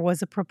tonight, there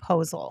was a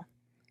proposal.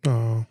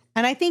 Oh.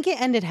 And I think it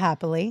ended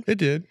happily. It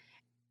did.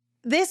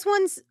 This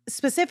one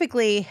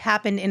specifically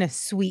happened in a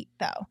suite,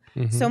 though.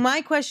 Mm-hmm. So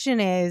my question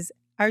is,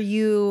 are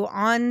you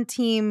on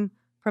team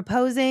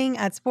proposing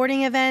at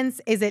sporting events?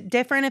 Is it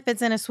different if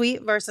it's in a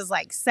suite versus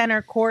like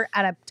center court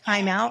at a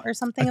timeout or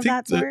something of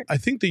that sort? I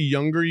think the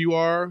younger you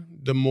are,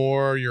 the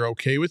more you're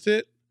okay with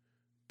it.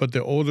 But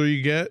the older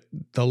you get,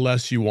 the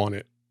less you want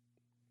it.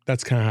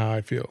 That's kind of how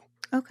I feel.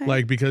 Okay.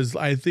 Like, because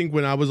I think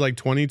when I was like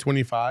 20,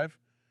 25,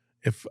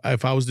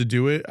 if I was to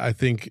do it, I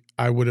think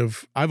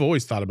I've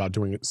always thought about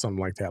doing it, something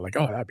like that. Like,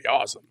 oh, that'd be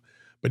awesome.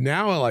 But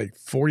now at like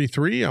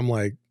 43, I'm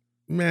like,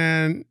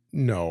 man,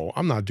 no,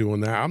 I'm not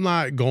doing that. I'm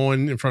not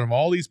going in front of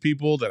all these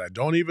people that I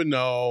don't even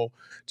know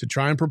to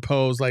try and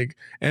propose. Like,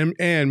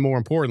 and more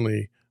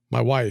importantly,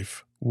 my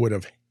wife would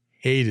have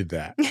hated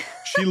that.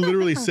 She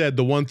literally said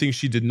the one thing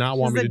she did not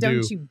want me to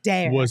do Don't you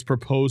dare. was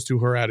propose to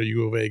her at a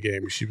U of A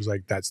game. She was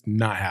like, that's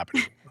not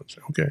happening. I was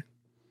like, okay.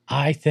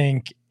 I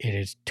think it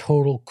is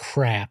total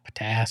crap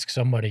to ask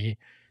somebody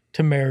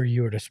to marry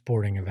you at a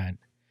sporting event.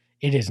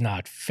 It is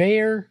not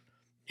fair.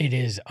 It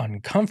is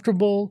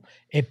uncomfortable.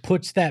 It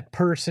puts that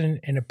person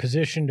in a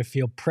position to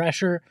feel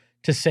pressure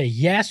to say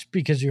yes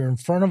because you're in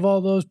front of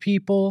all those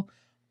people.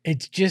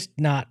 It's just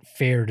not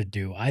fair to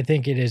do. I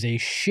think it is a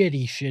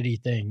shitty,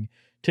 shitty thing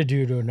to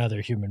do to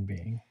another human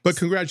being. But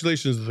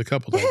congratulations to the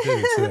couple that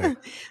did it today.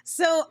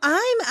 So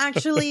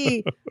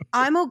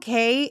I'm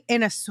okay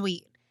in a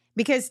suite,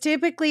 because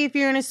typically if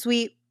you're in a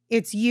suite,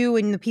 it's you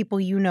and the people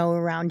you know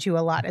around you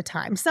a lot of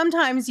times.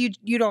 Sometimes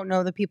you don't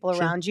know the people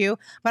around you,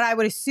 but I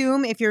would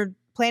assume if you're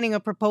planning a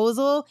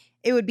proposal,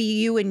 it would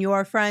be you and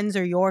your friends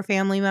or your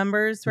family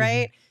members,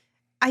 right?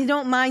 I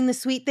don't mind the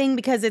suite thing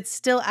because it's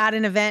still at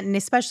an event, and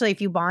especially if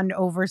you bond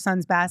over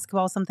Suns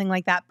basketball, something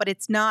like that, but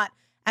it's not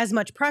as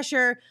much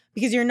pressure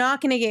because you're not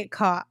going to get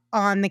caught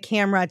on the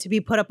camera to be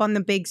put up on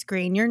the big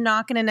screen. You're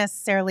not going to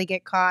necessarily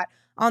get caught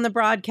on the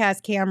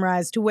broadcast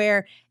cameras to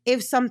where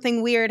if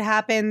something weird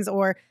happens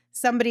or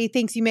somebody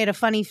thinks you made a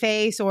funny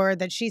face or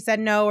that she said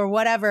no or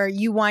whatever,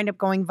 you wind up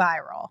going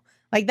viral.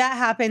 Like that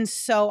happens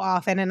so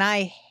often, and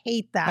I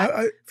hate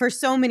that for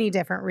so many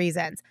different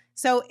reasons.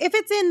 So if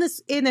it's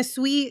in the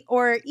suite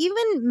or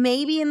even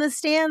maybe in the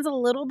stands a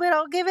little bit,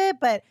 I'll give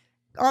it, but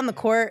on the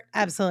court,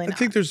 absolutely not. I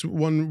think there's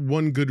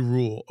one good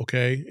rule,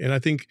 okay? And I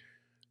think,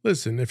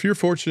 listen, if you're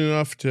fortunate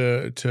enough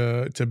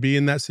to be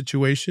in that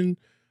situation,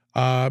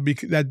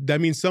 because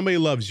that means somebody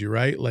loves you,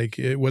 right? Like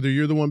whether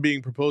you're the one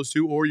being proposed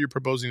to or you're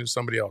proposing to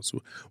somebody else.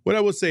 What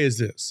I would say is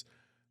this: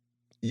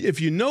 if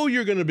you know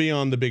you're going to be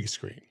on the big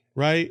screen,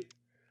 right?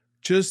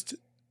 Just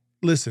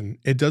listen.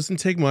 It doesn't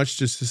take much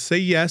just to say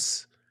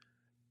yes.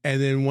 And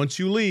then once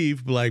you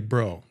leave, be like,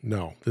 bro,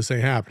 no, this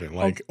ain't happening.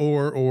 Like,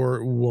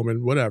 or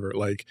woman, whatever.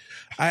 Like,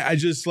 I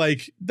just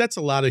like, that's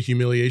a lot of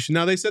humiliation.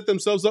 Now they set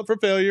themselves up for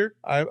failure.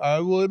 I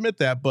will admit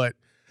that, but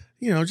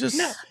just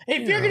no.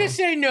 If you're gonna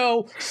say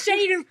no,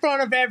 say it in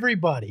front of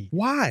everybody.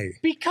 Why?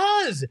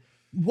 Because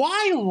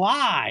why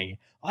lie?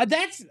 I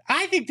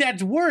think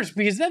that's worse,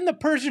 because then the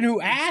person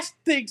who asked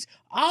thinks,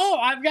 oh,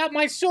 I've got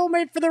my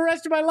soulmate for the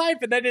rest of my life,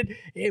 and then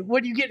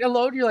when you get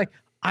alone, you're like,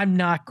 I'm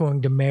not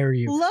going to marry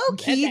you. Low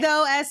key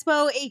though,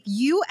 Espo, if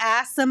you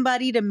ask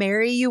somebody to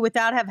marry you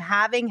without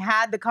having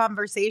had the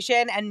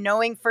conversation and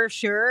knowing for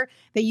sure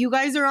that you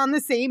guys are on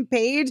the same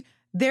page,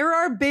 there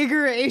are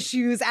bigger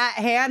issues at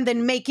hand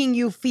than making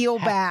you feel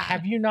bad.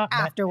 Have you not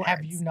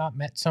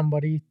met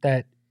somebody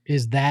that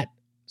is that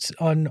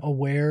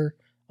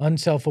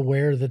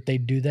unself-aware that they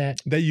do that?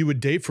 That you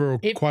would date for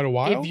quite a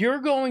while? If you're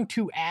going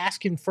to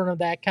ask in front of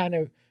that kind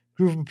of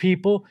group of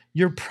people,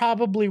 you're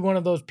probably one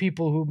of those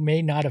people who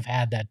may not have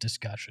had that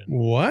discussion.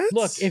 What?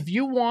 Look, if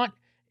you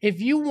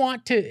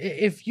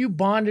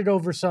bonded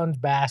over Suns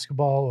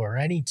basketball or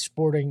any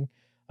sporting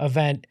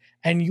event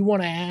and you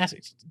want to ask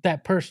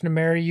that person to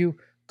marry you,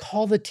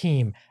 call the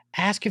team.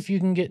 Ask if you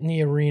can get in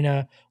the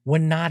arena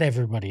when not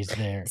everybody's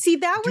there. See,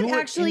 that would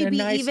actually be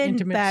nice, even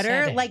better.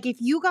 Setting. Like if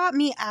you got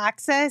me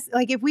access,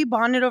 like if we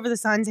bonded over the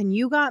Suns and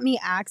you got me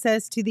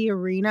access to the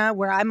arena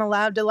where I'm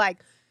allowed to like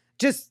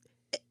just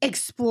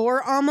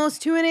explore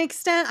almost to an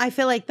extent, I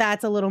feel like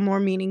that's a little more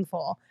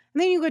meaningful.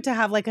 And then you get to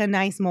have like a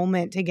nice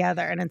moment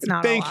together, and it's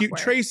not. Thank you,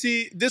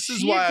 Tracy. This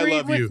is why I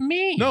love you.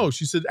 Me. No,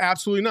 she said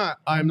absolutely not.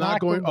 I'm not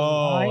going.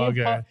 Oh,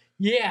 okay.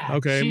 Yeah.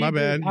 Okay, my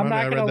bad. I'm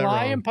not going to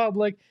lie in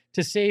public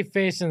to save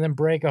face and then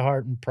break a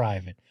heart in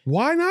private.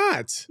 Why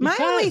not? My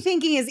only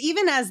thinking is,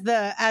 even as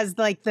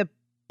the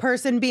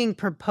person being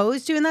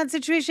proposed to in that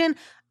situation,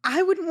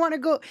 I wouldn't want to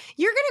go.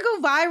 You're going to go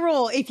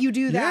viral if you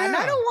do that. Yeah. And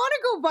I don't want to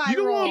go viral. You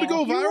don't want to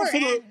go viral for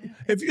the.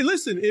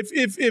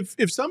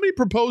 If somebody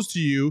proposed to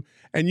you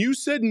and you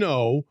said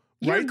no,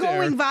 you're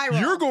going viral.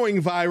 You're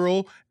going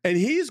viral, and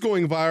he's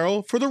going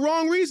viral for the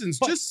wrong reasons.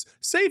 Just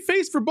save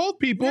face for both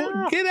people.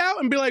 Yeah. Get out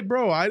and be like,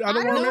 bro, I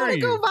don't want to marry you. I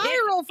don't want to go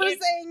viral for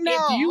saying no.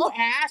 If you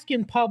ask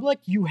in public,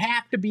 you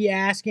have to be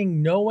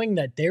asking knowing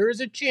that there is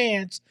a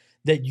chance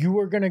that you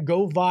are going to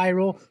go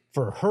viral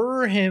for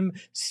her or him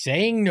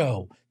saying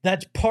no.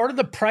 That's part of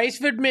the price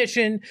of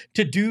admission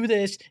to do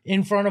this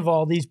in front of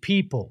all these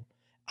people.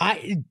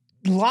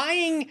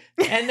 Lying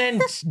and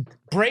then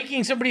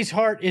breaking somebody's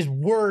heart is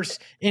worse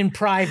in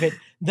private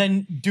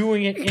than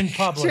doing it in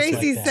public.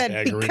 Tracy like that.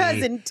 said,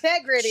 because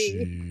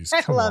integrity. Jeez,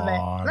 I come love it.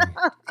 on.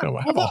 Come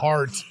on, have a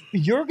heart.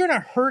 You're going to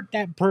hurt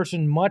that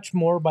person much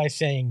more by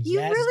saying You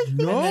yes really think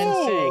and then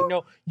No. saying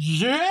no.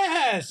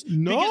 Yes.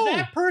 No. Because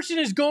that person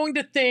is going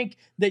to think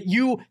that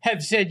you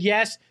have said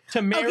yes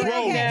to marry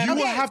them. You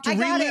will have to I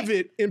got relive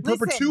it in Listen.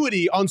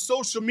 perpetuity on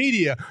social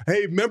media.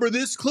 Hey, remember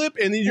this clip?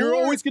 And then you're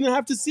Or- always going to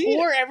have to see it.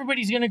 Or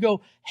everybody's gonna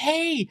go,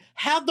 hey,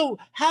 how'd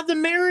the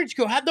marriage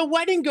go? How'd the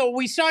wedding go?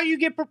 We saw you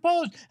get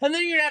proposed, and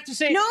then you're gonna have to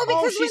say, No, oh,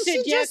 because she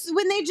said yes.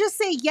 when they just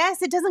say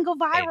yes, it doesn't go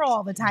viral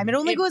all the time. It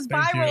only goes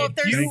Thank you. viral if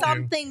there's Thank you.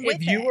 something with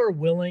If you it. are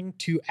willing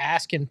to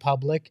ask in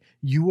public,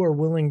 you are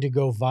willing to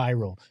go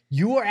viral.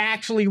 You are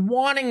actually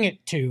wanting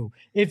it to.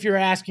 If you're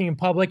asking in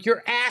public,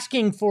 you're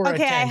asking for Okay,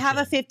 attention. I have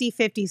a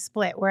 50-50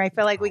 split where I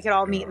feel like we could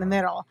all meet in the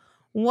middle.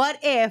 What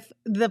if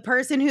the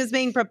person who's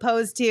being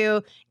proposed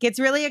to gets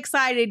really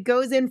excited,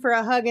 goes in for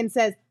a hug and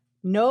says,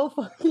 no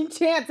fucking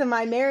chance am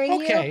I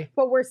marrying you, Okay.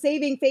 but we're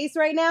saving face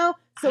right now,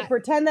 so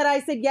pretend that I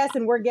said yes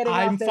and we're getting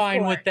I'm off this fine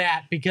court. with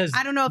that because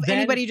I don't know if then-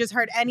 anybody just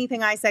heard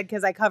anything I said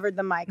because I covered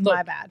the mic. Look,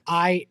 My bad.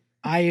 I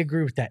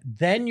agree with that.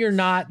 Then you're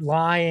not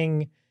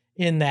lying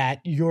in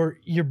that you're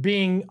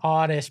being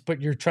honest, but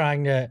you're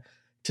trying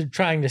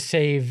to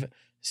save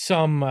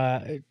some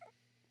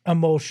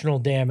emotional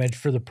damage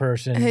for the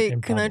person. Hey,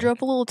 in can I public.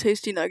 drop a little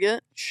tasty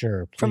nugget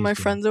Sure, from please my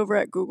do. friends over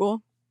at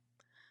Google?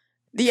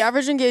 The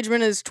average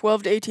engagement is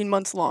 12 to 18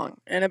 months long,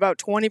 and about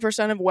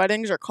 20% of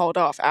weddings are called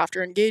off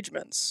after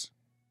engagements.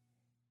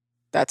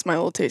 That's my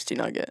little tasty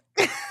nugget.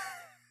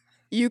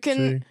 You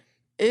can, See?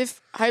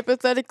 if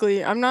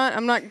hypothetically, I'm not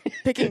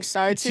picking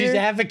sides She's here.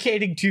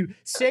 advocating to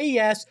say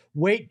yes,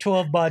 wait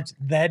 12 months,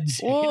 then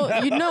say Well, no.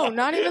 you know,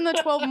 not even the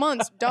 12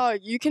 months, dog.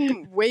 You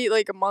can wait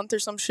like a month or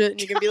some shit,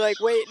 and you can be like,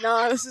 wait,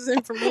 nah, this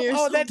isn't for me. Or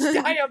Oh, that's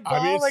something.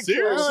 diabolical.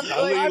 seriously,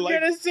 I'm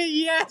gonna say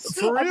yes.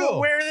 For I'm real. gonna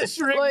wear this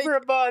ring Like, for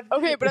a month.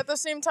 Okay, but at the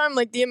same time,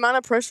 like the amount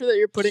of pressure that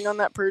you're putting on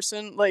that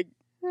person, like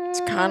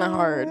it's kind of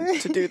hard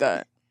to do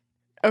that.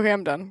 Okay,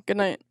 I'm done. Good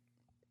night.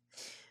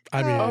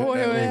 I mean, Oh,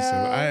 wait,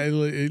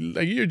 listen,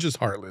 like you're just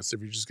heartless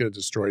if you're just going to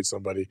destroy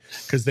somebody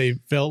because they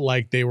felt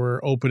like they were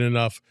open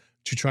enough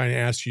to try and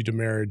ask you to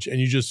marriage, and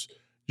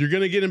you're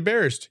going to get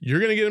embarrassed. You're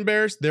going to get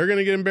embarrassed. They're going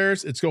to get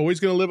embarrassed. It's always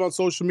going to live on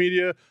social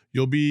media.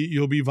 You'll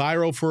be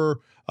viral for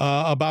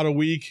about a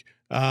week.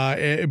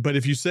 But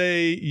if you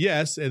say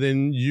yes and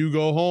then you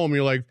go home,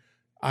 you're like,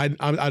 I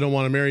don't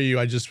want to marry you.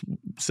 I just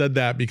said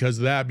that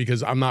because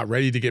I'm not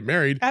ready to get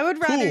married. I would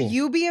rather Cool.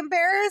 you be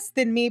embarrassed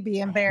than me be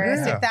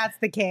embarrassed Yeah. if that's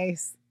the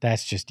case.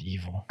 That's just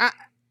evil.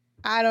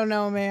 I don't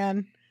know,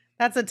 man.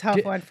 That's a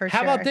tough one for How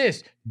sure. about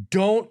this?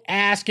 Don't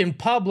ask in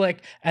public,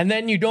 and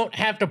then you don't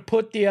have to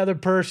put the other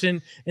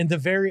person in the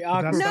very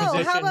awkward No,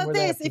 position. how about where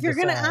they this? have If you're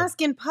going to decide. ask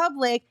in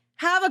public,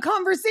 have a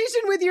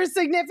conversation with your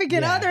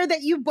significant Yeah. other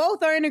that you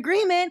both are in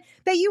agreement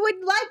that you would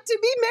like to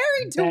be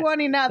married to That-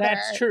 one another.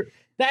 That's true.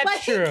 That's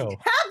Like, true.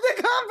 Have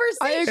the conversation.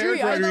 I agree.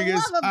 For the Rodriguez,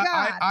 love of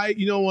God. I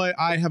you know what?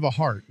 I have a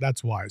heart.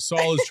 That's why.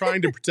 Saul is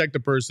trying to protect the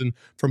person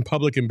from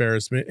public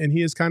embarrassment, and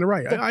he is kind of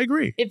right. I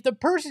agree. If the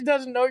person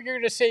doesn't know you're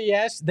going to say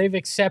yes, they've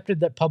accepted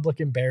that public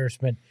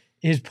embarrassment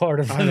is part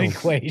of I the don't-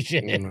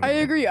 equation. I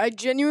agree. I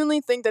genuinely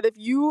think that if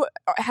you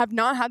have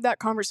not had that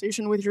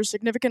conversation with your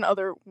significant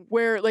other,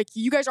 where like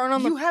you guys aren't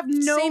on You the have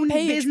no same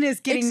page, business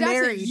getting exactly,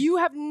 married. you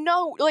have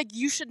no like.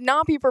 You should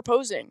not be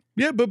proposing.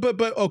 Yeah, but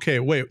okay,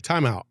 wait,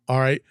 time out. All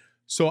right.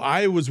 So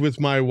I was with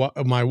my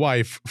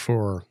wife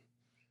for,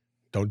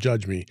 don't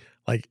judge me,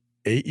 like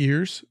 8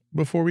 years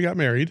before we got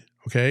married.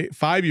 Okay,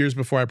 5 years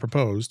before I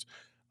proposed.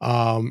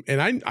 And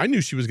I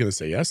knew she was going to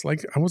say yes.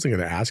 Like I wasn't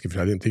going to ask if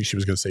I didn't think she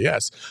was going to say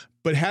yes.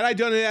 But had I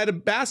done it at a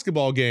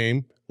basketball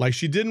game, like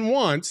she didn't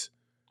want,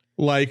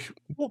 like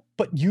Well,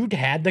 but you'd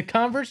had the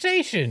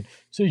conversation,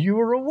 so you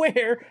were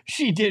aware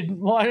she didn't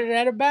want it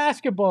at a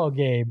basketball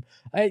game.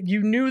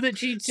 You knew that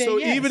she'd say so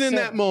yes. even in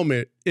that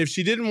moment, if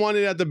she didn't want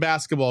it at the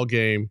basketball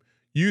game,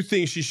 you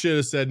think she should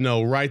have said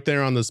no right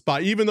there on the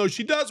spot, even though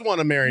she does want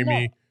to marry No.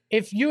 me.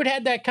 If you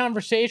had that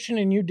conversation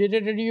and you did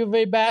it at a U of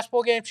A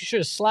basketball game, she should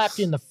have slapped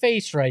you in the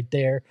face right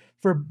there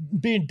for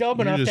being dumb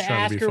You're enough just to trying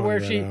to ask be her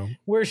funny right now.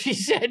 where she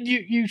said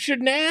you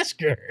shouldn't ask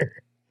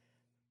her.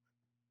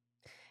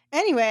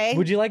 Anyway,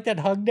 Would you like that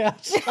hug now?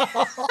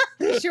 Saul?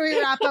 should we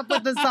wrap up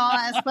with the Saul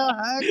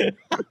Espo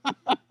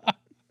hug?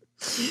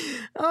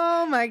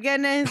 Oh my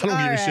goodness. I don't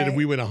All give a shit if right.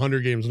 we win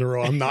 100 games in a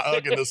row. I'm not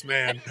hugging this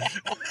man.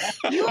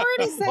 You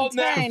already said Well,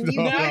 now- 10.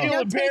 You now got you'll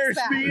no embarrass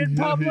takes me back. in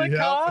public, Yeah,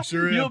 huh? I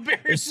sure am. You'll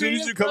embarrass As soon me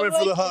as you come in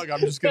for the public? hug, I'm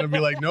just going to be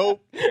like,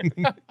 nope,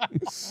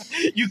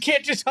 You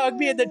can't just hug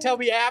me and then tell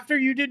me after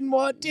you didn't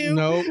want to.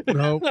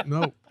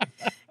 nope.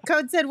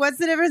 Code said, what's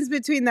the difference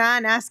between that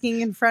and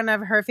asking in front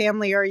of her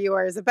family or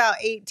yours? About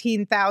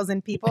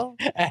 18,000 people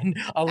And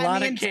a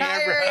lot and of the entire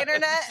camera.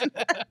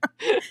 internet.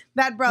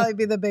 That'd probably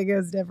be the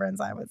biggest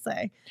difference, I would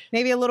say.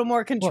 Maybe a little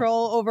more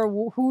control over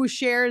who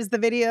shares the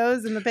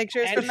videos and the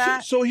pictures And from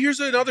that. So here's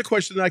another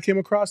question that I came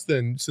across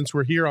then, since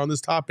we're here on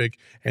this topic.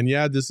 And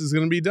yeah, this is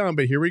going to be done,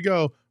 but here we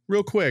go.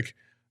 Real quick.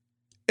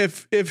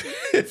 If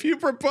you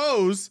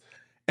propose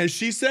and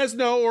she says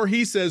no or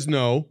he says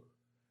no,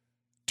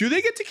 do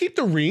they get to keep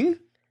the ring?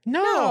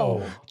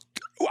 No.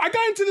 I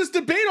got into this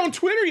debate on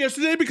Twitter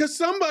yesterday because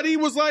somebody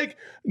was like,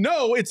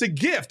 no, it's a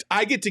gift.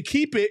 I get to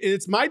keep it, and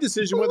it's my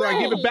decision whether I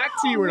give it back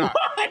to you or not.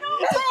 Bro, I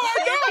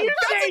know.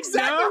 That's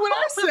exactly what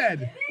I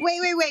said.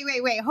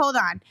 Wait. Hold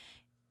on.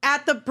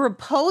 At the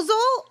proposal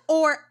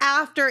or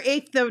after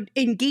if the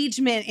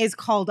engagement is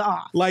called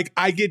off? Like,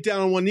 I get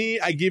down on one knee,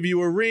 I give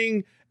you a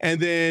ring, and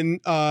then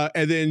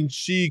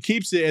she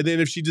keeps it. And then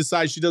if she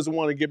decides she doesn't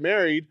want to get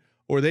married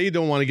or they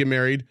don't want to get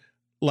married,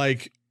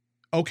 like,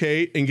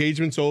 okay,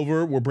 engagement's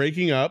over, we're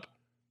breaking up.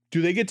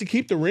 Do they get to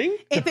keep the ring?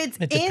 If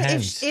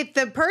it's if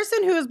the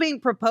person who is being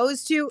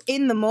proposed to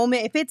in the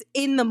moment, if it's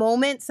in the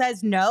moment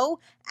says no,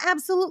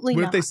 absolutely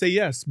What not. if they say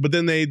yes, but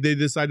then they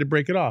decide to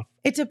break it off?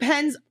 It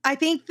depends. I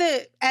think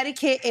the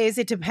etiquette is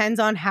it depends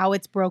on how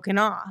it's broken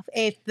off.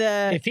 If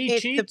he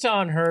cheats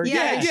on her,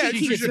 Yeah, Yeah,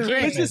 she keeps the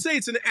ring. let's just say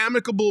it's an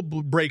amicable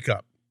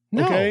breakup.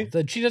 No, Okay?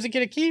 that she doesn't get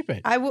to keep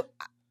it. I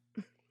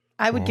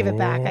would give it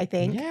back, I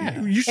think.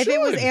 Yeah. You should. If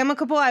it was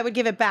amicable, I would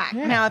give it back.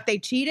 Yeah. Now, if they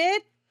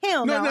cheated,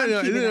 hell no.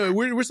 I'm keeping it.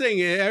 We're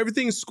saying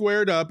everything's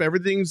squared up,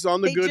 everything's on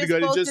the They good. just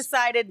good. both It just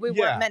decided we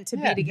Yeah. weren't meant to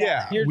Yeah. be together.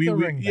 yeah, Here's the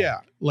ring back. yeah.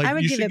 Like I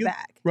would you give should it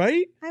back.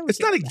 right? I would It's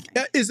give not it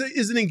back. is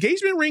an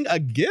engagement ring a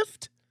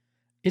gift?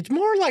 It's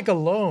more like a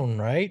loan,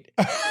 right?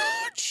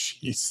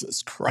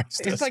 Jesus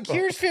Christ! It's like, Espo.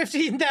 here's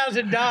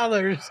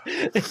 $15,000.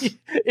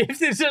 If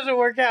this doesn't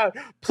work out,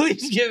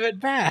 please give it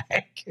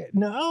back.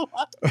 No?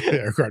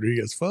 Eric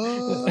Rodriguez,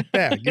 fuck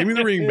that. Give me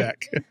the ring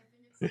back.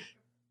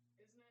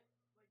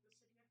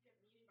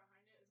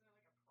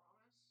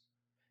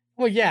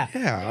 Well, yeah.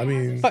 Yeah, I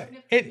mean, But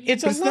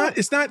it's a loan.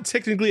 it's not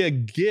technically a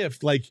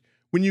gift. Like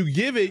when you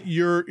give it,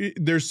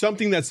 there's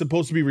something that's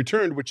supposed to be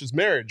returned, which is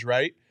marriage,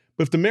 right?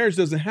 But if the marriage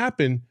doesn't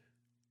happen,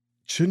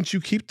 shouldn't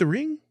you keep the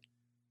ring?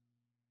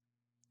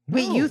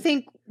 Wait, No. you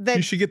think that?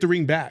 You should get the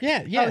ring back.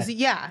 Yeah, yeah. Oh, so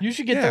yeah. You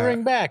should get Yeah. the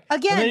ring back.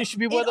 Again, and then it should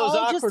be one of those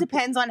all just awkward.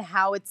 depends on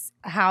how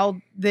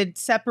the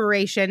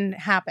separation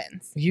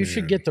happens. You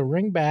should get the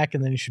ring back,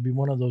 and then you should be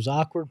one of those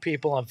awkward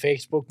people on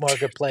Facebook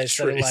Marketplace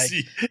that are like,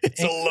 Tracy,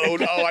 it's a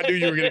loan. Oh, I knew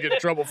you were going to get in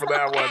trouble for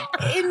that one.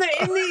 in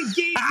the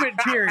engagement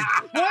period.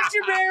 Once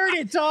you're married,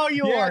 it's all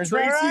yours.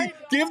 Tracy, all right?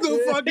 give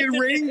the fucking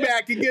ring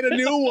back and get a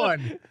new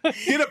one.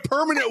 Get a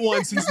permanent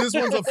one since this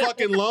one's a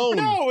fucking loan.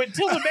 No,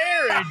 until the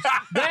marriage.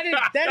 then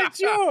it's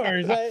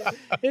yours.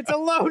 It's a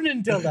loan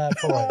until that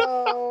point.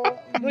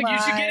 Look, you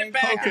should get it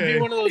back and be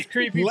one of those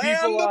creepy Land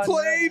people. the on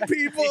plane,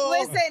 people.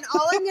 Listen,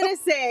 all I'm going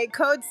to say,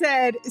 Code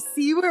said,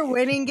 see where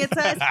winning gets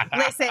us?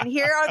 Listen,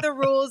 here are the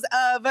rules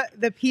of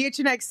the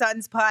PHNX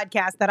Suns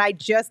podcast that I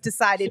just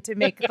decided to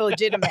make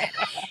legitimate.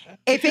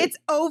 If it's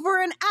over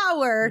an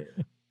hour,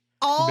 There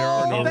all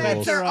are no bets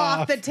rules. are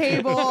off the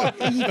table.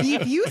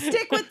 If you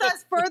stick with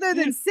us further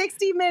than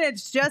 60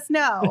 minutes, just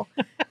know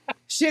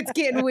shit's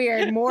getting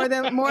weird more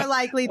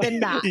likely than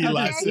not.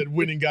 Eli Okay? said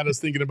winning got us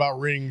thinking about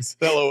rings.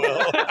 LOL.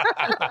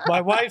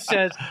 My wife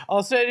says,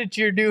 I'll send it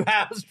to your new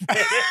house.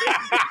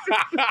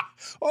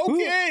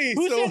 Okay.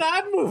 Who said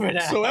I'm moving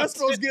out? So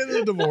Espo's getting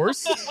a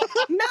divorce.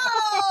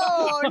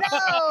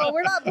 No,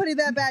 we're not putting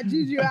that bad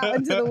juju out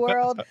into the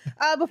world.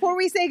 Before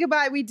we say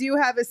goodbye, we do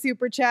have a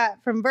super chat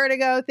from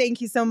Vertigo.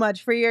 Thank you so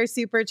much for your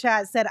super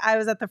chat. Said, I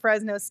was at the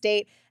Fresno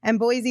State and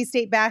Boise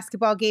State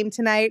basketball game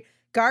tonight.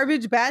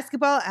 Garbage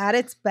basketball at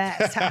its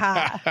best.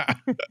 Haha.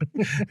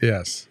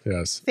 Yes.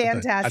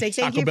 Fantastic.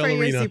 Thank you for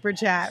your super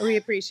chat. We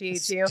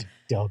appreciate you.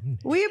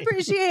 We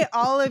appreciate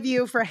all of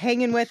you for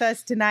hanging with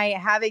us tonight,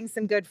 having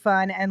some good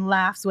fun and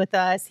laughs with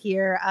us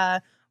here.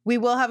 We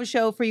will have a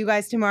show for you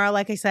guys tomorrow.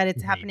 Like I said,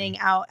 it's happening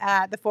out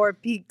at the Four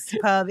Peaks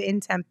Pub in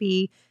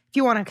Tempe. If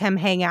you want to come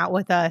hang out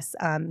with us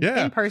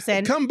in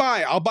person. Come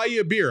by. I'll buy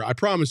you a beer. I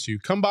promise you.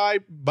 Come by.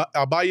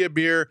 I'll buy you a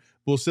beer.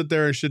 We'll sit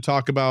there and shit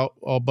talk about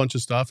a bunch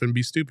of stuff and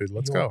be stupid.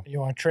 Let's go. You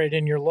want to trade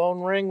in your loan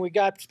ring? We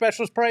got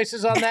special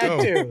prices on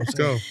that too. Let's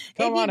go. If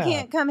you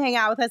can't come hang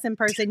out with us in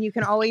person, you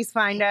can always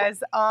find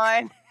us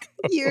on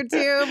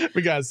YouTube.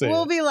 We gotta say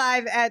We'll it. be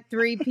live at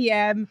 3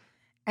 p.m.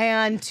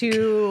 And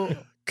to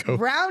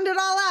round it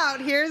all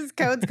out, here's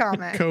Code's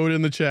comment. Code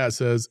in the chat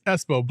says,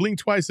 Espo, blink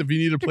twice if you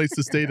need a place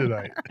to stay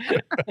tonight.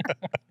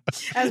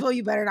 As well,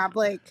 you better not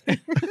blink.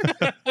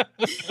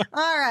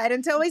 All right.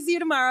 Until we see you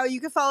tomorrow, you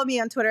can follow me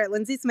on Twitter at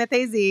Lindsay Smith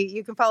AZ.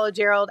 You can follow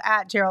Gerald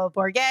at Gerald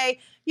Bourget.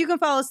 You can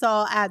follow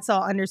Saul at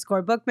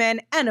Saul_Bookman.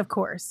 And of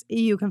course,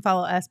 you can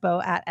follow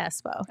Espo at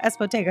Espo.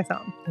 Espo, take us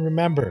home.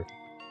 Remember,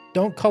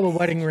 don't call a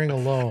wedding ring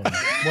alone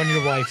when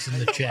your wife's in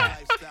the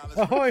chat.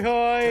 Ahoy,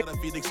 hoy.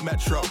 Phoenix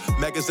Metro,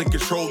 Megas in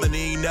control and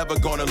he ain't never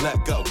gonna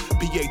let go.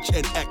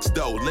 PHNX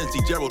though, Lindsay,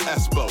 Gerald,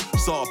 Espo.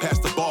 Saw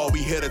past the ball,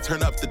 we here to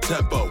turn up the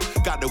tempo.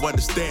 Got to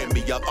understand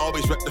me, I'll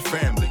always rep the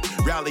family.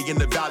 Rally in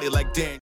the valley like Dan.